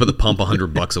filling up at the pump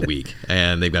 $100 a week.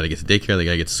 And they've got to get to daycare, they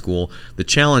got to get to school. The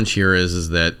challenge here is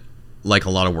that, like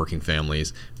a lot of working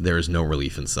families, there is no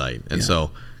relief in sight. And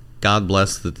so, God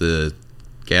bless that the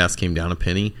gas came down a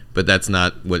penny, but that's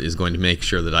not what is going to make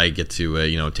sure that I get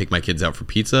to take my kids out for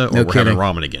pizza or we're having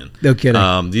ramen again. No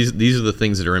kidding. These are the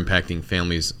things that are impacting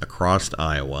families across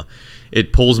Iowa.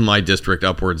 It pulls my district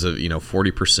upwards of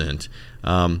 40%.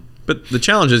 But the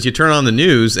challenge is you turn on the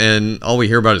news and all we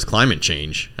hear about is climate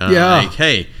change. Like,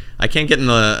 hey, I can't get in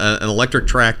an electric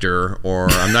tractor, or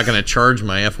I'm not going to charge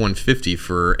my F-150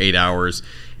 for 8 hours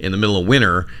in the middle of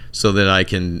winter so that I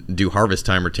can do harvest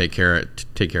time or take care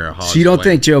of hogs. So you don't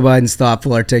think Joe Biden's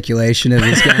thoughtful articulation of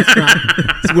his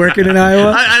gas is working in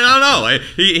Iowa? I don't know.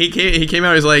 He came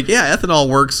out. He's like, yeah, ethanol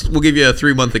works. We'll give you a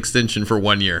 3-month extension for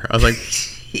 1 year. I was like,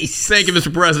 thank you,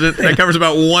 Mr. President. That covers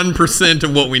about 1%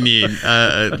 of what we need.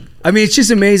 I mean, it's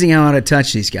just amazing how out of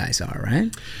touch these guys are,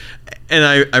 right? And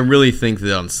I really think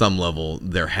that on some level,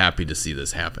 they're happy to see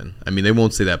this happen. I mean, they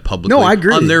won't say that publicly. No, I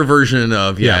agree. On their version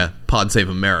of, Pod Save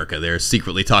America, they're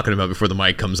secretly talking about before the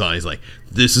mic comes on. He's like,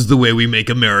 this is the way we make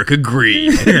America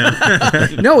green.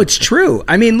 No, it's true.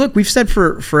 I mean, look, we've said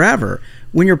for forever,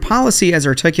 when your policy as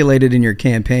articulated in your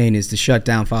campaign is to shut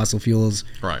down fossil fuels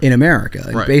in America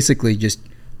and basically just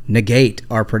negate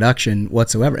our production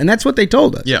whatsoever. And that's what they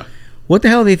told us. Yeah. What the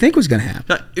hell do they think was going to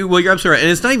happen? Well, you're absolutely right.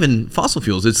 And it's not even fossil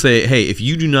fuels. It's say, hey, if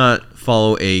you do not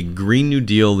follow a Green New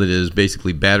Deal that is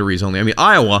basically batteries only. I mean,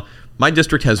 Iowa, my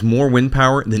district has more wind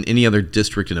power than any other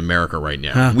district in America right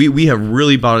now. Huh. We have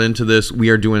really bought into this. We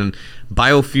are doing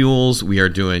biofuels. We are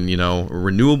doing,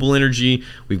 renewable energy.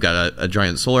 We've got a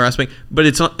giant solar aspect. But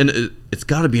it's not, and it's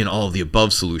got to be an all of the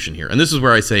above solution here. And this is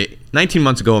where I say 19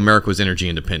 months ago, America was energy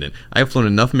independent. I have flown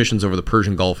enough missions over the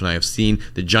Persian Gulf, and I have seen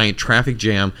the giant traffic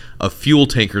jam of fuel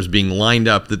tankers being lined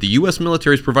up that the U.S.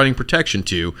 military is providing protection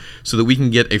to so that we can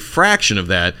get a fraction of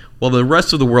that while the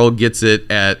rest of the world gets it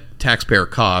at taxpayer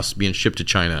costs being shipped to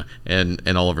China and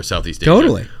all over Southeast Asia.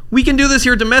 Totally. We can do this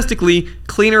here domestically,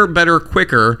 cleaner, better,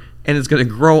 quicker, and it's going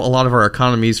to grow a lot of our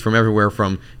economies from everywhere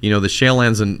from, the shale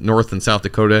lands in North and South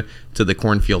Dakota to the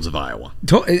cornfields of Iowa.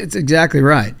 It's exactly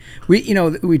right.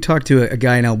 We talked to a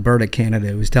guy in Alberta, Canada,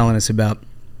 who was telling us about,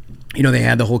 they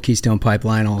had the whole Keystone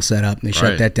Pipeline all set up, and they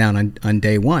shut that down on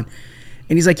day one.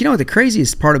 And he's like, the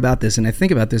craziest part about this, and I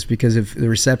think about this because of the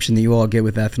reception that you all get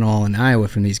with ethanol in Iowa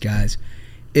from these guys,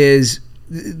 is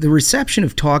the reception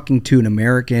of talking to an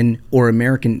American or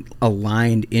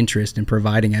American-aligned interest in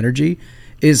providing energy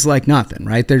is like nothing,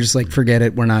 right? They're just like, forget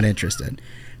it, we're not interested.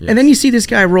 Yes. And then you see this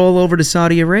guy roll over to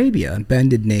Saudi Arabia,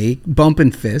 bended knee,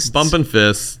 bumping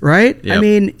fists. Right? Yep. I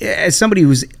mean, as somebody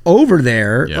who's over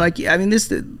there,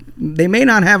 they may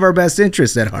not have our best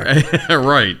interests at heart.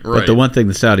 Right. But the one thing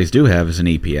the Saudis do have is an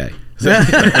EPA.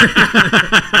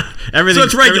 Everything, so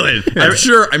it's regulated.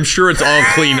 I'm sure it's all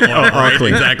clean oil. Right?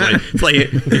 Clean. Exactly. It's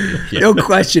like, no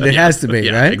question, it has to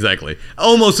be, right? Exactly.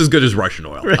 Almost as good as Russian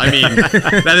oil. I mean,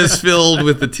 that is filled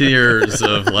with the tears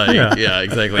of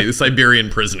exactly. The Siberian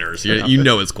prisoners. You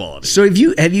know its quality. So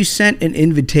have you sent an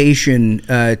invitation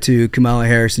to Kamala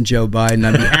Harris and Joe Biden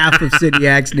on behalf of Cindy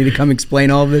Axne to come explain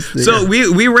all of this? So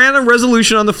we ran a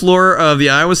resolution on the floor of the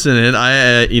Iowa Senate.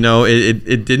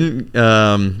 It didn't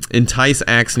entice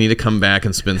Axne to come back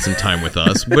and spend some time with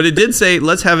us, but it did say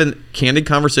let's have a candid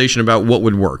conversation about what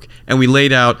would work, and we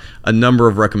laid out a number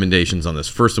of recommendations on this.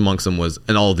 First amongst them was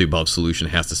an all of the above solution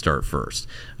has to start first.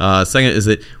 Second is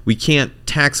that we can't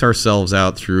tax ourselves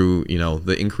out through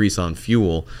the increase on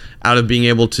fuel out of being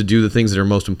able to do the things that are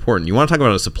most important. You want to talk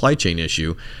about a supply chain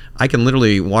issue, I can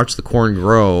literally watch the corn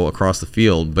grow across the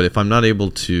field, but if I'm not able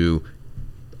to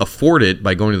afford it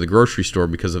by going to the grocery store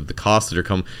because of the costs that are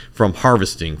come from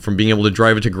harvesting, from being able to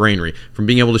drive it to granary, from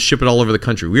being able to ship it all over the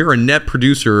country. We are a net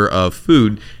producer of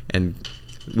food, and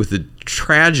with the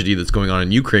tragedy that's going on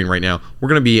in Ukraine right now, we're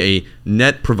going to be a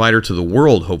net provider to the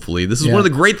world, hopefully. This is one of the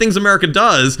great things America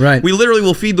does. Right. We literally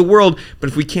will feed the world,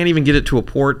 but if we can't even get it to a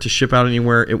port to ship out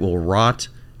anywhere, it will rot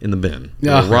in the bin. It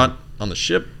will rot on the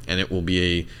ship, and it will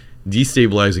be a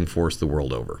destabilizing force the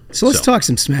world over. So let's talk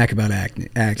some smack about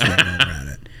Axne around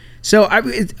it. So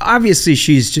obviously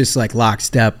she's just like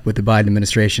lockstep with the Biden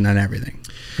administration on everything,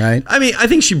 right? I mean, I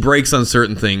think she breaks on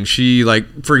certain things. She,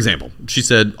 for example, she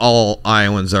said all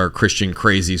Iowans are Christian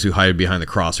crazies who hide behind the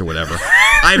cross or whatever.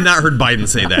 I have not heard Biden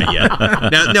say that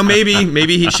yet. Now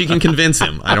maybe she can convince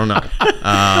him. I don't know.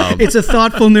 It's a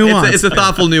thoughtful nuance. It's a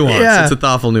thoughtful nuance. Yeah. It's a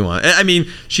thoughtful nuance. I mean,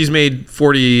 she's made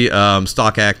 40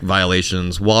 Stock Act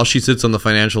violations while she sits on the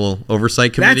Financial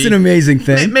Oversight Committee. That's an amazing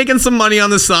thing. Making some money on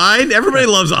the side. Everybody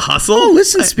loves a hustle. Oh,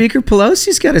 listen, Speaker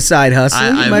Pelosi's got a side hustle.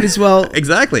 You might as well.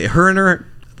 Exactly. Her and her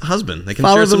husband. They can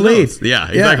follow share the some lead. notes. Yeah,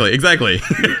 exactly.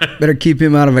 Better keep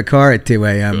him out of a car at 2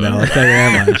 a.m. though. I'll tell you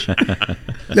that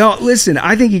much. No, listen,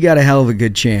 I think you got a hell of a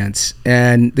good chance.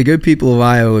 And the good people of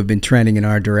Iowa have been trending in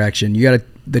our direction. You got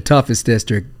the toughest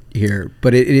district here.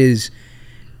 But it is,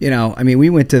 I mean, we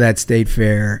went to that state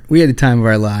fair. We had the time of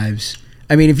our lives.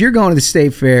 I mean, if you're going to the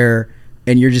state fair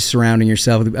and you're just surrounding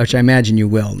yourself, which I imagine you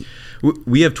will.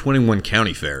 We have 21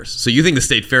 county fairs. So you think the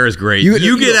state fair is great.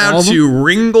 You get out to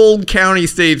Ringgold County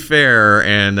State Fair,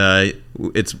 and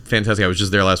it's fantastic. I was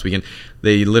just there last weekend.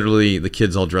 They literally, the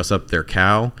kids all dress up their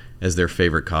cow as their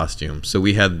favorite costume. So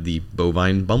we had the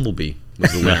bovine bumblebee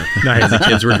was the winner. Nice. And the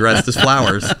kids were dressed as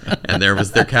flowers, and there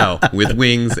was their cow with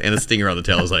wings and a stinger on the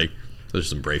tail. I was like, those are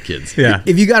some brave kids. Yeah.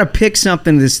 If you got to pick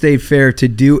something to the state fair to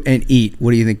do and eat, what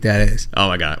do you think that is? Oh,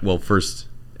 my God. Well, first,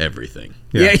 everything.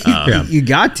 Yeah, you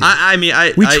got to. I mean,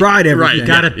 we tried everything.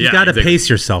 Right, You gotta pace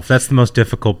yourself. That's the most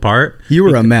difficult part. You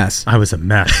were a mess. I was a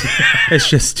mess. It's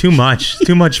just too much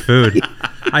food.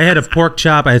 I had a pork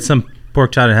chop. I had some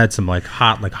pork chop that had some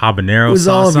hot habanero it was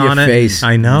sauce all over on your it. face.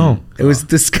 I know. It was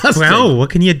disgusting. Well, what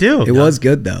can you do? It was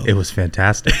good though. It was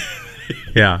fantastic.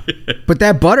 Yeah. But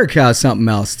that butter cow is something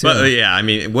else too. But yeah, I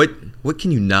mean, what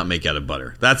can you not make out of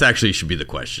butter? That's actually should be the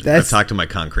question. I've talked to my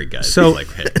concrete guys. So,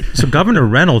 Hey. so Governor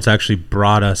Reynolds actually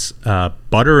brought us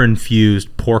butter-infused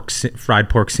fried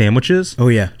pork sandwiches. Oh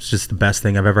yeah, it's just the best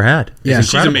thing I've ever had. Yeah,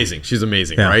 she's amazing. She's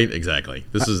amazing, right? Exactly.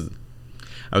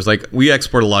 I was like, we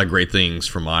export a lot of great things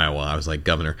from Iowa. I was like,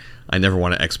 Governor, I never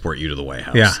want to export you to the White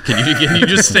House. Yeah. Can you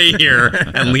just stay here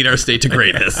and lead our state to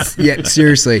greatness? Yeah,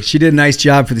 seriously. She did a nice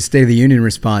job for the State of the Union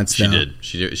response, though.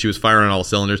 She did. She was firing on all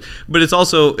cylinders. But it's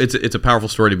also, it's a powerful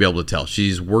story to be able to tell.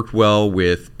 She's worked well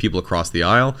with people across the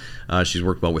aisle. She's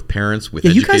worked well with parents, with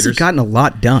educators. You guys have gotten a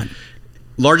lot done.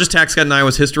 Largest tax cut in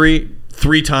Iowa's history.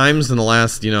 3 times in the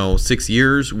last 6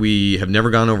 years. We have never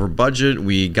gone over budget.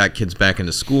 We got kids back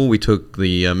into school. We took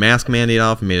the mask mandate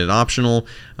off and made it optional.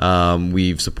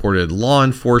 We've supported law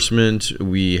enforcement.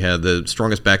 We had the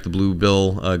strongest Back the Blue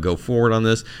bill go forward on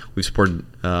this. We've supported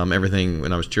everything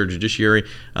when I was chair of judiciary,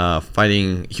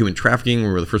 fighting human trafficking.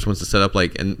 We were the first ones to set up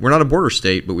and we're not a border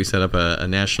state, but we set up a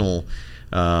national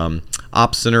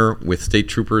ops center with state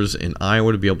troopers in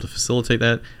Iowa to be able to facilitate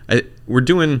that. We're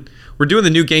doing the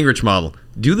Newt Gingrich model.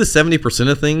 Do the 70%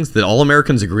 of things that all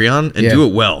Americans agree on and do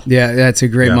it well. Yeah, that's a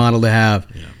great model to have.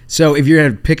 Yeah. So if you're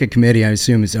going to pick a committee, I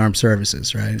assume it's Armed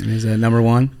Services, right? Is that number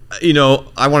one?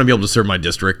 I want to be able to serve my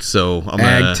district, so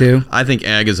Ag too? I think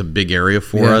ag is a big area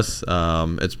for us.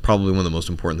 It's probably one of the most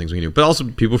important things we can do. But also,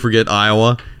 people forget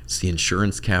Iowa. It's the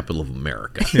insurance capital of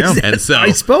America. Yeah. And so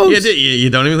I suppose. You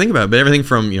don't even think about it. But everything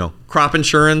from crop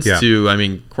insurance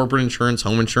to corporate insurance,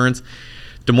 home insurance.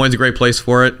 Des Moines is a great place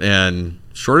for it, and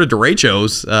short of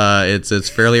derechos, it's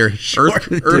fairly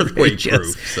earthquake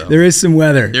proof. So. There is some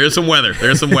weather. There's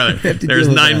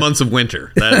 9 months of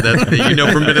winter. That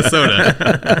from Minnesota,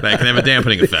 that can have a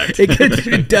dampening effect.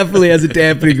 It definitely has a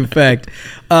dampening effect.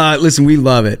 Listen, we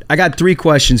love it. I got 3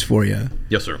 questions for you.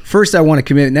 Yes, sir. First, I want to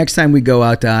commit. Next time we go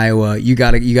out to Iowa, you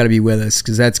got to be with us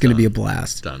because that's going to be a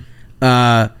blast. Done.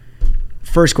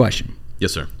 First question.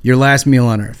 Yes, sir. Your last meal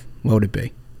on Earth. What would it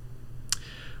be?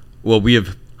 Well, we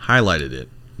have highlighted it,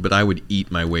 but I would eat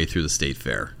my way through the state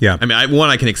fair. Yeah. I mean,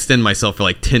 I can extend myself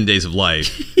for 10 days of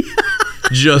life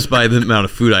just by the amount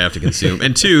of food I have to consume.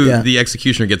 And 2, the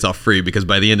executioner gets off free because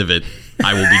by the end of it,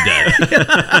 I will be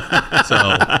dead.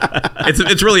 So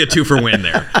it's really a 2-for-1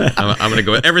 there. I'm going to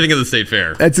go with everything at the state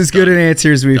fair. That's as good an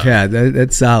answer as we've had.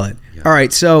 That's solid. Yeah. All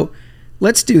right, so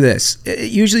let's do this.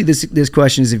 Usually this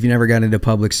question is if you never got into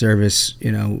public service,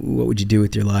 what would you do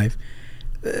with your life?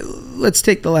 Let's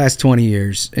take the last 20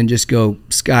 years and just go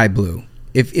sky blue.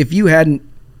 If you hadn't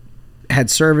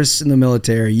had service in the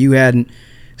military, you hadn't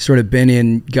sort of been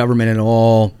in government at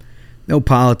all, no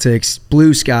politics,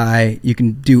 blue sky, you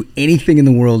can do anything in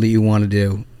the world that you want to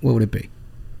do, what would it be?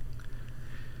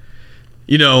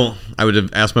 I would have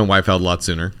asked my wife out a lot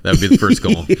sooner. That would be the first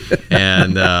goal.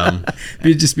 And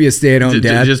you'd just be a stay-at-home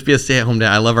dad. Just be a stay-at-home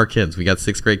dad. I love our kids. We got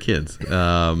 6 great kids.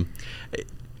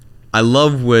 I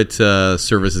love what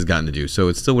service has gotten to do. So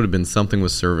it still would have been something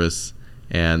with service,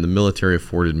 and the military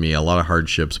afforded me a lot of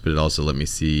hardships, but it also let me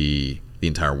see the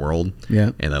entire world.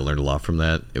 Yeah. And I learned a lot from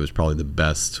that. It was probably the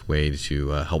best way to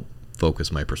help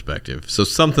focus my perspective. So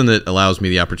something that allows me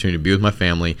the opportunity to be with my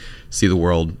family, see the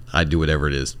world. I do whatever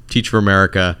it is. Teach for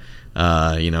America.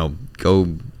 Go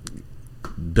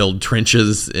build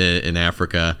trenches in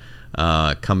Africa.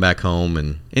 Come back home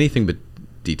and anything but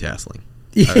detasseling.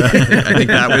 I think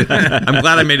that would. I'm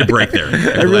glad I made a break there.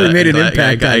 I really made an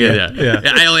impact.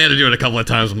 I only had to do it a couple of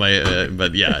times with my,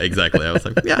 but yeah, exactly. I was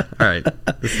like, yeah, all right.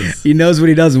 He knows what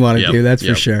he doesn't want to do. That's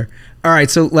for sure. All right.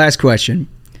 So last question.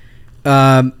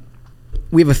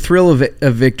 We have a thrill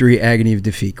of victory, agony of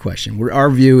defeat question. Our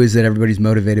view is that everybody's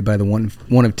motivated by the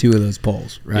one of two of those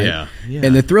poles, right? Yeah.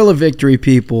 And the thrill of victory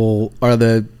people are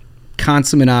the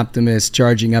consummate optimists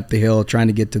charging up the hill, trying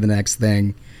to get to the next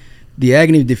thing. The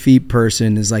agony of defeat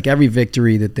person is like every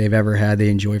victory that they've ever had, they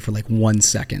enjoy for like 1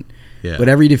 second. Yeah. But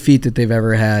every defeat that they've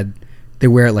ever had, they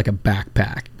wear it like a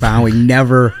backpack, vowing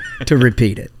never to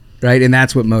repeat it, right? And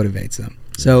that's what motivates them.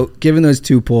 So given those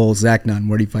two poles, Zach Nunn,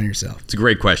 where do you find yourself? It's a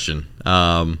great question.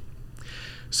 So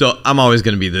I'm always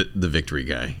going to be the victory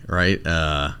guy, right?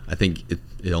 I think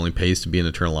it only pays to be an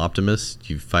eternal optimist.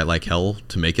 You fight like hell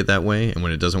to make it that way, and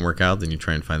when it doesn't work out, then you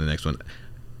try and find the next one.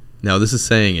 Now, this is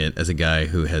saying it as a guy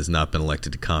who has not been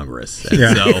elected to Congress.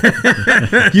 And so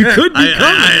you could become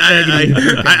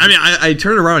I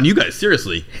turn it around on you guys,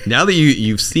 seriously. Now that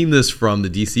you've seen this from the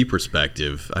DC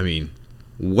perspective, I mean,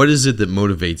 what is it that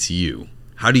motivates you?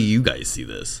 How do you guys see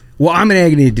this? Well, I'm an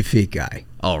agony of defeat guy.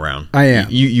 All around. I am.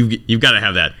 You've got to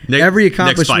have that. Every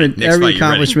accomplishment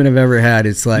I've ever had,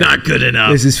 it's like not good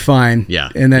enough. This is fine. Yeah.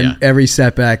 And then every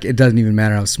setback, it doesn't even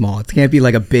matter how small. It can't be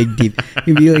like a big deep. It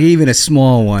can be like even a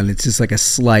small one. It's just like a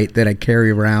slight that I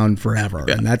carry around forever,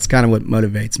 and that's kind of what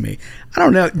motivates me. I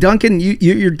don't know, Duncan.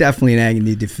 You're definitely an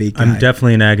agony of defeat guy. I'm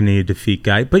definitely an agony of defeat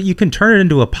guy, but you can turn it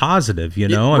into a positive. You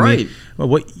know, right? I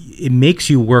mean, it makes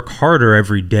you work harder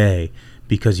every day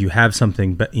because you have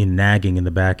something nagging in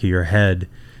the back of your head.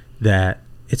 That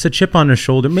it's a chip on the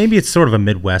shoulder. Maybe it's sort of a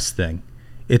Midwest thing.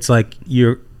 It's like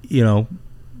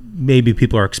maybe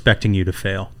people are expecting you to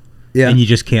fail. Yeah. And you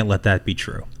just can't let that be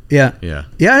true. Yeah. Yeah.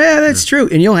 Yeah, that's true.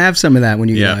 And you'll have some of that when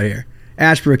you get out here.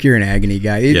 Ashbrook, you're an agony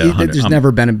guy. There's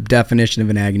never been a definition of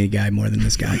an agony guy more than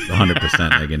this guy.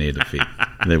 100% agony of defeat.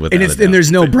 And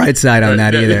there's no bright side on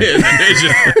that either. It's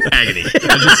just agony.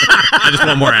 I just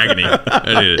want more agony.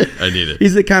 I need it.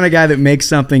 He's the kind of guy that makes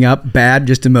something up bad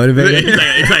just to motivate it.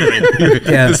 Exactly.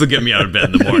 This will get me out of bed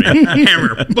in the morning.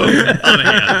 Hammer, boom, on the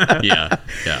hand. Yeah.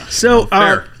 So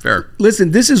fair.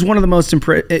 Listen, this is one of the most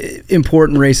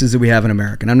important races that we have in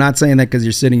America. And I'm not saying that because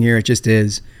you're sitting here. It just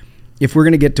is. If we're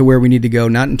going to get to where we need to go,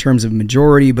 not in terms of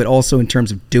majority, but also in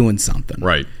terms of doing something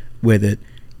with it,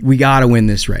 we got to win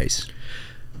this race.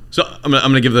 So I'm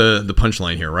going to give the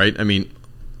punchline here, right? I mean,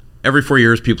 every 4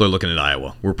 years, people are looking at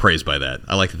Iowa. We're praised by that.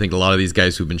 I like to think a lot of these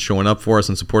guys who've been showing up for us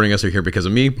and supporting us are here because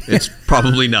of me. It's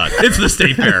probably not. It's the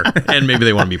state fair, and maybe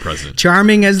they want to be president.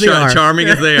 Charming as they are. Charming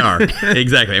as they are.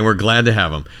 Exactly, and we're glad to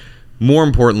have them. More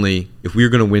importantly, if we're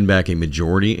going to win back a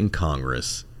majority in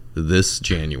Congress this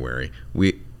January,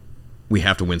 we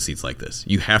have to win seats like this.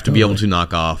 You have to be able to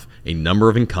knock off a number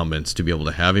of incumbents to be able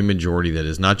to have a majority that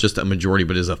is not just a majority,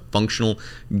 but is a functional,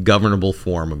 governable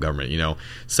form of government. You know,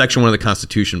 Section 1 of the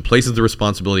Constitution places the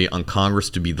responsibility on Congress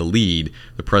to be the lead,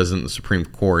 the President, the Supreme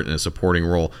Court in a supporting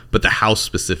role, but the House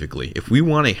specifically. If we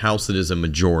want a House that is a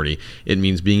majority, it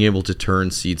means being able to turn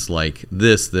seats like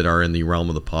this that are in the realm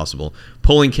of the possible.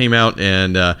 Polling came out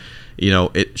and,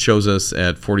 it shows us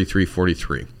at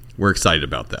 43-43. We're excited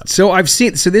about that. So I've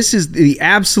seen. So this is the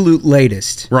absolute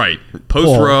latest. Right.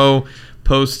 Post Roe.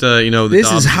 Post. The this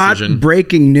Dobbs is hot decision.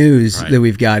 Breaking news that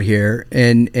we've got here,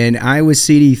 and Iowa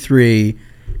CD3,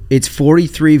 it's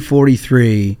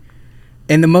 43-43,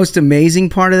 and the most amazing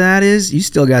part of that is you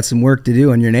still got some work to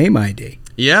do on your name ID.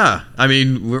 Yeah, I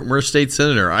mean we're a state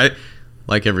senator.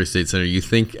 Like every state senator, you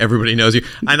think everybody knows you.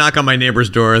 I knock on my neighbor's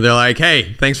door. They're like,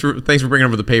 "Hey, thanks for bringing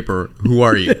over the paper. Who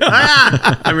are you?"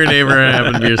 I'm your neighbor. I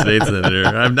happen to be your state senator.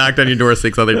 I've knocked on your door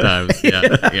 6 other times. Yeah.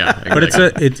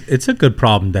 Exactly. But it's a good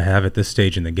problem to have at this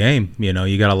stage in the game. You know,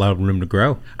 you got a lot of room to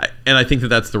grow. And I think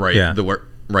that's the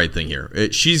right thing here.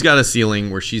 She's got a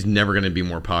ceiling where she's never going to be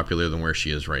more popular than where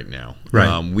she is right now.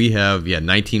 Right. We have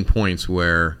 19 points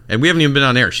and we haven't even been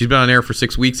on air. She's been on air for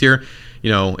 6 weeks here. You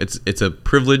know, it's a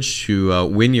privilege to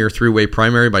win your 3-way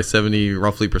primary by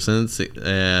 70%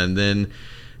 and then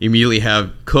immediately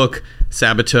have Cook,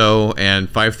 Sabato, and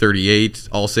 538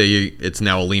 all say it's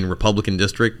now a lean Republican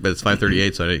district, but it's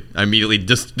 538, so I immediately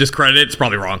discredit it. It's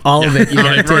probably wrong. All of it.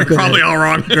 Probably all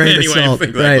wrong. Anyway,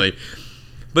 exactly. Right.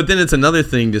 But then it's another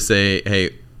thing to say,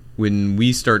 hey, when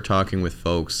we start talking with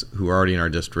folks who are already in our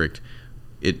district,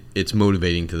 it's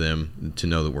motivating to them to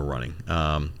know that we're running.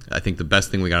 I think the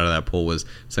best thing we got out of that poll was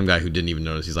some guy who didn't even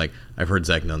notice. He's like, I've heard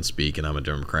Zach Nunn speak, and I'm a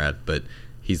Democrat, but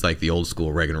he's like the old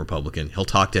school Reagan Republican. He'll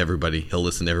talk to everybody, he'll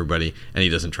listen to everybody, and he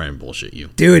doesn't try and bullshit you.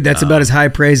 Dude, that's about as high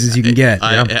praise as you can get.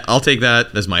 I'll take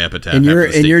that as my epitaph. In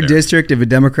your district, if a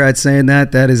Democrat's saying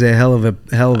that is a hell of a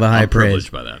high I'm praise.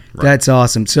 privileged by that. Right. That's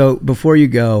awesome. So before you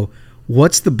go,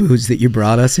 what's the booze that you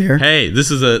brought us here? Hey,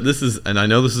 this is and I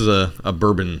know this is a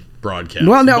bourbon broadcast.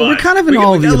 Well, no, we're kind of in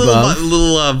all of the above. A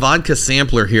little vodka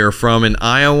sampler here from an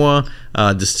Iowa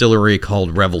distillery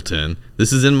called Revelton.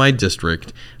 This is in my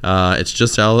district. It's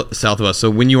just south of us. So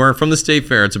when you are from the State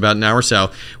Fair, it's about an hour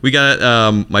south. We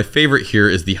got my favorite here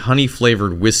is the honey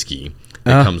flavored whiskey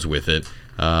that comes with it.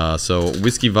 So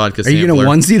whiskey vodka sampler. Are you going to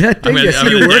onesie that thing? I'm going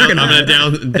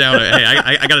to down it. Hey,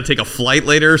 I got to take a flight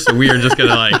later, so we are just going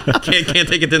to can't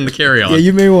take it in the carry-on. Yeah,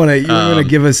 you may want to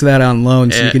give us that on loan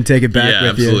so you can take it back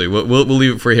with absolutely. you. We'll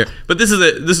leave it for here. But this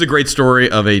is a great story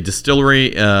of a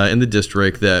distillery in the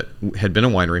district that had been a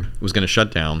winery. It was going to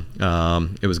shut down.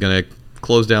 It was going to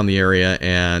close down the area,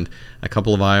 and a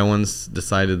couple of Iowans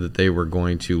decided that they were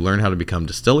going to learn how to become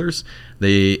distillers.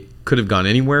 They could have gone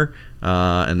anywhere.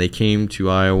 And they came to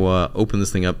Iowa, opened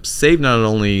this thing up, saved not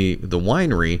only the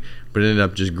winery, but it ended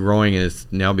up just growing, and it's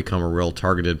now become a real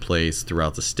targeted place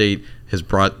throughout the state. Has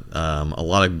brought a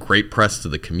lot of great press to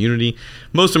the community.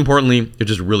 Most importantly, they're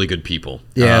just really good people.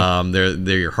 Yeah.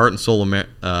 They're your heart and soul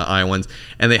Iowans,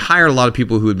 and they hire a lot of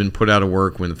people who had been put out of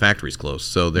work when the factories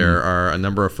closed. So there are a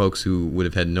number of folks who would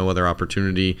have had no other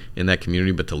opportunity in that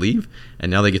community but to leave, and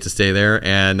now they get to stay there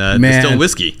and distill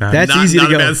whiskey. That's easy to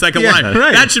go. Not a bad second line.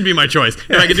 Right. That should be my choice.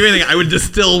 If I could do anything, I would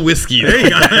distill whiskey. There you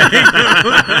go.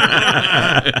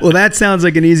 Well, that sounds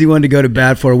like an easy one to go to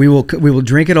bat for. We will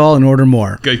drink it all and order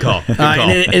more. Good call.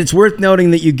 And it's worth noting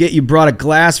that you brought a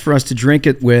glass for us to drink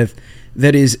it with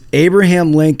that is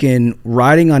Abraham Lincoln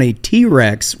riding on a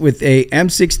T-Rex with a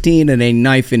M16 and a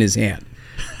knife in his hand.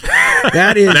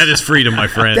 That is freedom, my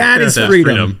friend. That is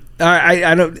freedom.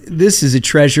 I don't. This is a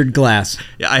treasured glass.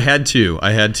 Yeah, I had to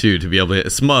to be able to.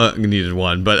 Smug needed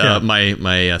one, but my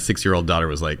 6-year-old daughter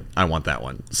was like, "I want that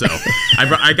one." So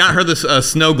I got her this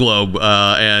snow globe,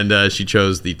 and she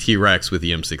chose the T-Rex with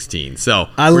the M16. So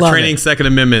we're training Second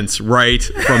Amendments right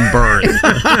from birth.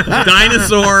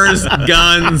 Dinosaurs,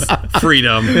 guns,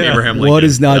 freedom. Abraham Lincoln. What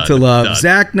is not to love?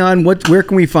 Zach Nunn, where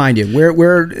can we find you?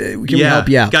 Where can we help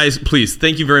you out? Guys, please,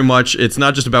 thank you very much. It's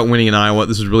not just about winning in Iowa.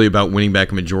 This is really about winning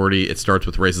back a majority. It starts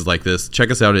with races like this.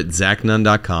 Check us out at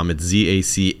zachnunn.com. It's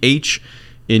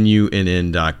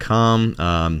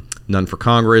ZACHNUNN.com. Nunn for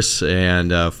Congress,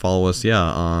 and follow us,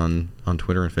 on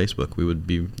Twitter and Facebook. We would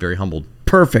be very humbled.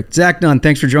 Perfect. Zach Nunn,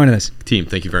 thanks for joining us. Team,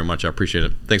 thank you very much. I appreciate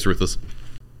it. Thanks, Ruthless.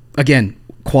 Again,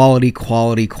 quality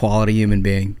human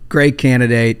being. Great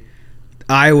candidate.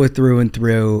 Iowa through and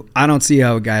through. I don't see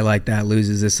how a guy like that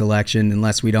loses this election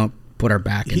unless we don't put our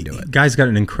back into it. Guy's got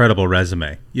an incredible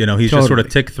resume. He's just sort of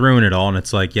ticked through in it all, and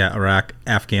it's like, Iraq,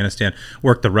 Afghanistan,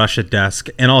 worked the Russia desk,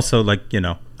 and also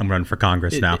I'm running for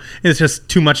Congress now. It's just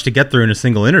too much to get through in a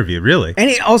single interview, really.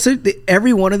 And also,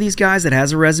 every one of these guys that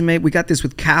has a resume, we got this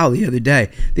with Cal the other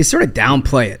day, they sort of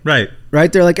downplay it. Right.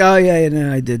 They're like, oh,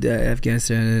 yeah, I did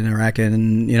Afghanistan and Iraq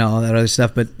and, all that other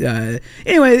stuff. But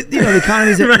anyway, the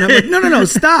economy's... right. I'm like, no,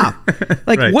 stop.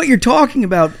 Right. What you're talking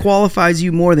about qualifies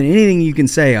you more than anything you can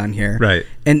say on here. Right.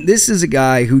 And this is a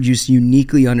guy who just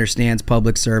uniquely understands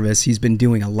public service. He's been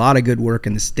doing a lot of good work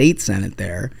in the state Senate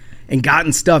there and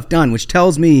gotten stuff done, which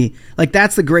tells me,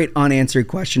 that's the great unanswered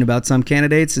question about some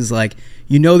candidates is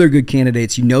they're good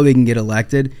candidates, they can get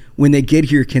elected. When they get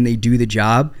here, can they do the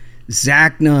job?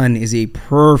 Zach Nunn is a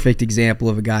perfect example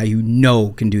of a guy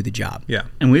who can do the job. Yeah.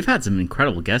 And we've had some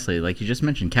incredible guests lately. Like you just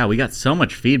mentioned, Cal. We got so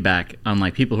much feedback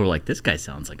on people who are like, this guy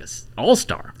sounds like an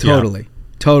all-star. Totally.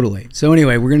 So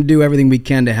anyway, we're going to do everything we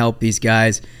can to help these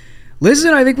guys.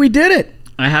 Listen, I think we did it.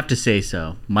 I have to say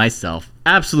so myself.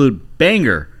 Absolute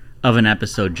banger of an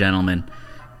episode, gentlemen.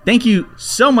 Thank you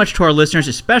so much to our listeners,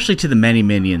 especially to the many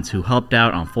minions who helped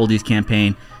out on Foldy's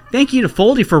campaign. Thank you to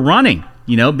Foldy for running.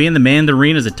 Being the man in the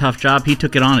arena is a tough job. He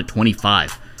took it on at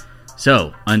 25.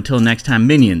 So, until next time,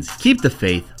 minions, keep the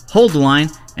faith, hold the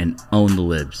line, and own the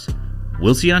libs.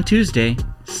 We'll see you on Tuesday.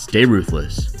 Stay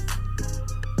ruthless.